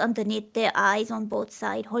blocks underneath their eyes on both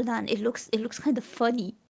sides. Hold on, it looks kind of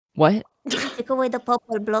funny. What? Take away the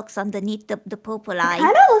purple blocks underneath the purple It eye.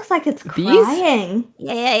 kind of looks like it's These? crying.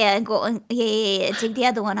 Yeah. Go on. Yeah. Take the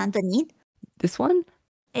other one underneath. This one?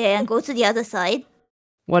 Yeah, and go to the other side.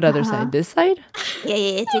 What other Uh-huh. side? This side?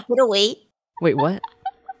 Yeah, take it away. Wait, what?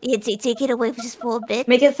 Yeah, take it away just for a bit.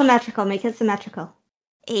 Make it symmetrical. Make it symmetrical.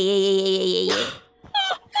 Yeah.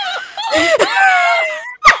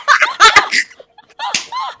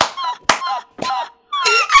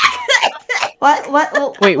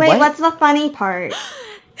 What? Wait, what? What's the funny part?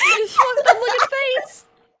 His fucked up looking face.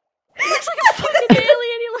 He looks like a fucking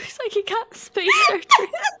alien. He looks like he got space surgery.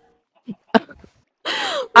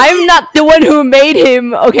 I'm not the one who made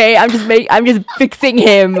him. Okay, I'm just fixing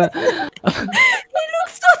him. He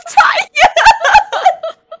looks so tired.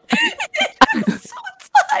 He's so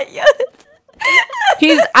tired.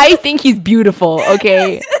 I think he's beautiful,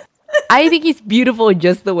 okay? I think he's beautiful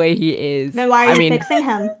just the way he is. Then why are you fixing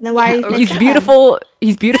him? Then why are you fixing He's beautiful.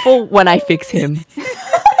 He's beautiful when I fix him.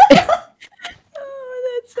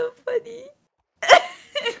 Oh, that's so funny.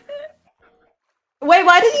 Wait,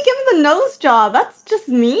 why did you give him the nose job? That's just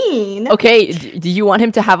mean. Okay, do you want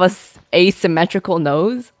him to have a asymmetrical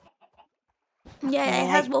nose? Yeah, it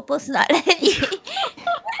has more personality.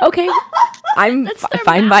 Okay, I'm That's their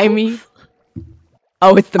fine by mouth. me.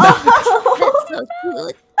 Oh, it's the mouth. That's so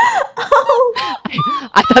cute.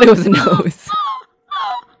 I thought it was a nose.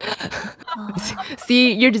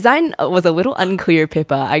 See, your design was a little unclear,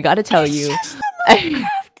 Pippa. I gotta tell you.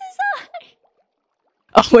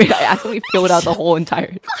 Oh wait, I accidentally filled out the whole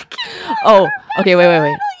entire. Oh, okay,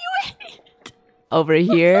 wait. Over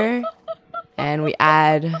here, and we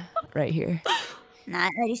add right here. Nah,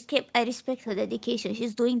 I respect her dedication.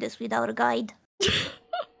 She's doing this without a guide.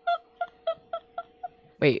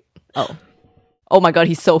 Wait. Oh my god,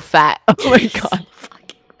 he's so fat. Oh my god.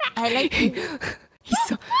 I like it. He's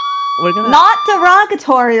so. We're gonna. Not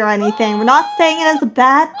derogatory or anything. We're not saying it as a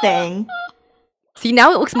bad thing. See,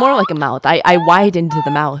 now it looks more like a mouth. I widened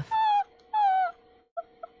the mouth.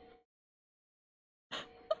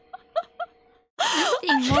 I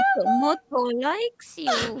think Moto likes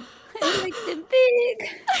you. I like them big.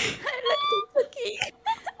 I like them cookie.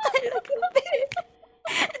 I like them big.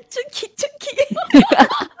 Chucky.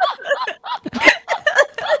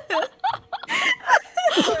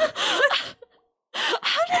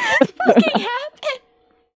 How did this fucking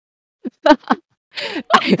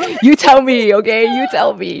happen? You tell me, okay? You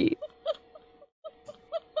tell me.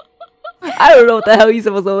 I don't know what the hell he's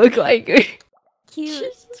supposed to look like. Cute.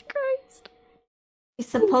 Jesus Christ. He's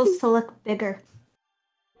supposed to look bigger.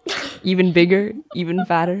 Even bigger, even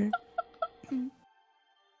fatter.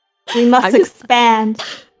 We must expand.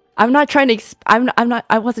 I'm not trying to.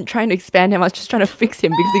 I wasn't trying to expand him. I was just trying to fix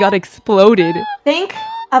him because he got exploded. Think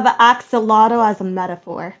of an axolotl as a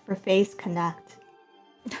metaphor for Face Connect.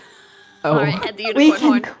 Oh, Alright, add the We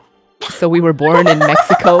unicorn can. horn. so we were born in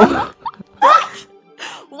Mexico.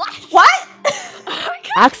 What?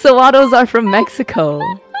 Axolotls are from Mexico.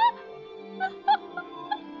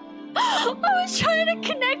 I was trying to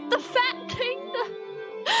connect the fat thing.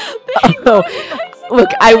 Oh, look,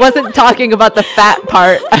 I wasn't talking about the fat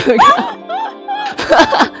part.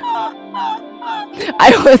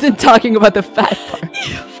 I wasn't talking about the fat part.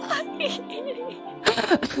 You fucking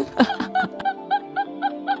idiot.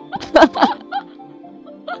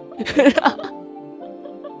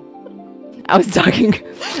 I was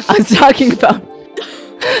talking about.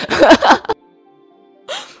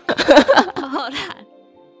 Hold on.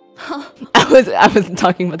 I wasn't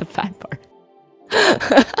talking about the fat part.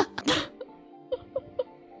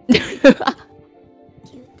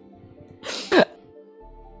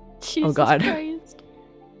 Jesus God. Christ.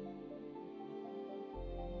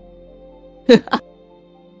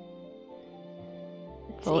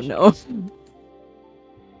 Oh no.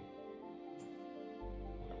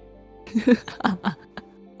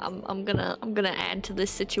 I'm gonna add to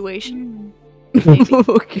this situation.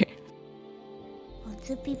 Okay.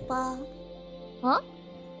 Otsu Pippa. Huh?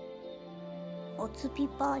 Otsu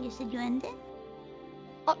Pippa, you said you ended?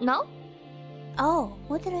 Oh no? Oh,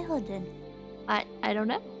 what did I hear then? I don't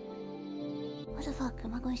know. What the fuck?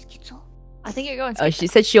 Am I going schizo? I think you're going. Oh, she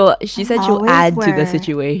said she'll Always add to the were.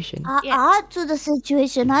 situation. Yeah. Add to the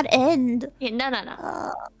situation, not end. Yeah, no.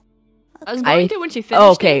 Uh, I was going to when she finished.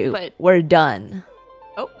 Oh, okay, it, but we're done.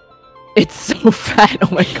 Oh. It's so fat. Oh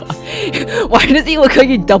my god. Why does he look like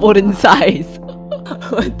he doubled in size?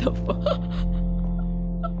 What the fuck?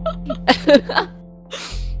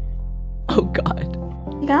 Oh god.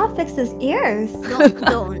 You gotta fix his ears.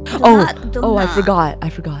 don't.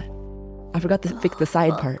 I forgot to fix the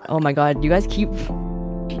side part. Oh my god, you guys keep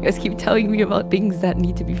telling me about things that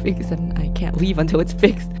need to be fixed and I can't leave until it's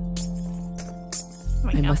fixed.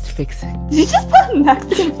 I must fix it. Did you just put a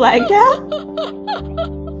Mexican flag down?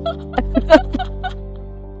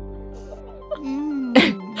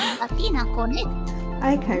 Latina connect.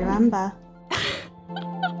 I can remember.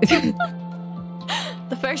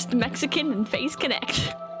 The first Mexican in Face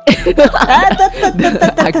Connect.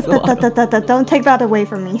 Don't take that away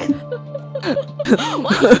from me.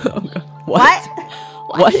 What?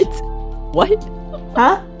 What?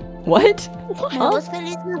 Huh? What? Was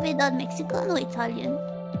Feliz Navidad Mexican or Italian?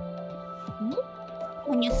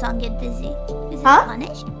 When you sang it, Dizzy. Is it Huh?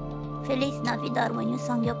 Spanish? Feliz Navidad when you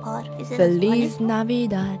sang your part. Is it Feliz Spanish?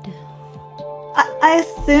 Navidad. I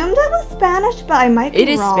assumed it was Spanish, but I might be It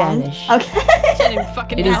is wrong. Spanish. Okay. Didn't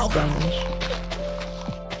fucking It is help. Spanish.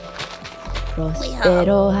 We have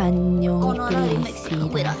Prospero año y honorary Mexican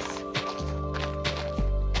with felicidad. us.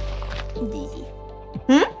 Dizzy.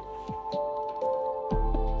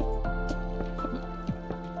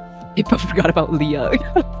 Pippa forgot about Leah.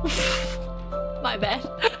 My bad.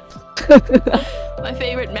 My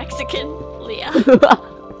favorite Mexican, Leah.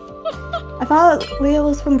 I thought Leo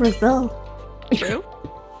was from Brazil. True.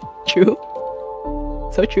 True.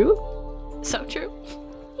 So true. So true.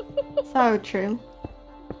 So true.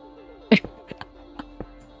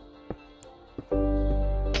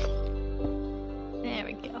 There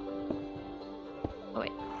we go. Oh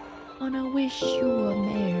wait. Wanna wish you a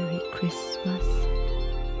Merry Christmas.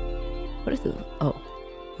 What is this? Oh.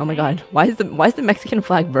 Oh my god. Why is the Mexican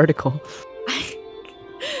flag vertical?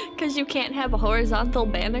 Because you can't have horizontal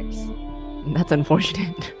banners. That's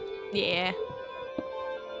unfortunate. Yeah.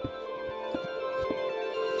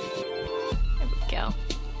 There we go.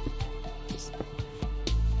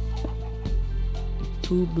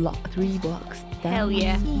 Three blocks down. Hell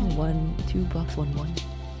yeah. 2 blocks, 1, 1.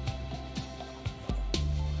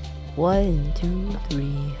 1, 2,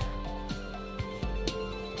 3.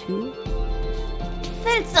 2.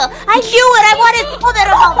 Filzo, I knew it! I wanted to comment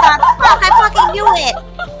about that! Fuck, I fucking knew it!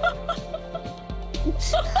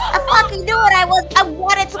 I fucking knew it! I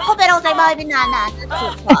wanted to comment, I was like, maybe nah, that's too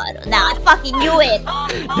far. Nah, I fucking knew it!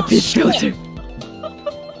 The pitch filter.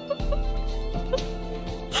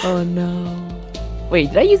 Oh no. Wait,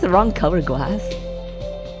 did I use the wrong color glass?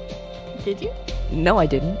 Did you? No, I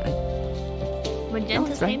didn't. Magenta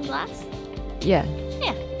that's right. stained glass? Yeah.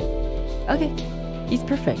 Yeah. Okay. He's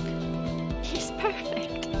perfect. He's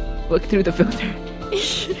perfect. Look through the filter.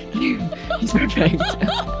 He's perfect.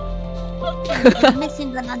 I'm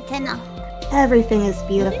missing an antenna. Everything is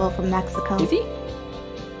beautiful from Mexico. Is he?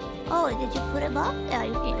 Oh, did you put it back? Yeah,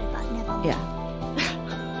 you put it back. Never mind. Yeah.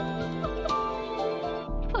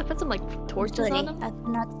 Probably put some like torches Sorry, on them. I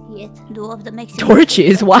cannot see it. Do of the Mexican.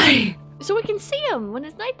 Torches? Why? So we can see him when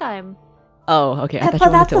it's nighttime. Oh, okay. I Pippa, thought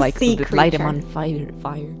you wanted that's to a like sea light him creature. on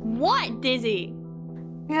fire. What, Dizzy?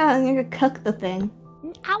 Yeah, I'm gonna cook the thing.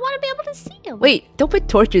 I want to be able to see him. Wait, don't put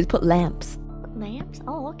torches, put lamps. Lamps?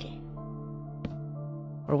 Oh, okay.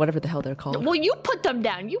 Or whatever the hell they're called. Well, you put them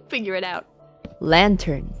down. You figure it out.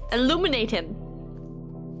 Lanterns. Illuminate him.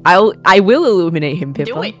 I will illuminate him,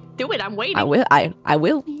 Pippa. Do it. Do it. I'm waiting. I will.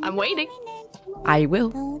 I'm waiting. I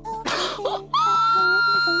will.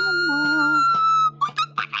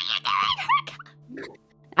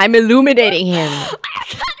 I'm illuminating him. I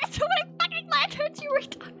got so many fucking lanterns, you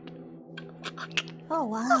retard. Oh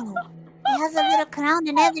wow. He has a little crown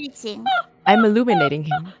and everything. I'm illuminating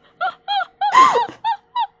him.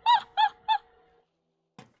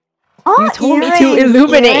 Oh, You told me to earrings,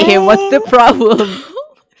 illuminate him. What's the earrings. problem?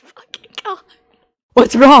 Oh my fucking god.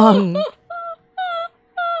 What's wrong?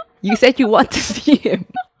 You said you want to see him.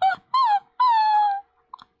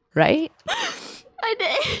 Right? I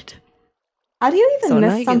did. How do you even So now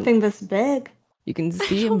miss you can- something this big? You can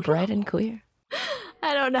see him bright and clear.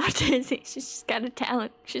 I don't know, Dizzy. She's just got a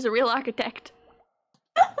talent. She's a real architect.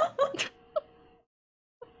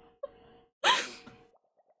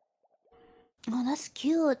 Oh, that's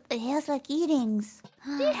cute. It has like earrings.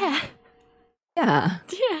 Yeah. Yeah,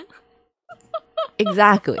 Yeah.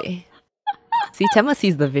 exactly. See, Tema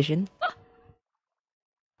sees the vision.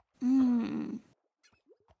 Hmm.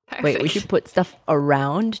 Perfect. Wait, we should put stuff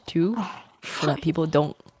around too, so that people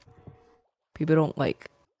don't like,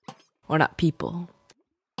 or not people.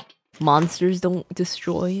 Monsters don't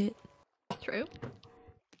destroy it. True.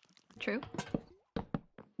 True.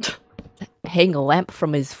 Hang a lamp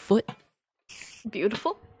from his foot.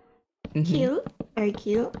 Beautiful. Mhm. Cute. Very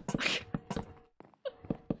cute.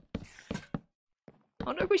 I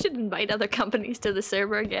wonder if we should invite other companies to the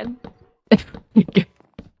server again. I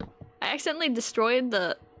accidentally destroyed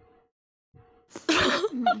the...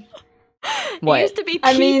 What? It used to be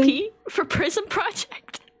I PP mean- for Prism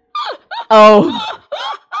Project. Oh,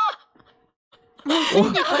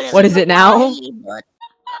 What What is it now? But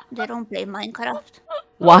they don't play Minecraft.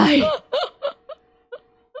 why?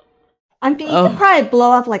 I mean, you Oh. could probably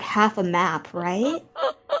blow up like half a map, right?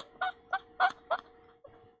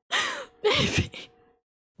 Maybe.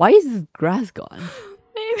 Why is this grass gone?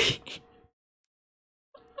 Maybe.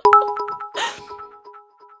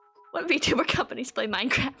 What VTuber companies play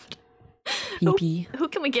Minecraft? PP. Who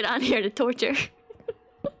can we get on here to torture?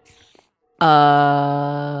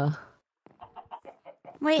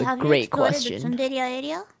 Wait, a have you great explored question. the Sundaria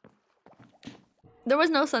area? There was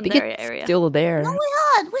no I think Sundaria it's area. still there. No,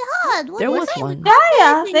 we had. What There was was it? one.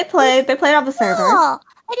 Yeah, they played on the server. Oh,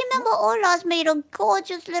 I remember Ola's made a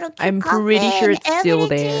gorgeous little cute I'm cafe pretty sure and it's still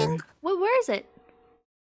everything. there. Well, where is it?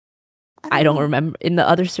 I don't know. remember. In the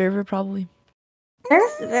other server, probably.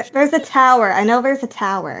 There's a tower. I know there's a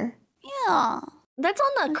tower. Yeah. That's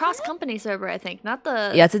on the Is cross it? company server, I think, not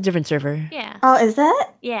the. Yeah, it's a different server. Yeah. Oh, is it?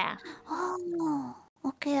 Yeah. Oh,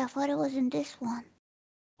 okay. I thought it was in this one.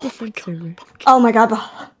 Different server. Oh my god.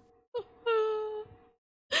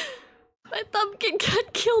 My thumbkin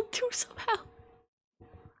got killed too somehow.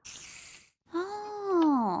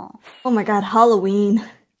 Oh. Oh my god, Halloween.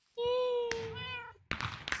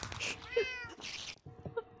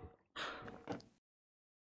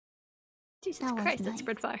 Jesus That was Christ, nice. it's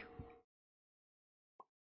spread fire.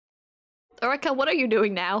 Erica, what are you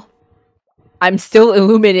doing now? I'm still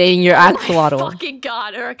illuminating your Oh my axolotl. fucking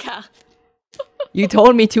god, Erica. You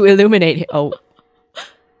told me to illuminate it. Oh.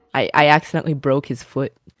 I accidentally broke his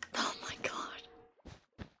foot. Oh my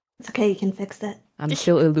god. It's okay, you can fix it. I'm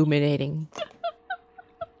still illuminating.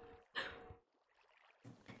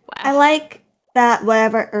 I like that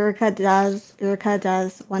whatever Urka does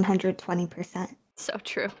 120%. So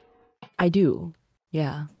true. I do.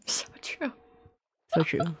 Yeah. So true. So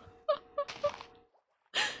true.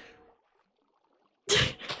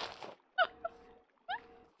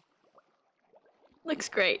 Looks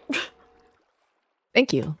great.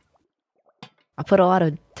 Thank you. I put a lot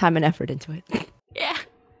of time and effort into it. Yeah,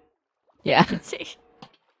 Yeah. let's see.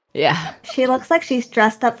 Yeah. She looks like she's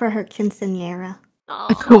dressed up for her quinceañera.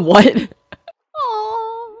 Oh. What?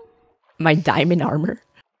 Oh. My diamond armor?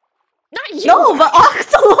 Not you. No, but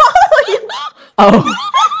Oxalot! Oh.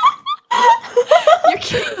 Your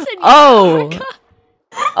kids and Oh.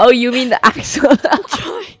 Oh, you mean the actual?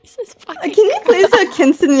 Jesus fucking. Can you please do a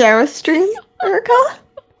quinceañera stream, Urka?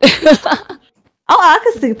 I'll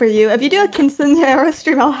Akasupa you. If you do a quinceañera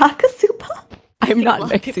stream, I'll Akasupa. I'm think a not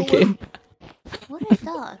lot of people Mexican. What is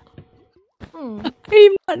that? Hmm.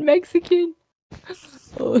 I'm not Mexican.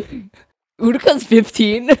 Oh. Urka's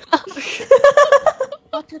 15.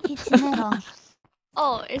 What's a quinceanera?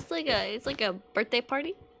 Oh, it's like a birthday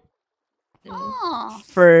party. Oh.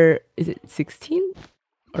 For, is it 16?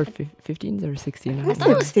 Or 15 or 16? I I don't thought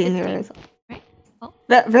it know. was 16 15, years. right? Oh.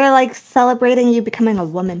 They're like celebrating you becoming a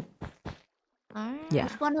woman. Yeah.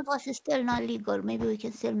 If one of us is still not legal, maybe we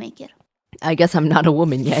can still make it. I guess I'm not a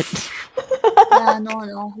woman yet. Yeah,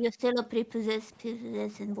 no. You're still a prepossessed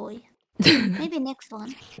boy. Maybe next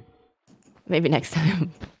one. Maybe next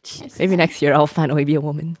time. Jesus. Maybe next year I'll finally be a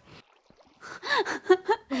woman.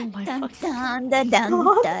 Oh my Dun, fucking. dun, dun, dun,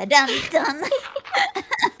 dun, dun, dun.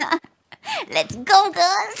 Let's go,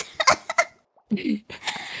 girls!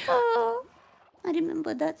 Oh, I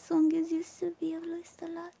remember that song is used to be released a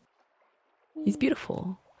lot. He's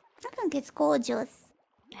beautiful. I think it's gorgeous.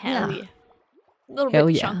 Hell yeah. Little Hell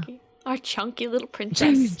bit yeah. chunky. Our chunky little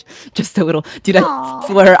princess. Just a little. Dude, I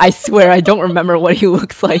Aw. swear, I don't remember what he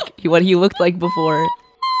looks like. What he looked like before.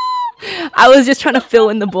 I was just trying to fill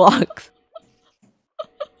in the blocks.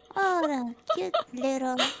 Oh, the cute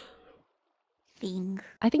little thing.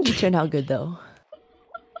 I think you turned out good though.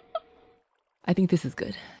 I think this is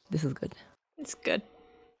good. This is good. It's good.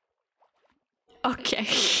 Okay.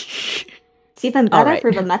 It's even better Alright.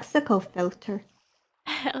 for the Mexico filter.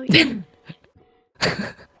 Hell yeah.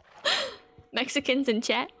 Mexicans in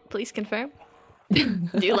chat, please confirm. Do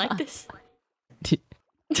you like this?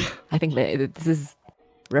 I think that this is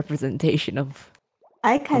representation of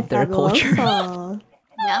I Of their culture. fabuloso.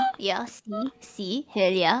 Yeah, see,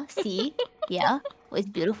 hell yeah, see, yeah, it's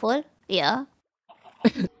beautiful, yeah.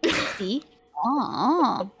 See,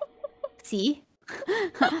 see,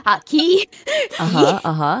 aquí,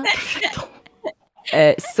 Ajá.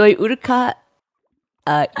 Soy Urca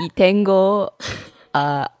y tengo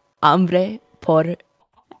hambre por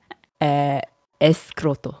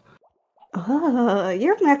escroto. Oh,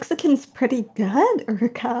 your Mexican's pretty good,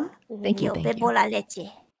 Urka. Thank you, yo thank bebo you. la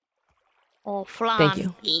leche. Oh, flan. Thank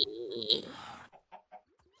you. Sí.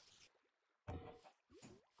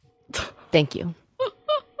 Thank you.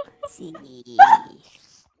 Sí.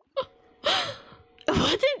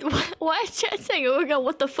 Why is chat saying, oh my god,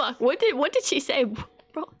 what the fuck? What did she say,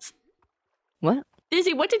 bros? What?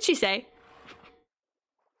 Dizzy, what did she say?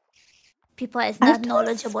 People is I not don't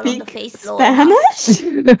knowledgeable on the speak face, Lord. Spanish?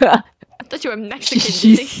 I thought thought you were Mexican.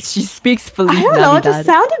 She speaks Feliz I don't know. It just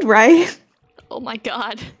Navidad. sounded right. Oh my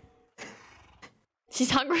god. She's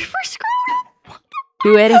hungry for scrotum.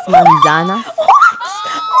 Tú eres manzanas.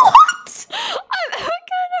 What? I'm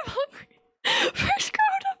kind of hungry for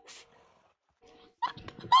scrotums.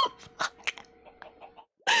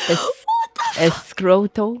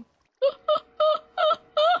 Escroto.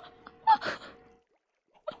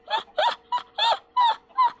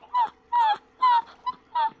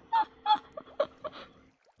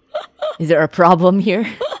 Is there a problem here?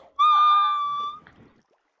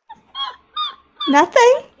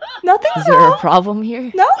 Nothing. Nothing. Is there a problem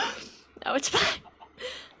here? No. No, it's fine.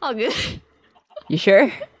 All good. You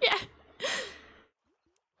sure? Yeah.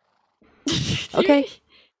 Okay.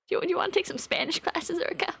 Do you want to take some Spanish classes,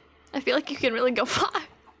 Erica? I feel like you can really go far.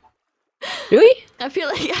 Really? I feel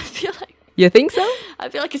like You think so?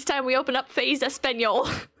 it's time we open up Phase Espanol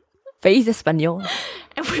Phase Espanol.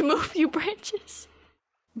 and we move a few branches.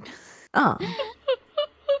 Ah.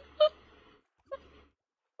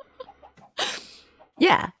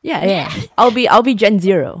 Yeah. I'll be Gen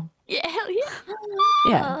Zero. Yeah, hell yeah.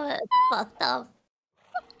 Yeah. Fucked up.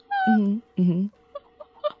 Mm-hmm.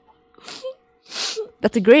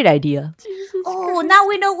 That's a great idea. Oh, now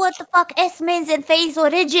we know what the fuck S means in Phase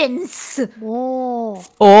Origins. Oh.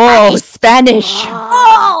 Oh, Spanish.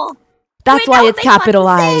 Oh! That's Wait, why that it's would make fucking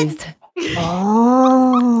capitalized.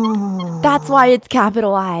 Oh. That's why it's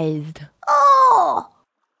capitalized. Oh!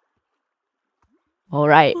 All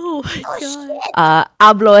right. Oh my Oh god. shit.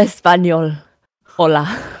 Hablo español. Hola.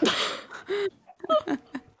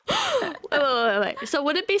 Wait. So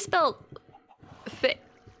would it be spelled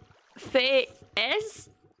Fe-S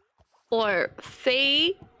or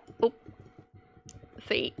Fe? Oh,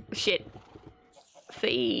 Fe. Shit.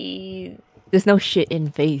 Fe. There's no shit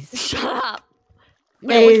in face. Shut up.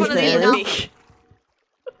 Wait, which one of these would it be?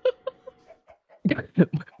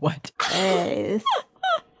 What? Yes.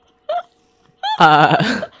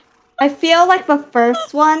 Uh, I feel like the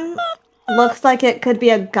first one looks like it could be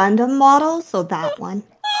a Gundam model, so that one.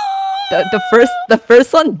 the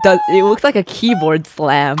first one does. It looks like a keyboard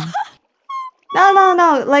slam.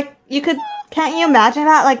 No. Like you could. Can't you imagine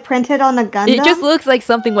that? Like printed on a Gundam. It just looks like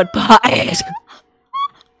something would pop.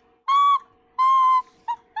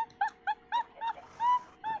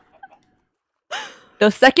 The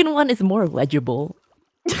second one is more legible.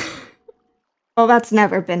 Well, that's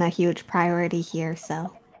never been a huge priority here,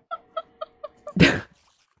 so.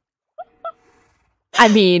 I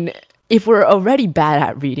mean, if we're already bad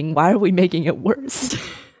at reading, why are we making it worse?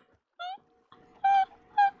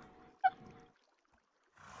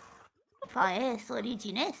 Phase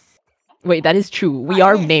Origins. Wait, that is true. We Why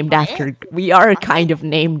are is- named why after. is- We are why kind of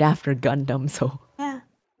named after Gundam, so. Yeah.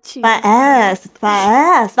 Jesus.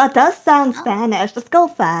 Fast. That does sound Spanish. Let's go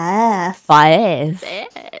fast. Faes.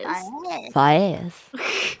 Yes.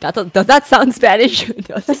 Faes. Does that sound Spanish?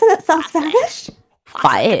 Doesn't it sound Spanish?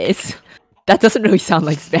 Faes. That doesn't really sound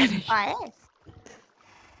like Spanish. Phase.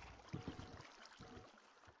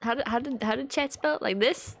 How did chat spell it? Like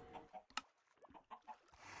this?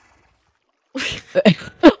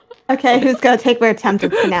 Okay, who's gonna take their attempt to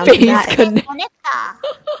pronounce Phase that? Conecta.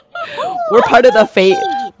 We're part of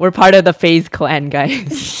the We're part of the Phase clan,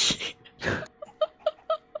 guys.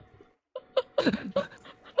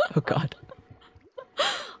 Oh god.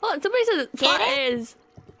 Oh, somebody says Get it? Faes.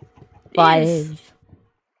 Faes.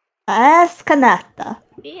 Fast connecta.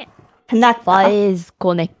 Yeah. Connecta. Faes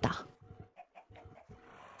conecta.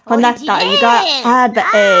 Connecta. You gotta add the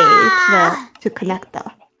A to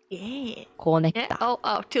connecta. Yeah. Conecta.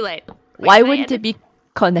 Oh, too late. Wait, Why can I wouldn't add it be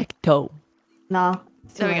connecto? No.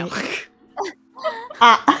 it's too There we go. late.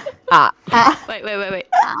 Ah. Ah. Ah. Wait.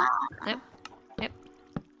 Yep.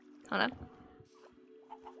 Hold on.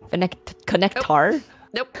 Connectar?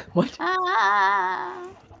 Nope. What?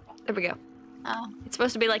 There we go. Oh. It's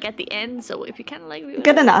supposed to be like at the end, so if you kind of like.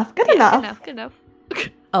 Good enough. Good enough. Good enough.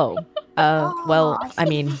 Oh. Well, I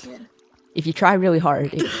mean, if you try really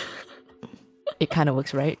hard, it kind of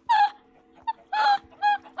looks right.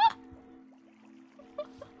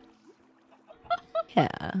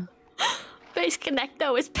 Yeah. Base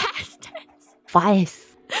Connecto is past tense.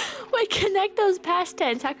 Faes. Wait, Connecto's past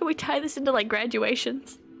tense. How can we tie this into like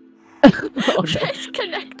graduations? Oh no. Base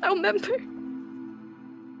Connecto member.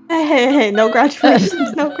 Hey, no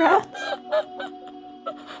graduations, no grads.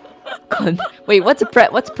 Wait,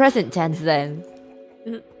 what's present tense then?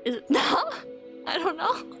 Is it no? I don't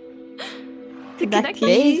know. To connect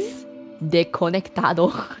Connectees. Phase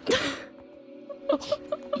deconectado.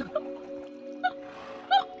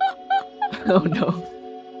 Oh no.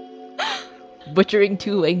 Butchering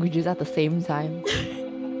two languages at the same time.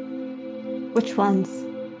 Which ones?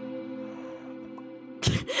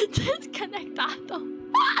 Desconectado.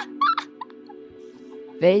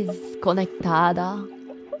 Vez conectada.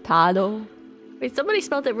 Tado. Wait, somebody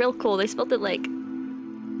spelled it real cool. They spelled it like...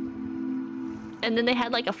 And then they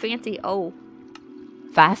had like a fancy O.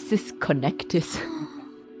 Fastest connectus.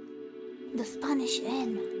 The Spanish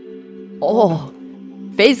N. Oh.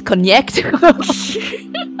 Vez connect.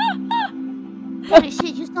 Holy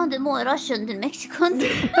shit, you sounded more Russian than Mexican. The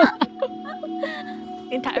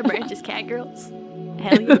entire branch is cat girls.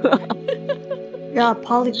 Hell yeah. You're a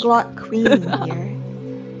polyglot queen here.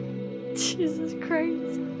 Jesus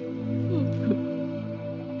Christ.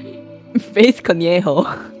 Vez conejo.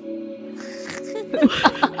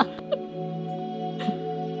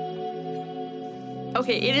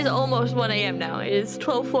 Okay, it is almost 1 a.m. now. It is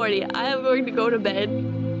 12:40. I am going to go to bed.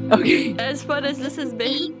 Okay. As fun as this has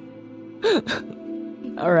been.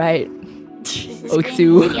 Alright. This is O2.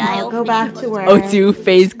 crazy. I'll go back to work. O2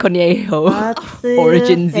 phase conejo. Otsu,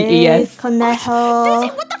 Origins phase ES. Conejo.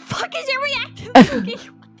 What the fuck is your reaction?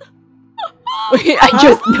 Wait, I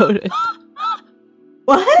just noticed.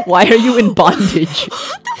 What? Why are you in bondage?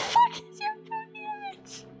 What the fuck is your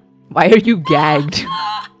image? Why are you gagged?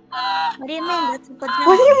 What do you mean? That's a good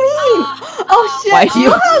What do you mean? Oh shit! Why do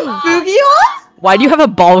you- have Boogie on? Why do you have a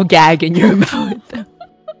ball gag in your mouth?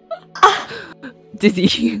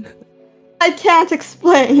 Dizzy. I can't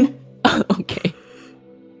explain. Okay.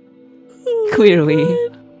 Clearly.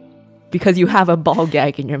 Because you have a ball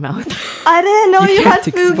gag in your mouth. I didn't know You you had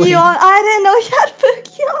can't Boogie explain. on. I didn't know you had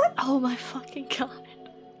Boogie on. Oh my fucking god.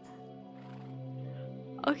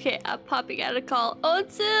 Okay, I'm popping out a call.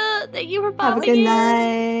 Otsu, thank you for Have a popping good in.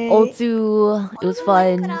 night. Otsu, it was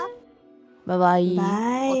fun. Bye bye.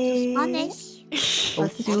 Bye. Spanish.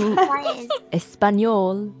 Otsu, Why is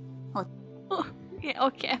Espanol. Yeah,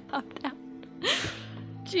 okay, I popped out.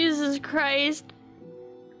 Jesus Christ.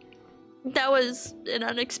 That was an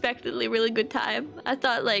unexpectedly really good time. I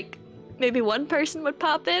thought like maybe one person would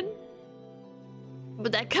pop in.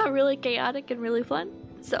 But that got really chaotic and really fun.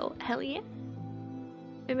 So, hell yeah.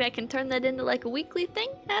 Maybe I can turn that into like a weekly thing?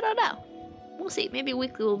 I don't know. We'll see. Maybe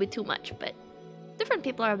weekly will be too much, but different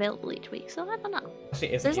people are available each week, so I don't know.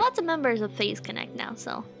 There's lots of members of FaZe Connect now,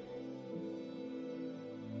 so.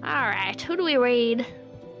 Alright, who do we raid?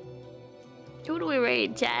 Who do we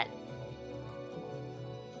raid, chat?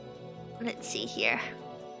 Let's see here.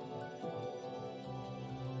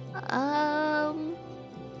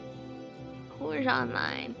 Who's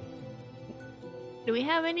online? Do we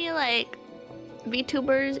have any, like,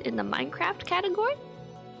 VTubers in the Minecraft category?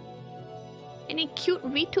 Any cute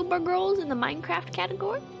VTuber girls in the Minecraft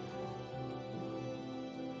category?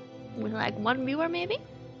 With, like, one viewer, maybe?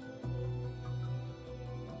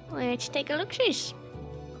 Let's take a look, she's.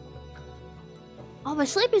 Oh, but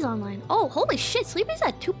Sleepy's online. Oh, holy shit, Sleepy's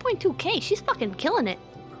at 2.2k. She's fucking killing it.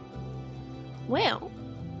 Well,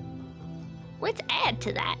 let's add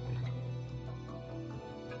to that.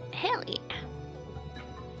 Hell yeah.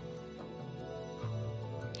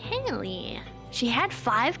 Hell yeah. She had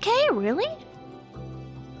 5k? Really?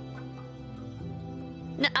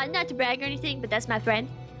 No, not to brag or anything, but that's my friend.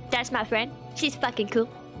 That's my friend. She's fucking cool.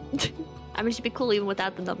 I mean, she'd be cool even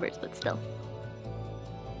without the numbers, but still.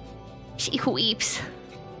 She weeps.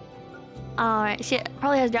 Alright, she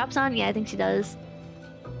probably has drops on? Yeah, I think she does.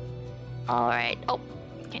 Alright. Oh,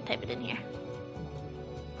 can't type it in here.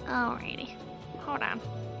 Alrighty. Hold on.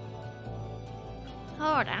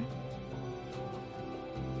 Hold on.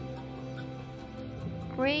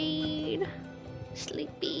 Raid.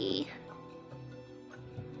 Sleepy.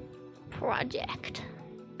 Project.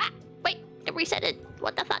 Ah, wait, it reset it.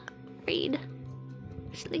 What the fuck? Raid.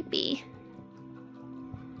 Sleepy.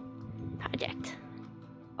 Project.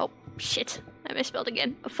 Oh shit! I misspelled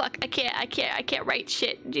again. Oh, fuck! I can't write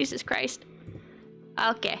shit. Jesus Christ.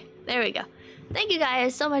 Okay, there we go. Thank you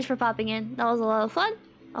guys so much for popping in. That was a lot of fun.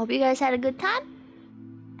 I hope you guys had a good time.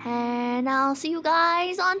 And I'll see you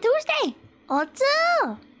guys on Tuesday.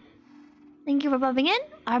 Otsu! Thank you for popping in.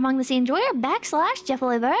 Our Among the Sea Enjoyer, / Jeff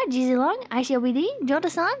Oliveira, GZ Long, ICOBD,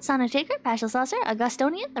 Joda-san, Sonic Shaker, Passion Saucer,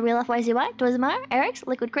 Augustonian, The Real FYCY, Twizmar, Eric's,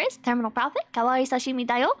 Liquid Chris, Terminal Prophet, Kawaii Sashimi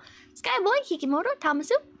Dayo, Skyboy, Hikimoto,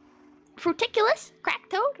 Tamasu, Fruticulous, Crack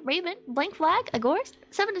Toad, Raven, Blank Flag, Agorist,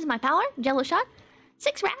 7 is My Power, Jello Shot,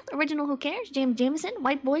 6 Wrath, Original Who Cares, James Jameson,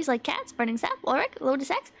 White Boys Like Cats, Burning Sap, Ulrich,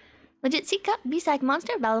 Lotus X, Legit Sea Cup, B-Sack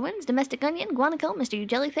Monster, Ballerwins, Domestic Onion, Guanaco, Mr. You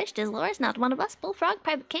Jellyfish, Dizzlores, Not One of Us, Bullfrog,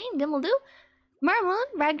 Private Kane, Dimmeldoo, Mermon,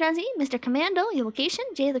 Ragdrazi, Mr. Commando, Evocation,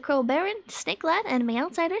 Jay the Crow Baron, Snake Lad, Anime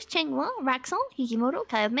Outsiders, Cheng Lo, Raxol, Hikimoto,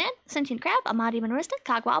 Kai of Man, Sentient Crab, Amadi Manarista,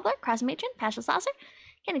 Cog Wobbler, Cross Matron, Passion Saucer,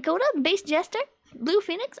 Kanikoda, Base Jester, Blue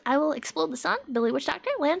Phoenix, I Will Explode the Sun, Billy Witch Doctor,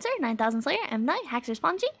 Lancer, 9000 Slayer, M. Knight, Haxer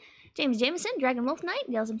Spongy, James Jameson, Dragon Wolf Knight,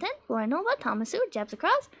 Yells of 10, Flora Nova, Thomas Seward, Jabs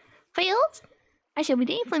Across, Fields, I Shall Be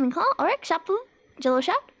D, Flaming Claw, Oryx, Shapu, Jello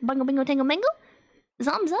Shot, Bungo Bingo Tango Mango,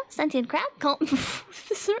 Zomza, Sentient Crab,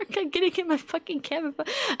 I'm getting in my fucking camera.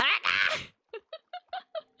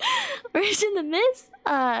 Version the Mist,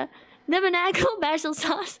 Nebunagle, Bashel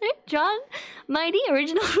Saucer, John, Mighty,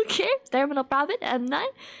 Original Who Cares, Terminal Prophet, M9,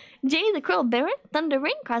 Jay the Crow Baron, Thunder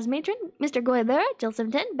Ring, Cross Matron, Mr. Goybera, Jill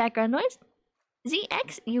 710, Background Noise,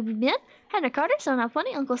 ZX, UBN, Henry Carter, So Not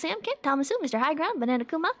Funny, Uncle Sam Kid, Thomasu, Mr. High Ground, Banana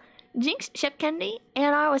Kuma, Jinx, Shep Kennedy,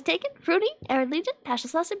 ANR Was Taken, Fruity, Arid Legion, Tasha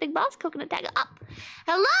Slusser, Big Boss, Coconut Tagger, Up.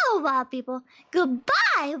 Hello, wild people.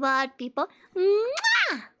 Goodbye, wild people.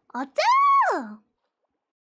 Mwah! Adieu!